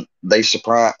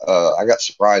got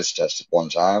surprise tested one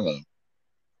time and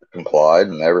complied,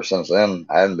 and ever since then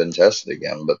I haven't been tested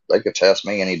again. But they could test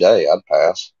me any day, I'd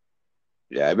pass.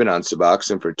 Yeah, I've been on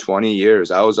Suboxone for 20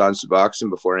 years. I was on Suboxone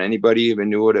before anybody even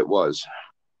knew what it was.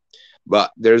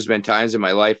 But there's been times in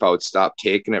my life I would stop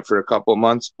taking it for a couple of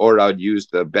months, or I would use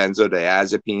the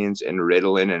benzodiazepines and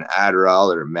Ritalin and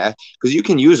Adderall or meth, because you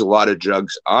can use a lot of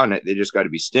drugs on it. They just got to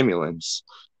be stimulants.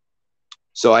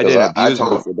 So I didn't abuse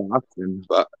Suboxone,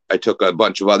 but I took a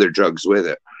bunch of other drugs with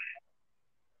it.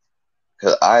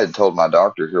 Cause I had told my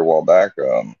doctor here a while back,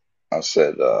 I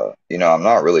said, I'm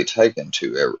not really taking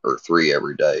 2 or 3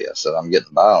 every day. I said, I'm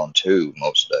getting by on 2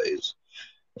 most days.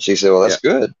 She said, well, that's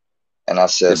good. And I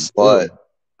said, but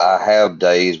I have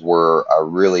days where I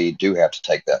really do have to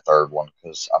take that third one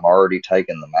because I'm already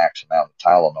taking the max amount of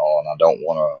Tylenol, and I don't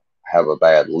want to have a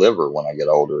bad liver when I get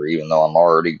older, even though I'm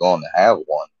already going to have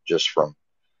one just from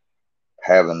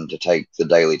having to take the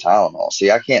daily Tylenol.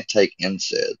 See, I can't take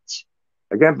NSAIDs.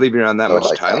 I can't believe you're on that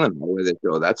much Tylenol with it,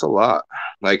 though. That's a lot.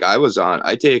 Like I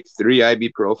take 3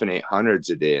 ibuprofen 800s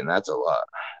a day, and that's a lot.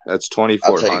 That's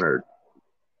 2,400.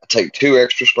 I take 2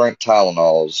 extra strength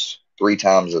Tylenols 3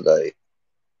 times a day.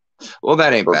 Well,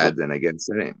 that ain't bad then. I guess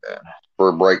it ain't bad.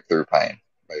 For breakthrough pain,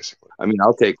 basically. I mean,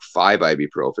 I'll take 5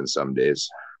 ibuprofen some days.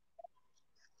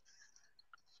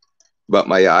 But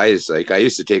my eyes, like I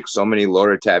used to take so many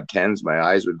Loratab 10s, my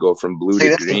eyes would go from blue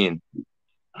to green.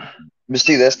 But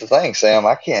see, that's the thing, Sam.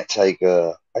 I can't take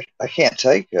a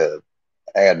Advil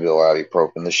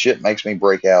ibuprofen. The shit makes me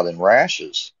break out in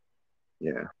rashes.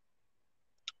 Yeah.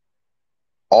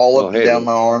 All up and down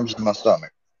my arms and my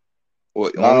stomach.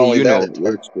 Well, not only that, it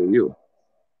works for you.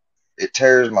 It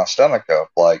tears my stomach up.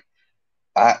 Like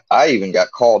I even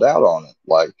got called out on it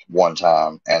like one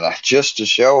time, and just to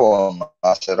show them,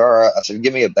 I said, all right, I said,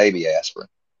 give me a baby aspirin.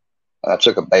 And I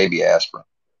took a baby aspirin.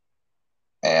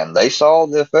 And they saw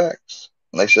the effects.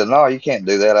 And they said, no, you can't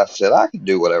do that. I said, I can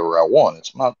do whatever I want.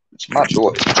 It's my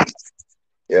choice.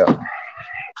 Yeah.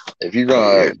 If you're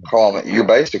gonna call me,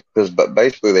 but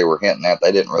basically they were hinting at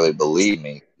they didn't really believe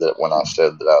me that when I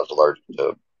said that I was allergic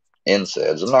to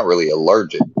NSAIDs. I'm not really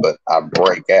allergic, but I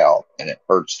break out and it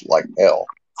hurts like hell.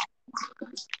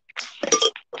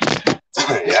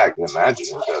 Yeah, I can imagine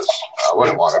because I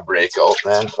wouldn't want to break out,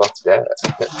 man. Fuck that.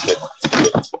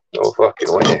 No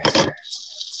fucking way.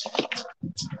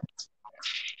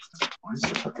 Why is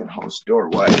the fucking house door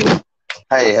wide?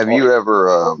 Hey, have you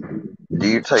ever? Do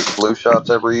you take flu shots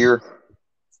every year?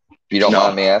 If you don't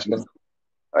mind me asking.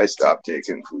 I stopped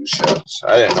taking flu shots.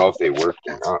 I didn't know if they worked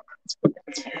or not.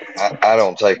 I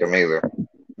don't take them either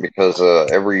because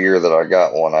every year that I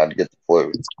got one, I'd get the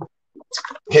flu.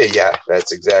 Yeah,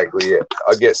 that's exactly it.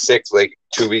 I'll get sick like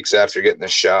 2 weeks after getting the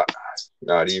shot.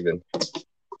 Not even.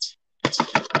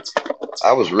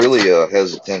 I was really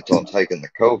hesitant on taking the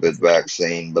COVID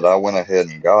vaccine, but I went ahead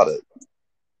and got it.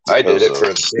 I did it for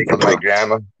the sake of my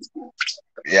grandma.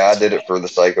 Yeah, I did it for the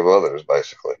sake of others,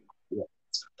 basically.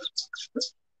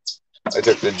 I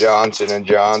took the Johnson &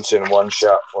 Johnson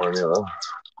one-shot formula.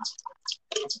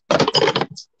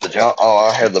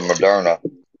 I had the Moderna.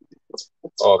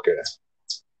 Okay.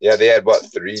 Yeah, they had,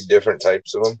 3 different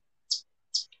types of them?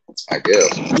 I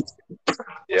guess.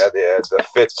 Yeah, they had the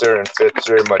Pfizer,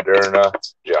 Moderna,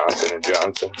 Johnson &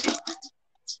 Johnson.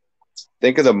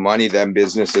 Think of the money them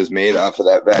businesses made off of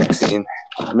that vaccine,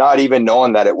 not even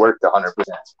knowing that it worked 100%.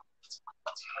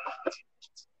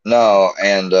 No,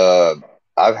 and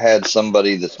I've had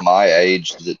somebody that's my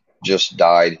age that just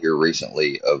died here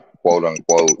recently of quote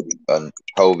unquote a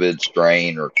COVID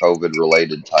strain or COVID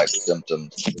related type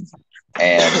symptoms.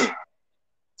 And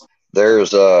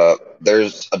there's a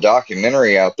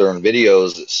documentary out there and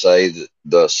videos that say that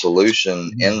the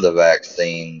solution in the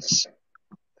vaccines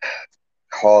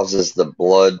causes the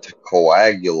blood to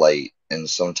coagulate in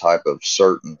some type of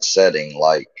certain setting,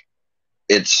 like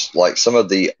it's like some of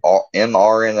the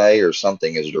mRNA or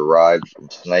something is derived from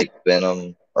snake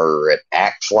venom, or it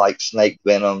acts like snake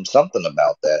venom, something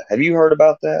about that. Have you heard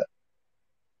about that?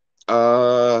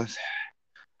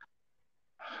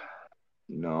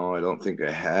 No, I don't think I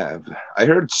have. I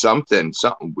heard something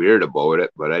weird about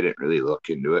it, but I didn't really look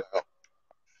into it.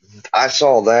 I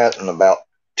saw that in about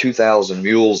 2,000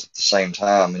 Mules at the same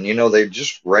time, and they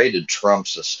just raided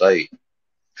Trump's estate.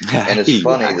 And it's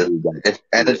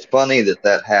funny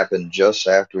that happened just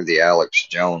after the Alex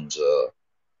Jones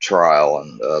trial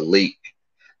and leak.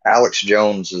 Alex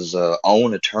Jones's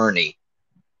own attorney.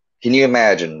 Can you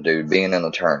imagine, dude, being an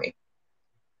attorney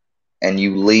and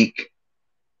you leak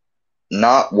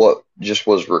not what just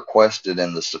was requested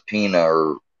in the subpoena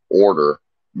or order,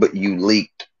 but you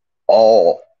leaked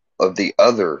all of the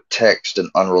other text and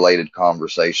unrelated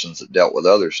conversations that dealt with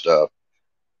other stuff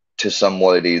to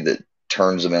somebody that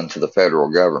turns them into the federal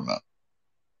government.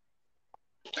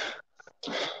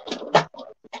 I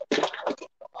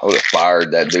would have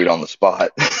fired that dude on the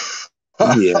spot.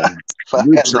 Yeah.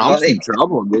 Dude, Trump's in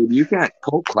trouble, dude. You can't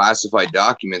pull classified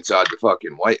documents out of the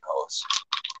fucking White House.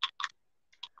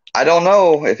 I don't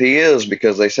know if he is,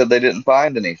 because they said they didn't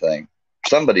find anything.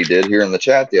 Somebody did here in the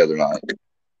chat the other night.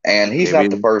 And he's not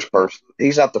the first person.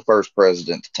 He's not the first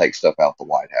president to take stuff out the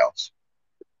White House,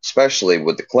 especially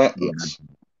with the Clintons. Yeah.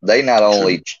 They not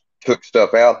only took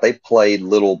stuff out, they played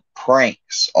little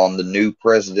pranks on the new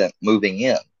president moving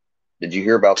in. Did you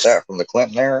hear about that from the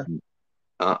Clinton era?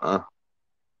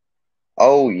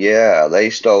 Oh, yeah.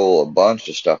 They stole a bunch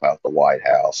of stuff out the White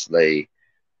House.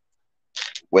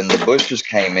 When the Bushes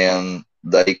came in,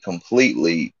 they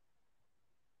completely,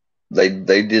 they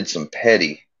did some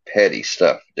petty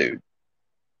stuff, dude.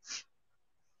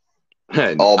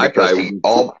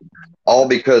 All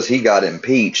because he got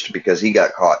impeached because he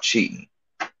got caught cheating.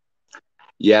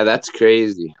 Yeah, that's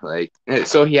crazy. Like,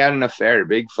 so he had an affair,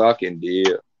 big fucking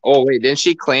deal. Oh, wait, didn't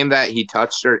she claim that he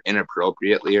touched her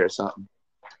inappropriately or something?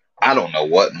 I don't know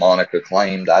what Monica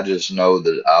claimed. I just know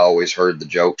that I always heard the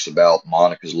jokes about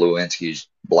Monica Lewinsky's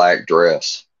black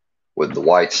dress with the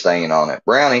white stain on it.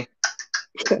 Brownie.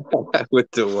 With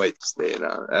the white stain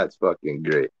on it. That's fucking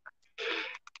great.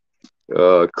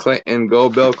 Clinton, go,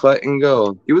 Bill Clinton,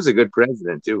 go. He was a good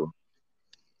president, too.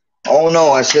 Oh,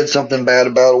 no, I said something bad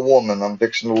about a woman. I'm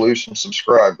fixing to lose some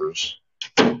subscribers.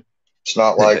 It's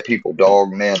not like people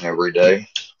dog men every day.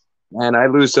 Man, I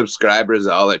lose subscribers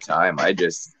all the time. I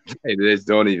just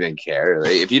don't even care.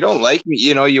 Like, if you don't like me,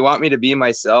 you want me to be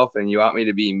myself and you want me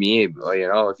to be me.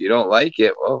 Well, if you don't like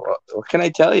it, well, what can I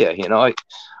tell you? I'm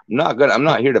not good. I'm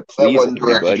not here to please. That wasn't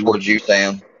directed towards you,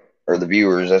 Sam, or the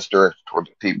viewers. That's directed toward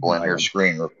the people in here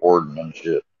screen recording and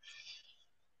shit.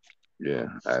 Yeah,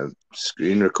 I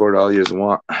screen record all you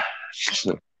want.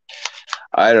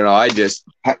 I don't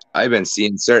know. I've been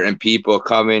seeing certain people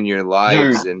come in your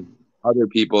lives and other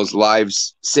people's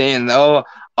lives saying, "Oh,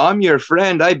 I'm your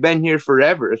friend. I've been here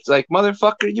forever." It's like,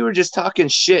 motherfucker, you were just talking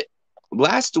shit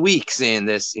last week saying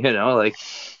this,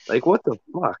 like what the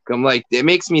fuck? I'm like, it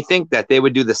makes me think that they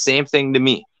would do the same thing to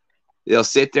me. They'll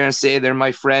sit there and say they're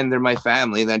my friend, they're my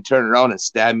family, and then turn around and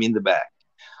stab me in the back.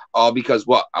 All because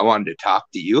what? I wanted to talk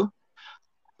to you.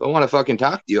 If I want to fucking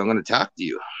talk to you, I'm going to talk to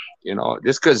you.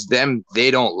 Just because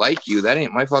they don't like you, that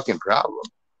ain't my fucking problem.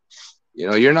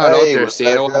 You're not out there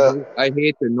saying, "Oh, I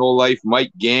hate the No Life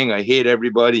Mike gang. I hate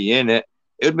everybody in it."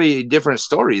 It would be a different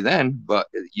story then, but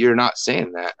you're not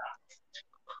saying that.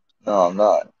 No, I'm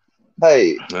not.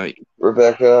 Hey, Like,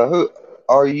 Rebecca, who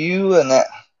are you?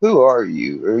 Who are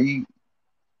you? Are you?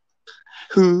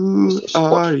 Who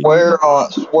are Swear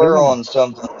you? on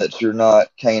something that you're not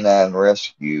Canine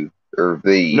Rescue or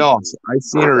V. No, I've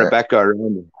seen a Rebecca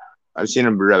around. I've seen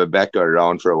a Rebecca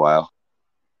around for a while.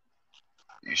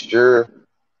 You sure?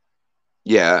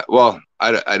 Yeah, well,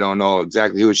 I don't know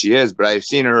exactly who she is, but I've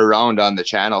seen her around on the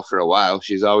channel for a while.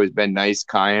 She's always been nice,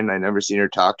 kind. I never seen her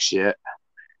talk shit.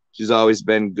 She's always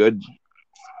been good.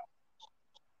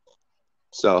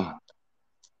 So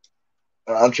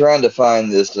I'm trying to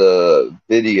find this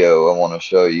video I want to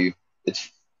show you.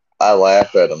 I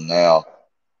laugh at them now.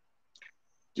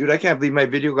 Dude, I can't believe my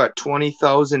video got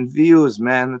 20,000 views,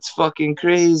 man. That's fucking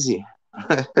crazy.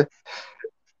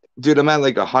 Dude, I'm at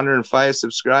like 105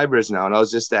 subscribers now, and I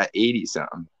was just at 80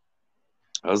 something.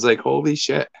 I was like, holy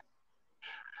shit.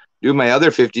 Dude, my other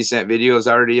 50 Cent video is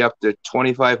already up to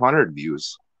 2,500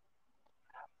 views.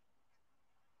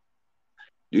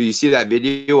 Dude, you see that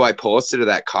video I posted of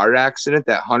that car accident,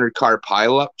 that 100-car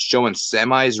pileup, showing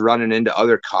semis running into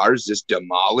other cars, just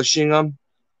demolishing them?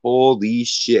 Holy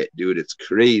shit, dude, it's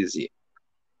crazy.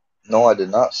 No, I did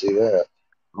not see that.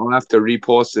 I'll have to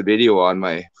repost the video on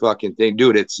my fucking thing.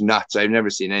 Dude, it's nuts. I've never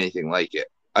seen anything like it.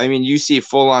 I mean, you see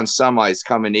full-on semis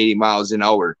coming 80 miles an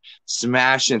hour,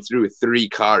 smashing through 3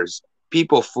 cars.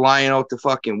 People flying out the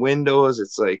fucking windows.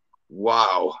 It's like,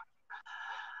 wow.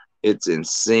 It's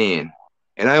insane.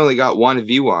 And I only got 1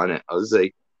 view on it. I was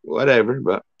like, whatever.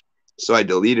 But so I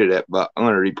deleted it, but I'm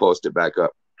going to repost it back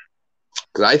up.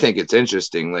 Because I think it's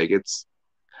interesting. Like,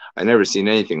 I never seen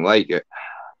anything like it.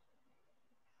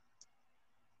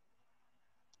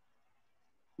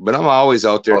 But I'm always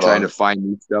out there trying to find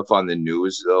new stuff on the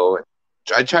news, though.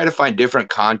 I try to find different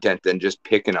content than just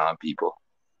picking on people.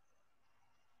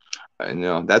 I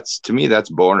know to me, that's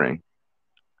boring.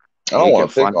 I don't want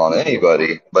to pick on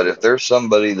anybody, but if there's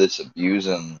somebody that's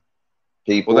abusing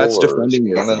people that's or defending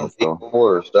scamming people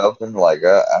or something like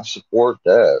that, I support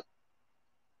that.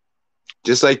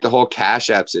 Just like the whole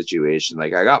Cash App situation.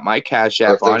 Like, I got my Cash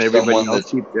App on. Everybody else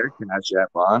keeps their Cash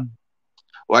App on.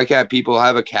 Why can't people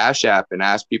have a Cash App and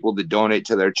ask people to donate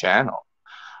to their channel?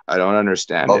 I don't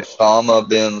understand it. Osama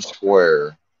bin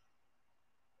Square.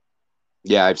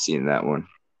 Yeah, I've seen that one.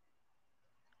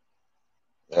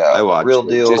 Yeah, I watched Real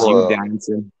it. Deal. Just you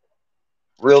dancing.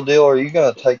 Real Deal, are you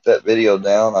going to take that video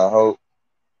down, I hope?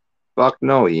 Fuck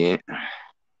no, he ain't.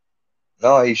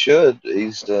 No, he should.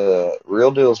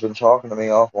 Real Deal's been talking to me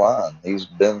offline.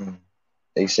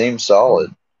 He seems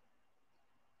solid.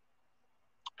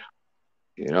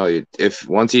 If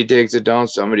once he takes it down,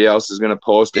 somebody else is going to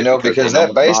post it. Because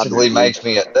that basically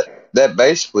that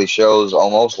basically shows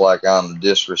almost like I'm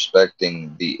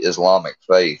disrespecting the Islamic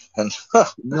faith.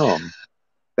 No,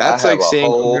 that's like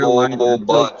saying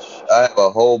I have a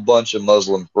whole bunch of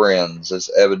Muslim friends. It's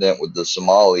evident with the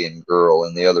Somalian girl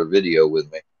in the other video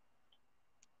with me.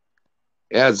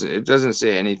 Yeah, it doesn't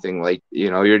say anything like,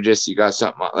 you got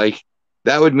something like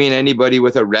that would mean anybody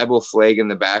with a rebel flag in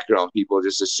the background, people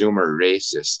just assume are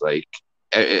racist. Like,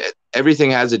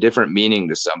 everything has a different meaning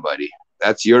to somebody.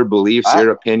 That's your beliefs,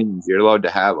 your opinions. You're allowed to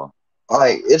have them.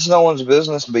 It's no one's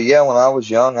business, but yeah, when I was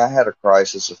young, I had a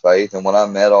crisis of faith, and when I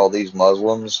met all these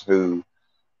Muslims who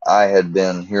I had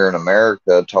been here in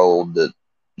America told that,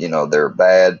 they're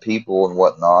bad people and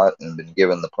whatnot, and been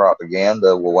given the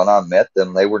propaganda, well, when I met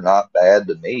them, they were not bad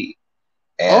to me.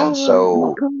 And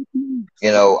so,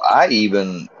 I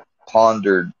even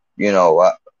pondered,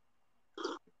 I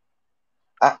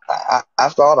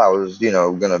thought I was,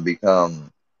 going to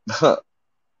become, a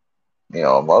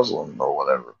Muslim or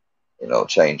whatever,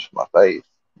 change my faith.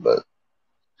 But,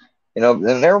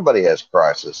 and everybody has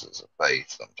crises of faith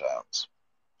sometimes.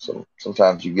 So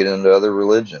sometimes you get into other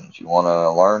religions. You want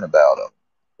to learn about them.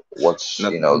 What's,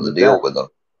 the deal with them?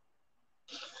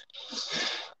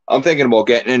 I'm thinking about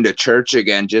getting into church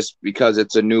again just because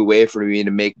it's a new way for me to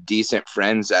make decent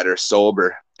friends that are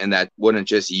sober and that wouldn't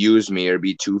just use me or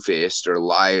be two-faced or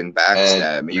lie and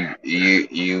backstab me.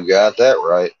 You got that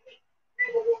right.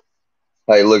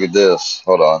 Hey, look at this.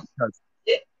 Hold on.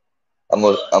 I'm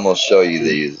gonna show you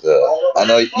these. I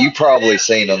know you probably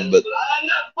seen them, but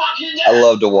I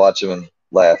love to watch them and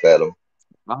laugh at them.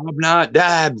 I'm not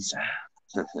Dabs.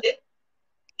 Good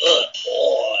boy.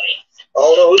 I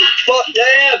don't know who the fuck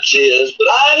Dabs is, but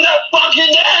I'm not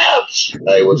fucking Dabs.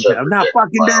 Hey, what's up? I'm not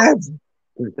fucking Dabs.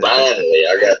 Finally,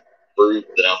 I got proof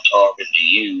that I'm talking to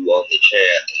you on the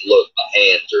chat. Look, my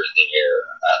hands are in the air.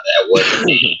 That wasn't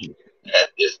me. That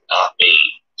is not me.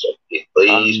 So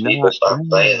please, people, stop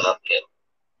saying I'm him.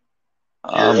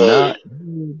 I'm not.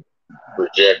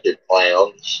 Rejected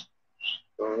clowns.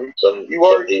 Some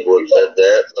people have said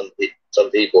that.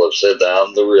 Some people have said that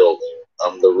I'm the real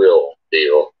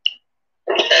deal.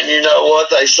 And you know what?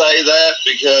 They say that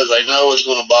because they know it's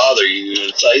going to bother you,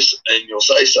 and you'll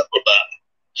say something about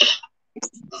it.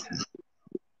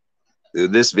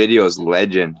 Dude, this video is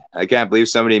legend. I can't believe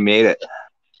somebody made it.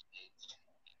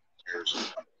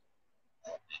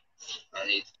 I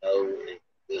need to know if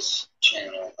this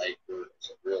channel maker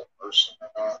is a real person or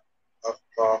not. I've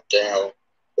calmed down,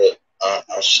 but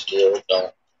I still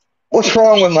don't. What's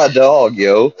wrong with my dog,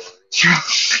 yo? I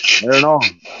don't know.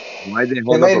 Why they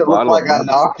hold made up a it look bottle like of I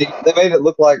knocked him. They made it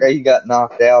look like he got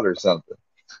knocked out or something.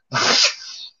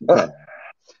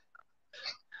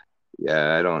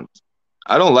 Yeah,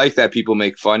 I don't like that people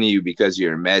make fun of you because of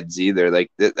your meds either.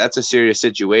 Like that's a serious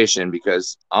situation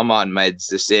because I'm on meds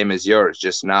the same as yours,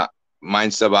 just not mine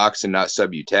Suboxone, not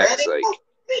Subutex.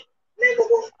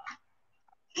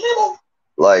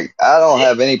 Like I don't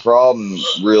have any problem,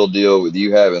 real deal, with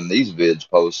you having these vids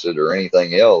posted or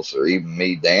anything else, or even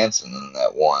me dancing in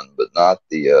that one, but not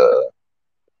the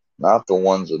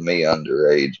ones of me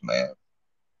underage, man.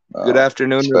 Good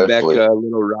afternoon, Rebecca,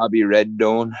 little Robbie Red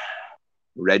Dome.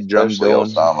 Red Drum Dome.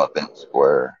 Osama bin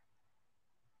Square.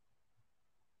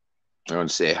 I want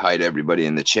to say hi to everybody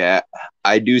in the chat.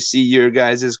 I do see your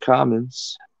guys'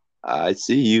 comments. I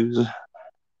see you.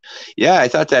 Yeah, I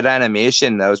thought that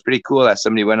animation, that was pretty cool that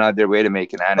somebody went out their way to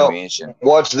make an animation. Oh,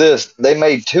 watch this. They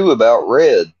made 2 about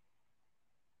Red.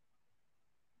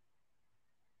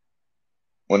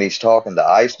 When he's talking to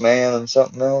Iceman and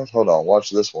something else. Hold on, watch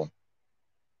this one.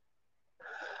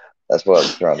 That's what I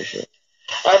was trying to say.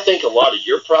 I think a lot of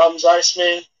your problems,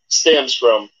 Iceman, stems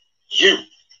from you.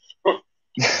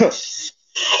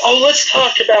 Oh, let's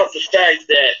talk about the fact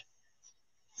that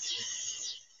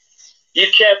you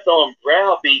kept on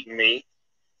browbeating me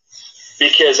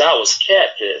because I was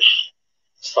catfish.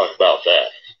 Let's talk about that.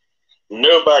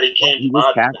 Nobody came to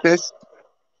my defense.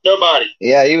 Nobody.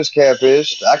 Yeah, he was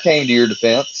catfished. I came to your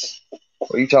defense.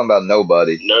 What are you talking about,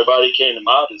 nobody? Nobody came to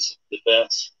my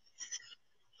defense.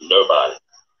 Nobody.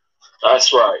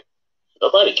 That's right.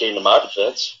 Nobody came to my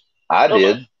defense. I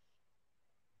did.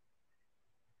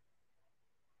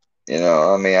 You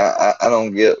know, I mean, I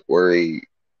don't get where he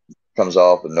comes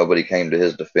off and nobody came to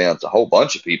his defense. A whole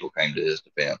bunch of people came to his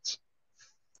defense.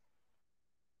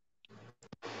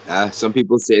 Some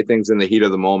people say things in the heat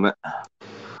of the moment.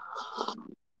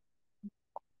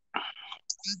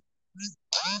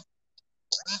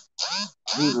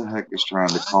 Who the heck is trying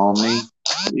to call me?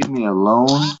 Leave me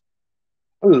alone.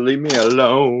 Leave me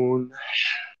alone.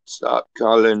 Stop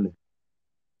calling.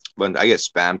 But I get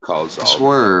spam calls all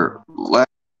the time.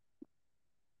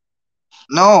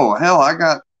 No, hell, I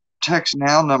got text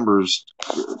now numbers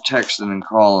texting and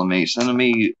calling me, sending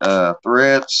me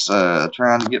threats,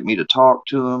 trying to get me to talk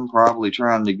to them, probably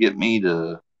trying to get me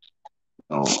to,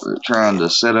 trying to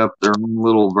set up their own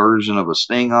little version of a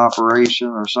sting operation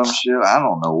or some shit. I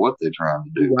don't know what they're trying to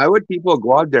do. Why would people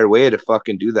go out their way to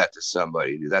fucking do that to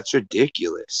somebody, dude? That's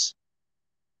ridiculous.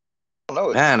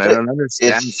 Man, I don't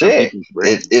understand. It's sick.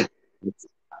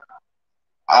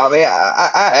 I mean,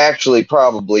 I actually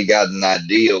probably got an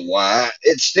idea why.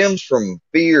 It stems from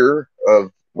fear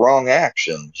of wrong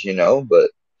actions, you know,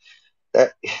 but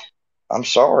that, I'm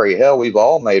sorry, hell, we've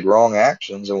all made wrong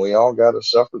actions and we all got to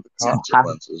suffer the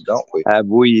consequences, don't we? Have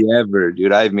we ever,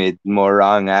 dude? I've made more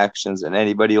wrong actions than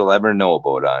anybody will ever know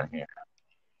about on here.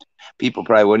 People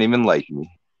probably wouldn't even like me.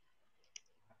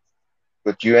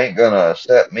 But you ain't going to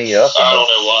set me up. I don't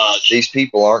know why. These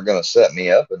people aren't going to set me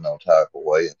up in no type of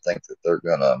way and think that they're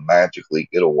going to magically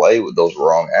get away with those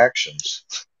wrong actions.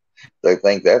 They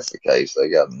think that's the case. They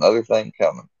got another thing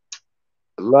coming.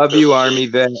 Love you, Army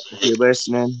vet, if you're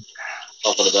listening.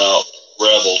 Talking about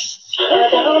Rebel.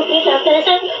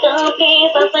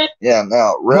 Yeah,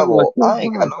 now, Rebel, I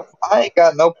ain't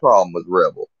got no problem with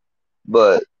Rebel.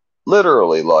 But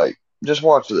literally, like, just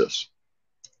watch this.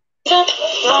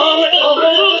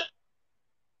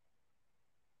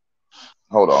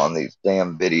 hold on, these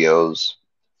damn videos,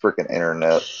 freaking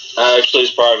internet. Actually,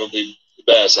 it's probably the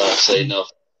best. I'd say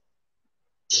nothing.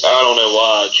 I don't know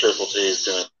why Triple T is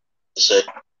going to say.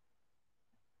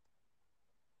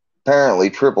 Apparently,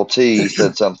 Triple T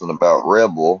said something about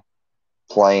Rebel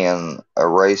playing a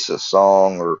racist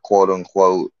song or quote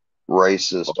unquote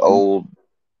racist old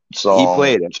song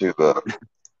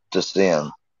to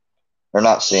Sin. Or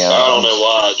not Sin. I don't know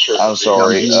why Triple I'm T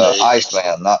sorry, say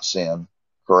Iceman, not Sin.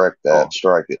 Correct that.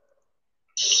 Strike it.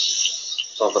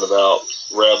 something about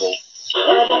Rebel.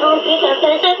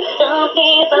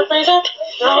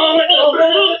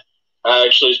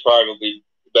 Actually, it's probably the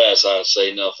best. I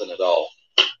say nothing at all.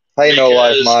 Hey, No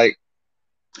Life Mike.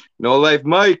 No Life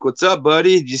Mike, what's up,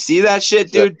 buddy? Did you see that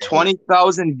shit, dude?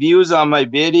 20,000 views on my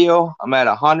video. I'm at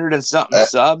 100 and something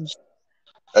subs.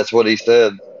 That's what he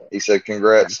said. He said,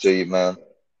 congrats to you, man.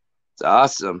 It's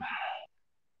awesome.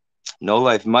 No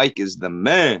Life Mike is the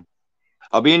man.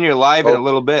 I'll be in your live in a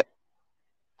little bit.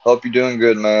 Hope you're doing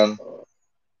good, man.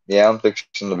 Yeah, I'm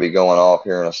fixing to be going off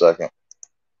here in a second.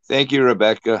 Thank you,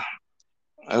 Rebecca.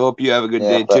 I hope you have a good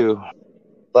day, too.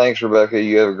 Thanks, Rebecca.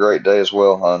 You have a great day as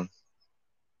well, hon.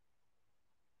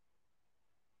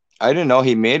 I didn't know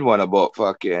he made one about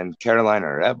fucking Carolina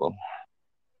Rebel.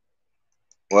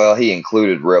 Well, he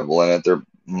included Rebel in it. They're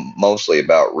mostly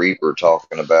about Reaper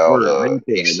talking about,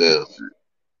 he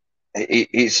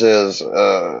says,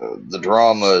 the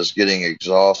drama is getting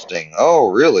exhausting.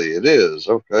 Oh, really? It is.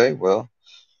 Okay, well,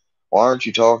 why aren't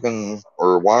you talking,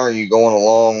 or why aren't you going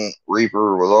along,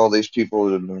 Reaper, with all these people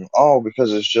that have been,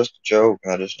 because it's just a joke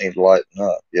and I just need to lighten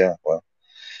up. Yeah, well,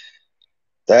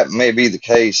 that may be the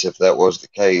case if that was the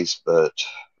case, but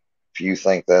if you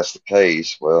think that's the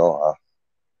case, well,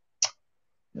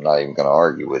 I'm not even going to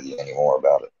argue with you anymore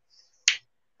about it.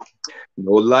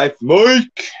 No Life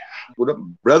Mike. What up,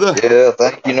 brother? Yeah,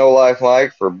 thank you, No Life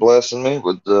Mike, for blessing me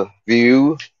with the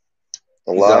view,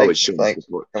 the like. Thanks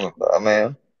for coming by,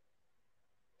 man.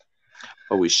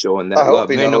 Always showing that love.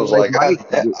 He knows,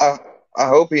 I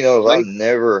hope he knows I've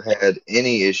never had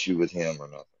any issue with him or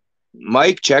nothing.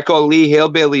 Mike, check out Lee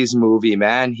Hillbilly's movie,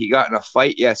 man. He got in a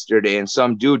fight yesterday, and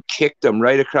some dude kicked him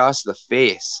right across the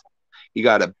face. He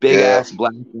got a big-ass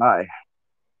black eye.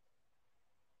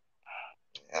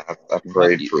 I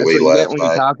prayed for Lee last night.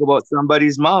 When you talk about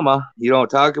somebody's mama, you don't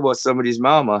talk about somebody's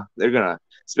mama. They're going to,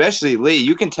 especially Lee,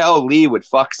 you can tell Lee would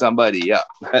fuck somebody up.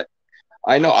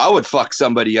 I know I would fuck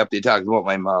somebody up. They talk about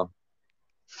my mom.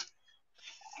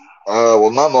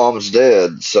 Well, my mom's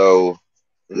dead, so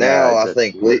now I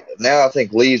think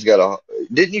Lee's got a.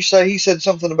 Didn't you say he said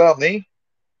something about me?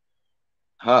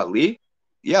 Huh, Lee?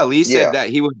 Yeah, Lee said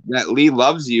that that Lee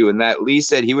loves you, and that Lee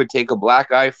said he would take a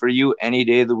black eye for you any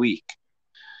day of the week.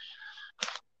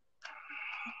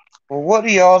 Well, what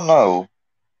do y'all know?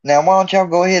 Now, why don't y'all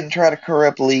go ahead and try to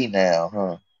corrupt Lee now,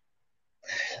 huh?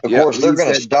 Of course, they're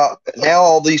going to stop. Now,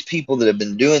 all these people that have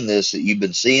been doing this that you've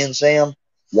been seeing, Sam,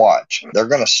 watch. They're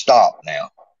going to stop now.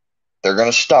 They're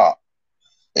going to stop.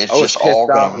 It's just all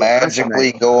going to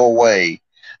magically go away.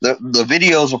 The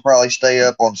videos will probably stay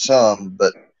up on some,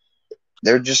 but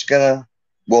they're just going to.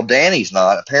 Well, Danny's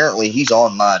not. Apparently, he's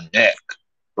on my neck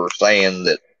for saying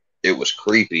that it was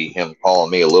creepy, him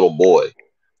calling me a little boy.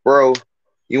 Bro,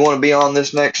 you want to be on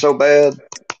this neck so bad?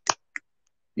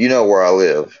 You know where I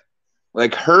live.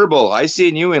 Like Herbal, I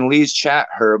seen you in Lee's chat,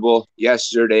 Herbal,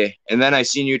 yesterday, and then I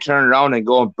seen you turn around and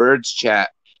go in Bird's chat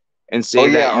and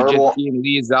say that you just seen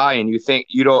Lee's eye and you think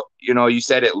you don't, you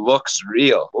said it looks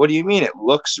real. What do you mean it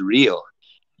looks real?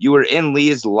 You were in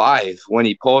Lee's live when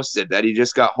he posted that he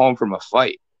just got home from a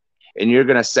fight, and you're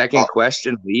gonna second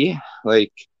question Lee?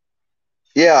 Like,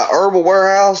 yeah, Herbal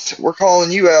Warehouse, we're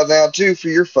calling you out now too for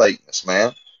your fakeness,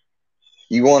 man.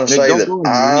 You want to say that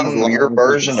I'm your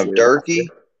version of Durkee?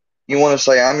 You want to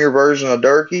say I'm your version of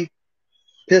Durkee?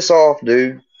 Piss off,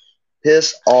 dude.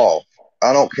 Piss off.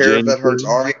 I don't care if that hurts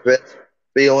Army vets'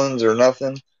 feelings or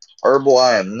nothing. Herbal,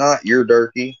 I am not your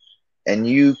Durkee, and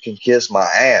you can kiss my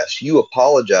ass. You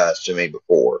apologized to me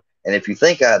before, and if you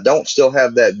think I don't still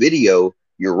have that video,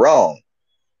 you're wrong.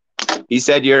 He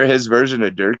said you're his version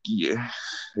of Durkee.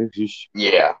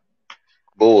 Yeah.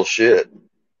 Bullshit.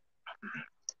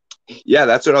 Yeah,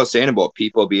 that's what I was saying about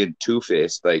people being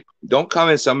two-faced. Like, don't come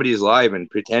in somebody's live and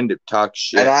pretend to talk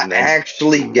shit. And I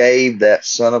actually gave that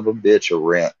son of a bitch a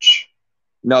wrench.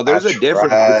 No, there's a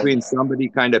difference between somebody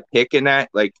kind of picking at,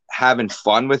 like, having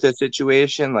fun with a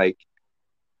situation, like,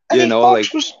 like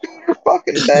with Scooter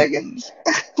fucking Daggins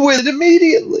with it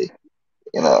immediately.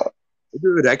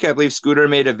 Dude, I can't believe Scooter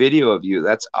made a video of you.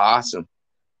 That's awesome.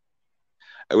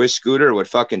 I wish Scooter would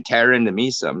fucking tear into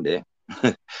me someday.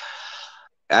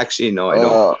 Actually, no, I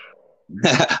don't.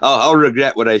 I'll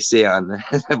regret what I say on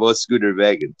about Scooter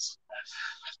Vagans.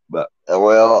 But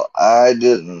well, I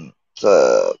didn't.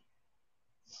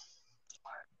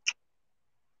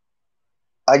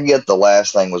 I get the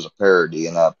last thing was a parody,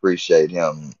 and I appreciate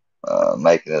him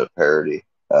making it a parody.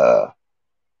 But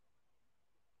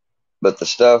the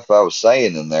stuff I was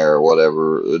saying in there or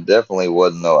whatever, it definitely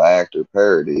wasn't no act or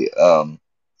parody. And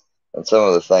some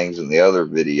of the things in the other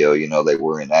video, they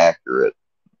were inaccurate.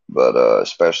 But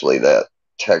especially that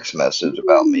text message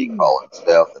about me calling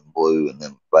Steph and Blue and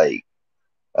them fake.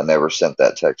 I never sent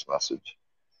that text message.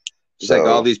 It's like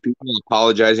all these people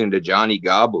apologizing to Johnny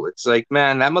Gobble. It's like,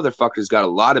 man, that motherfucker's got a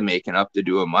lot of making up to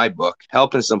do in my book.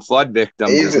 Helping some flood victims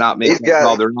does not make up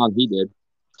all the wrong he did.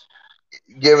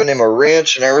 Giving him a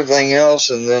wrench and everything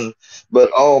else, and then, but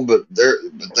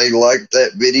they liked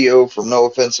that video from No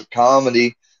Offensive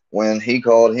Comedy when he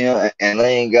called him, and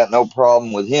they ain't got no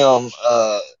problem with him,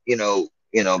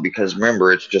 because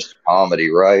remember, it's just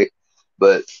comedy, right?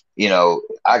 But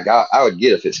I would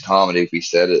get if it's comedy if he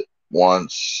said it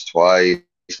once, twice,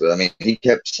 but I mean, he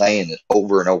kept saying it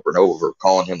over and over and over,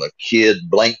 calling him a kid,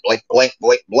 blank, blank, blank,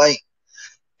 blank, blank,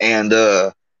 and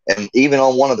even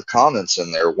on one of the comments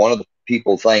in there, one of the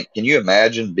people think, can you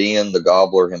imagine being the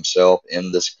gobbler himself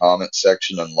in this comment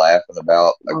section and laughing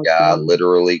about a guy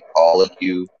literally calling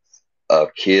you a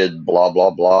kid, blah, blah,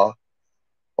 blah.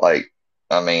 Like,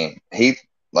 I mean, he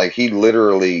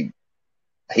literally,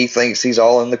 he thinks he's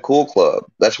all in the cool club.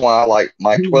 That's why I like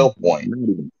Mike 12 Point.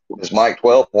 Because Mike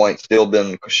 12 Point still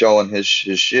been showing his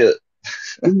shit.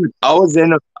 I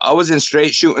was in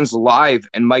Straight Shooting's live,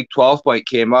 and Mike 12 Point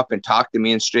came up and talked to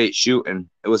me in Straight Shooting.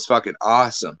 It was fucking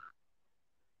awesome.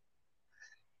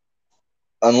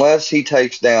 Unless he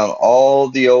takes down all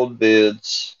the old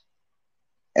bids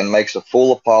and makes a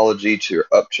full apology to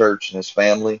Upchurch and his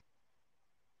family,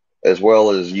 as well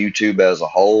as YouTube as a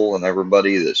whole and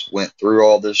everybody that's went through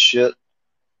all this shit,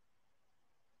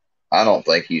 I don't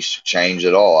think he's changed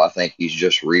at all. I think he's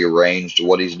just rearranged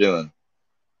what he's doing.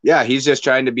 Yeah, he's just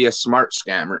trying to be a smart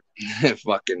scammer.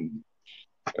 Fucking,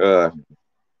 who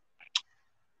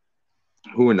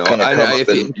knows?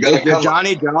 If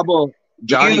Johnny Gobble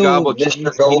he needs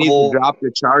to drop the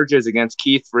charges against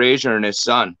Keith Frazier and his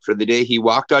son for the day he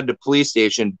walked out of the police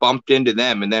station, bumped into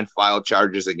them, and then filed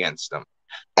charges against them.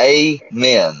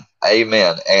 Amen.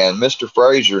 Amen. And Mr.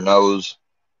 Frazier knows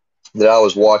that I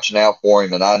was watching out for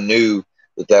him, and I knew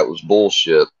that was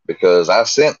bullshit because I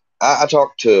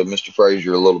talked to Mr.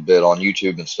 Frazier a little bit on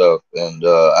YouTube and stuff, and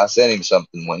I sent him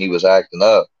something when he was acting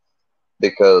up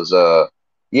because,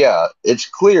 yeah, it's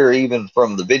clear even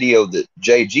from the video that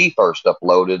JG first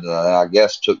uploaded and I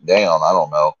guess took down, I don't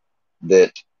know,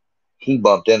 that he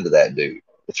bumped into that dude.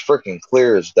 It's freaking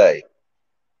clear as day.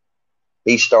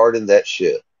 He started that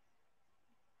shit.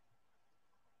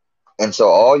 And so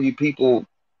all you people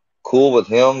cool with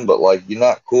him, but like you're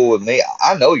not cool with me.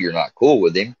 I know you're not cool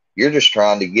with him. You're just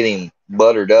trying to get him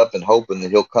buttered up and hoping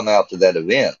that he'll come out to that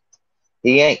event.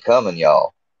 He ain't coming,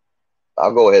 y'all.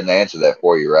 I'll go ahead and answer that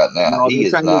for you right now. No, he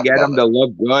is trying not to get coming. him to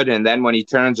look good, and then when he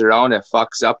turns around and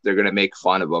fucks up, they're gonna make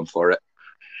fun of him for it.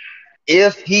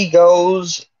 If he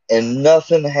goes and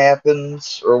nothing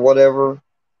happens or whatever,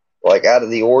 like out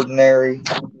of the ordinary,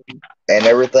 and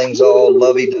everything's all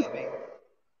lovey-dovey,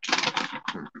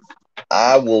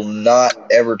 I will not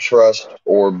ever trust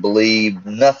or believe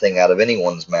nothing out of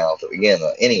anyone's mouth again.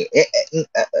 I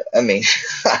mean,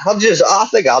 I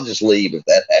think I'll just leave if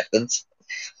that happens.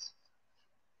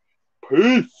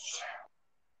 Peace.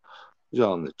 Who's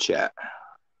on the chat?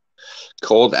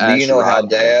 Cold Ash. Do you know how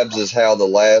Dabs is how the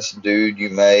last dude you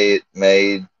made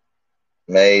a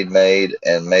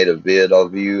vid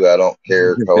of you? I don't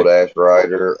care, Cold Ash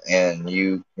Rider, and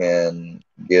you can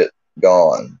get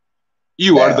gone.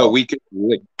 You are the weakest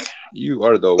link. You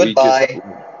are the Goodbye.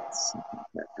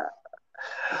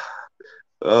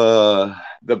 weakest.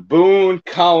 The Boone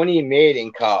County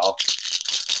mating call.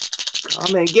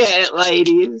 Come and get it,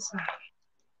 ladies.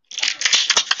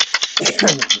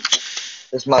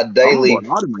 It's my daily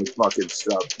out of my fucking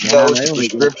sub.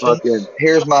 subscription.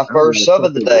 Here's my first sub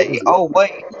of the day. Oh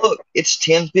wait, look, it's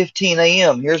 10:15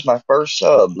 a.m. Here's my first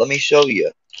sub. Let me show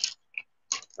you.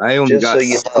 I only got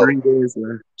 3 days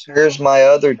left. Here's my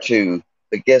other two.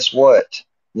 But guess what?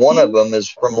 One of them is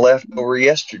from leftover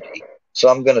yesterday. So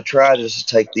I'm going to try just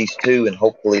to take these two and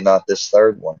hopefully not this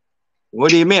third one. What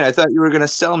do you mean? I thought you were going to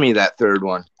sell me that third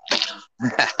one.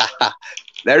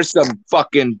 There's some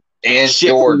fucking shit.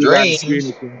 Your dreams.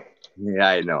 Yeah,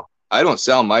 I know. I don't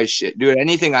sell my shit. Dude,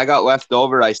 anything I got left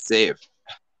over, I save.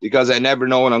 Because I never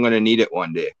know when I'm going to need it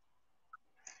one day.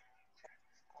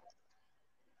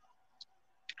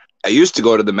 I used to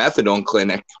go to the methadone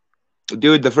clinic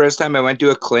Dude, the first time I went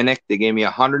to a clinic, they gave me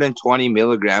 120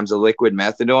 milligrams of liquid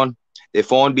methadone. They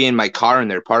phoned me in my car in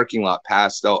their parking lot,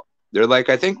 passed out. They're like,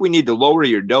 I think we need to lower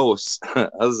your dose. I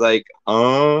was like,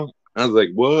 I was like,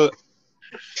 what?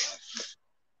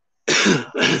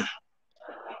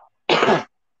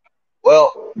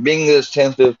 Well, being this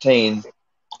 10:15,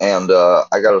 and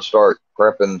I got to start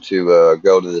prepping to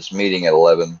go to this meeting at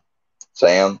 11.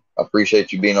 Sam, I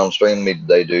appreciate you being on stream with me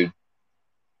today, dude.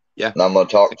 Yeah. And I'm going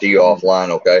to talk to you offline,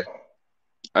 okay?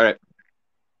 All right.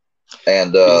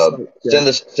 And send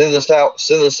us out,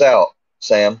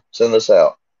 Sam. Send us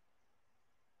out.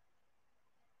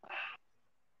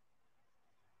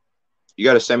 You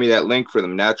got to send me that link for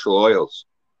them natural oils.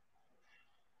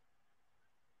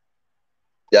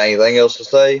 Got anything else to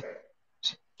say?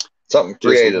 Something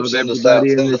creative. Just Send us out.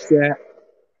 in the chat.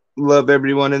 Love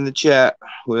everyone in the chat.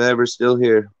 Whoever's still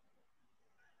here.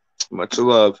 Much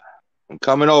love. I'm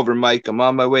coming over, Mike. I'm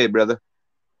on my way, brother.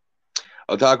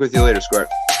 I'll talk with you later, Squirt.